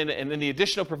comes in and in the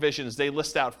additional provisions, they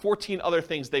list out 14 other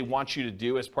things they want you to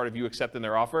do as part of you accepting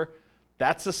their offer,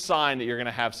 that's a sign that you're going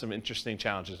to have some interesting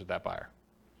challenges with that buyer,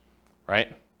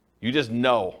 right? You just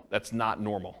know that's not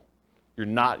normal. You're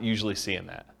not usually seeing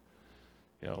that.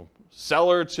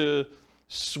 Seller to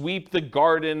sweep the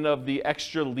garden of the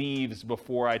extra leaves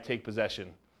before I take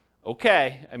possession.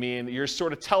 Okay, you're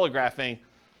sort of telegraphing,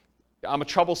 I'm a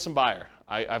troublesome buyer.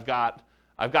 I've got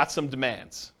some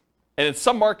demands. And in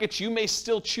some markets, you may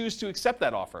still choose to accept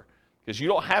that offer because you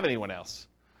don't have anyone else.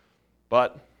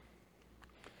 But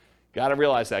got to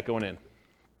realize that going in.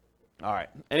 All right,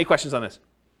 any questions on this?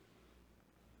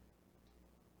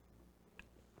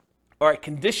 All right,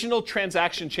 conditional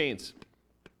transaction chains.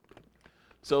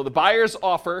 So the buyer's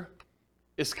offer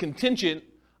is contingent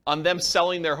on them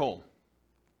selling their home.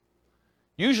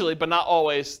 Usually, but not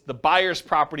always, the buyer's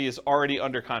property is already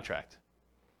under contract.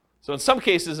 So in some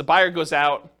cases, a buyer goes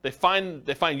out, they find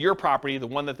your property, the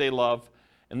one that they love,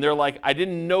 and they're like, I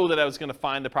didn't know that I was going to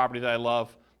find the property that I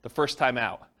love the first time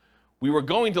out. We were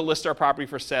going to list our property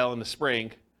for sale in the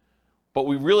spring, but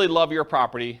we really love your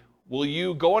property. Will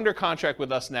you go under contract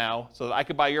with us now so that I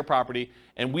could buy your property,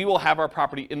 and we will have our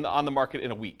property on the market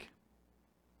in a week?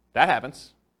 That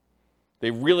happens. They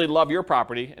really love your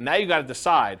property, and now you got to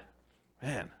decide,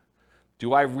 man,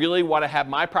 do I really want to have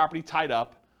my property tied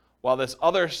up while this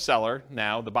other seller,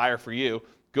 now the buyer for you,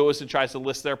 goes and tries to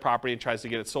list their property and tries to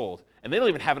get it sold? And they don't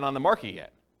even have it on the market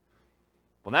yet.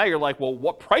 Well, now you're like, well,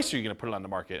 what price are you going to put it on the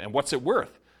market, and what's it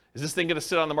worth? Is this thing going to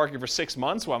sit on the market for 6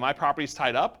 months while my property's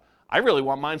tied up? I really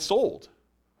want mine sold.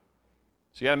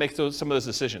 So you got to make some of those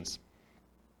decisions.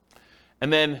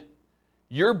 And then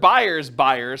your buyers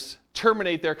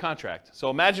terminate their contract. So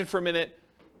imagine for a minute,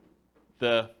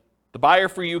 the buyer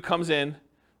for you comes in.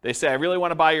 They say, I really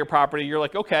want to buy your property. You're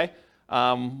like, okay,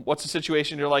 what's the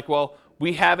situation? You're like, well,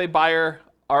 we have a buyer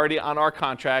already on our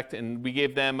contract, and we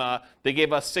gave them, they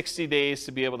gave us 60 days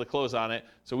to be able to close on it.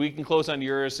 So we can close on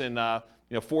yours in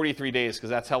 43 days because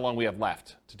that's how long we have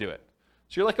left to do it.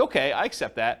 So you're like, okay, I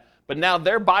accept that. But now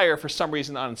their buyer, for some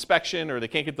reason on inspection or they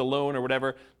can't get the loan or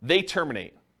whatever, they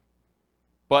terminate.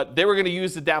 But they were going to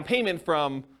use the down payment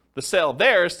from the sale of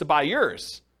theirs to buy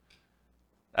yours.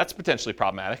 That's potentially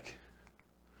problematic.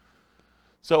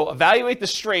 So evaluate the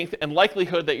strength and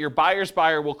likelihood that your buyer's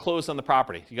buyer will close on the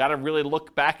property. You got to really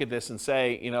look back at this and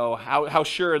say, how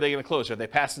sure are they going to close? Are they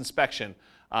past inspection?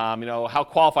 How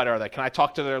qualified are they? Can I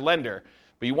talk to their lender?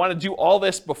 But you want to do all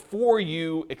this before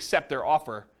you accept their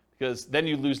offer, because then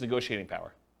you lose negotiating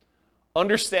power.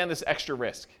 Understand this extra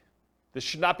risk. This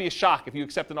should not be a shock. If you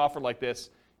accept an offer like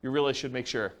this, you really should make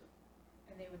sure.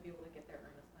 And they would be able to get their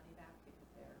earnest money back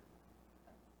because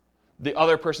they're... The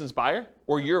other person's buyer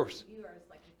or yours? Yours,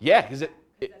 Yeah, because that's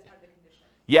part of the condition.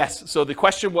 Yes. So the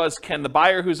question was, can the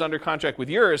buyer who's under contract with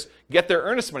yours get their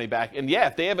earnest money back? And yeah,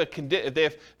 if they have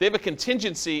a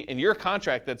contingency in your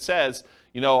contract that says,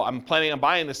 I'm planning on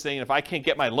buying this thing, and if I can't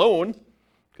get my loan,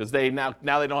 because they now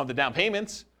they don't have the down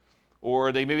payments,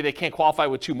 or maybe they can't qualify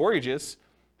with 2 mortgages,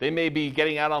 they may be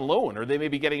getting out on loan, or they may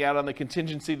be getting out on the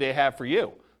contingency they have for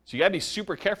you. So you got to be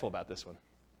super careful about this one.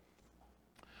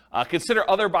 Consider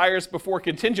other buyers before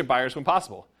contingent buyers when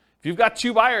possible. If you've got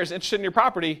 2 buyers interested in your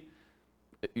property,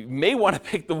 you may want to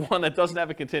pick the one that doesn't have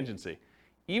a contingency,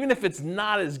 even if it's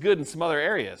not as good in some other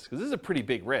areas, because this is a pretty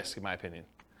big risk, in my opinion.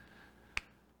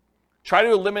 Try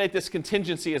to eliminate this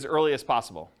contingency as early as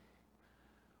possible.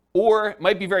 Or it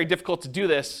might be very difficult to do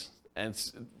this, and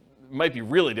it might be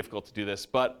really difficult to do this,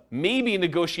 but maybe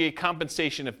negotiate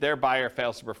compensation if their buyer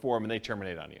fails to perform and they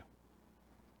terminate on you.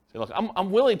 Say, look,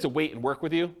 I'm willing to wait and work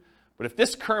with you, but if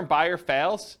this current buyer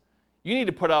fails, you need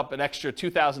to put up an extra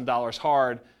 $2,000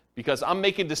 hard, because I'm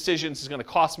making decisions that's going to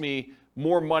cost me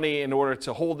more money in order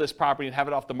to hold this property and have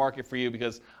it off the market for you,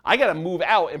 because I got to move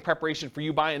out in preparation for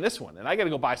you buying this one, and I got to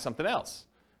go buy something else.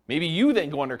 Maybe you then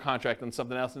go under contract on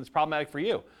something else, and it's problematic for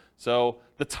you. So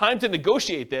the time to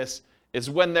negotiate this is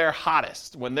when they're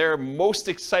hottest, when they're most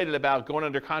excited about going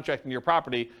under contract in your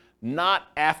property, not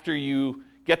after you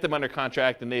get them under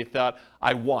contract and they thought,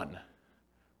 I won,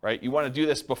 right? You want to do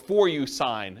this before you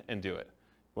sign and do it.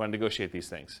 You want to negotiate these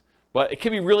things. But it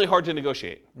can be really hard to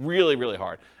negotiate, really, really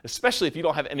hard, especially if you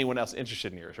don't have anyone else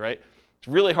interested in yours, right? It's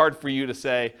really hard for you to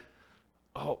say,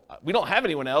 oh, we don't have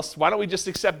anyone else. Why don't we just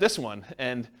accept this one?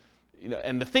 And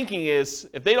the thinking is,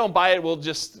 if they don't buy it, we'll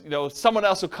just, someone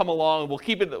else will come along. We'll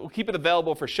keep it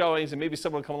available for showings, and maybe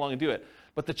someone will come along and do it.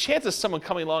 But the chance of someone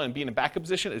coming along and being in a backup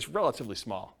position is relatively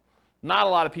small. Not a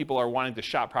lot of people are wanting to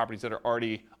shop properties that are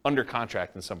already under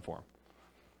contract in some form,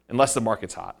 unless the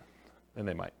market's hot, then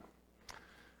they might.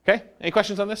 Okay, any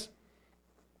questions on this?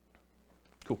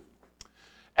 Cool.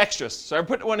 Extras. So I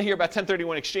put one here about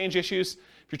 1031 exchange issues.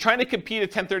 If you're trying to compete a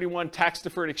 1031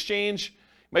 tax-deferred exchange,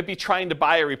 you might be trying to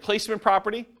buy a replacement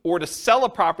property or to sell a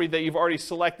property that you've already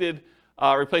selected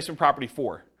a replacement property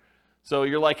for. So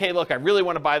you're like, hey, look, I really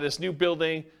want to buy this new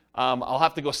building. I'll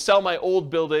have to go sell my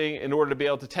old building in order to be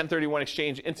able to 1031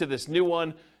 exchange into this new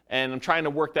one, and I'm trying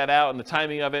to work that out and the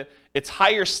timing of it. It's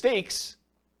higher stakes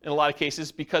in a lot of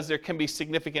cases because there can be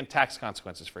significant tax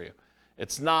consequences for you.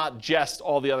 It's not just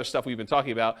all the other stuff we've been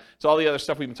talking about. It's all the other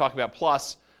stuff we've been talking about,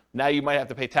 plus now you might have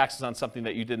to pay taxes on something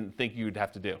that you didn't think you'd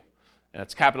have to do. And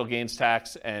it's capital gains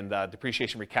tax and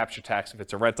depreciation recapture tax if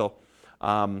it's a rental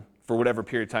for whatever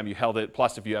period of time you held it,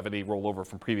 plus if you have any rollover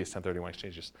from previous 1031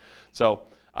 exchanges. So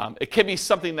it can be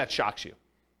something that shocks you.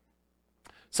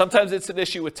 Sometimes it's an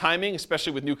issue with timing,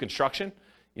 especially with new construction.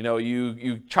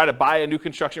 You try to buy a new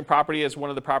construction property as one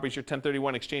of the properties you're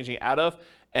 1031 exchanging out of,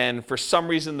 and for some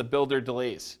reason the builder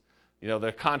delays.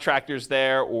 The contractor's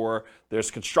there, or there's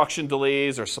construction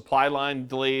delays or supply line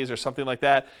delays or something like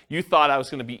that. You thought I was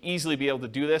going to easily be able to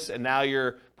do this, and now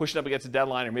you're pushing up against a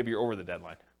deadline, or maybe you're over the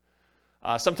deadline.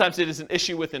 Sometimes it is an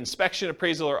issue with inspection,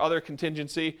 appraisal, or other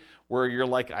contingency where you're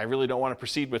like, I really don't want to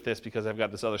proceed with this because I've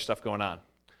got this other stuff going on.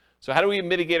 So how do we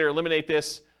mitigate or eliminate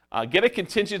this? Get a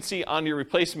contingency on your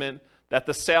replacement that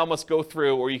the sale must go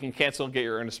through, or you can cancel and get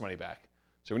your earnest money back.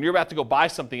 So when you're about to go buy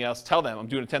something else, tell them, I'm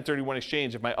doing a 1031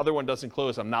 exchange. If my other one doesn't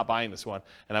close, I'm not buying this one.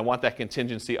 And I want that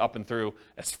contingency up and through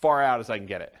as far out as I can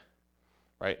get it,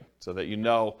 right? So that you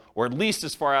know, or at least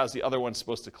as far out as the other one's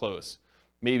supposed to close.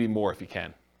 Maybe more if you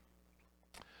can.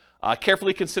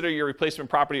 Carefully consider your replacement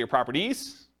property or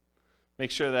properties. Make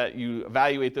sure that you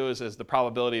evaluate those as the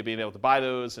probability of being able to buy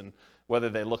those, and whether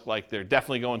they look like they're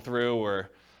definitely going through, or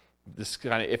this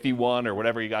kind of iffy one, or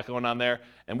whatever you got going on there.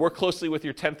 And work closely with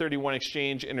your 1031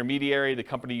 exchange intermediary, the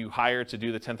company you hire to do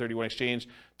the 1031 exchange,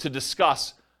 to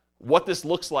discuss what this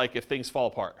looks like if things fall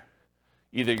apart.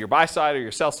 Either your buy side or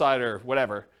your sell side or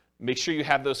whatever. Make sure you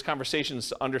have those conversations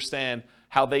to understand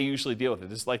how they usually deal with it.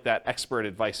 This is like that expert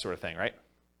advice sort of thing, right?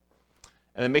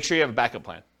 And then make sure you have a backup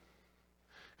plan.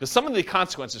 Because some of the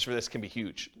consequences for this can be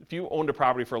huge. If you owned a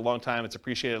property for a long time, it's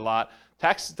appreciated a lot,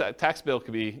 tax bill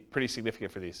could be pretty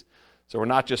significant for these. So we're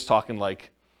not just talking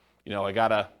like, I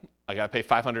gotta pay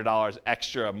 $500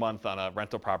 extra a month on a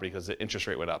rental property because the interest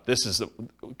rate went up. This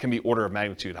can be orders of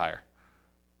magnitude higher,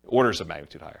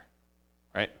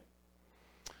 right?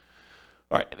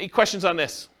 All right, any questions on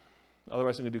this?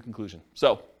 Otherwise, I'm going to do conclusion.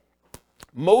 So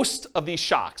most of these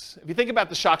shocks, if you think about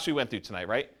the shocks we went through tonight,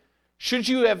 right? Should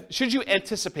you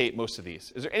anticipate most of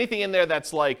these? Is there anything in there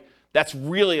that's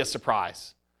really a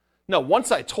surprise? No,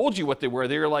 once I told you what they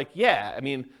were like, yeah,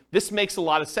 this makes a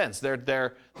lot of sense.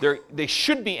 They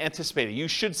should be anticipated. You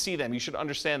should see them. You should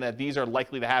understand that these are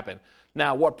likely to happen.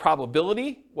 Now, what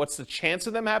probability? What's the chance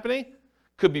of them happening?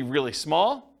 Could be really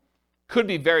small, could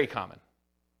be very common,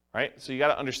 right? So you got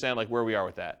to understand where we are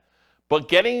with that. But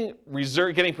getting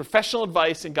professional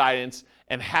advice and guidance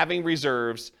and having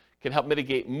reserves can help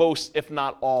mitigate most, if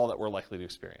not all, that we're likely to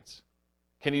experience.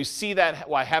 Can you see that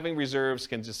why having reserves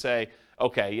can just say,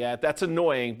 okay, yeah, that's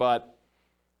annoying, but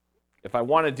if I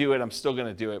want to do it, I'm still going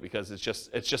to do it because it's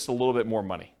just a little bit more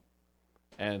money.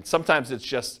 And sometimes it's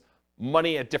just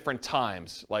money at different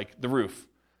times, like the roof.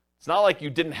 It's not like you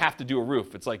didn't have to do a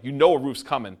roof. It's like a roof's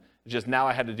coming. It's just now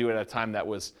I had to do it at a time that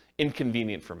was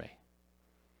inconvenient for me.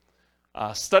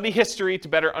 Study history to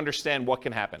better understand what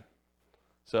can happen.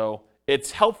 So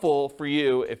it's helpful for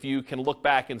you if you can look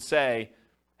back and say,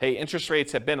 hey, interest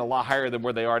rates have been a lot higher than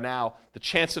where they are now. The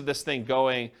chance of this thing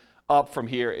going up from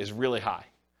here is really high.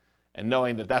 And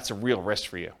knowing that that's a real risk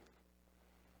for you.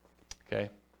 Okay?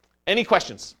 Any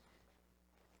questions?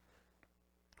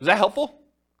 Was that helpful?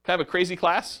 Kind of a crazy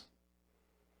class?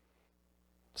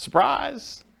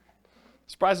 Surprise.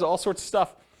 Surprise at all sorts of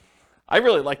stuff. I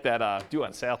really like that due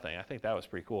on sale thing. I think that was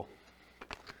pretty cool.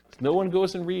 No one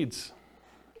goes and reads.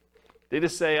 They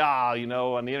just say,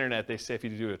 on the internet, they say if you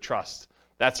do a trust,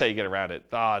 that's how you get around it.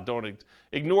 Don't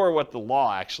ignore what the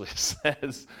law actually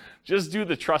says. Just do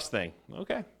the trust thing.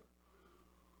 Okay.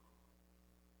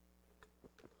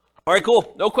 All right,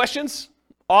 cool. No questions?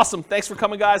 Awesome. Thanks for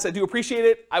coming, guys. I do appreciate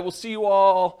it. I will see you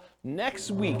all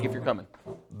next week if you're coming.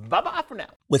 Bye-bye for now.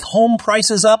 With home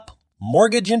prices up,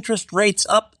 mortgage interest rates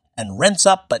up, and rents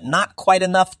up, but not quite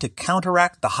enough to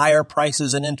counteract the higher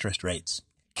prices and interest rates,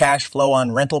 cash flow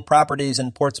on rental properties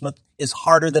in Portsmouth is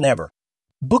harder than ever.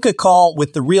 Book a call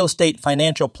with the Real Estate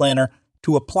Financial Planner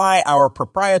to apply our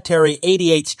proprietary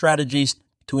 88 strategies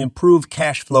to improve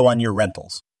cash flow on your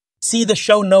rentals. See the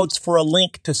show notes for a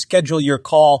link to schedule your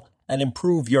call and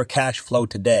improve your cash flow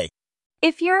today.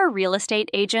 If you're a real estate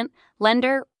agent,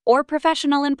 lender, or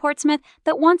professional in Portsmouth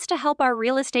that wants to help our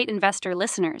real estate investor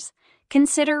listeners,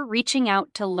 consider reaching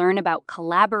out to learn about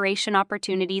collaboration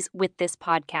opportunities with this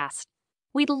podcast.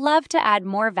 We'd love to add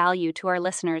more value to our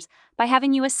listeners by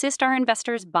having you assist our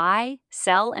investors buy,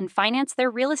 sell, and finance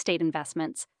their real estate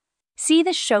investments. See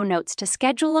the show notes to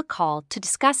schedule a call to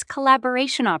discuss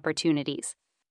collaboration opportunities.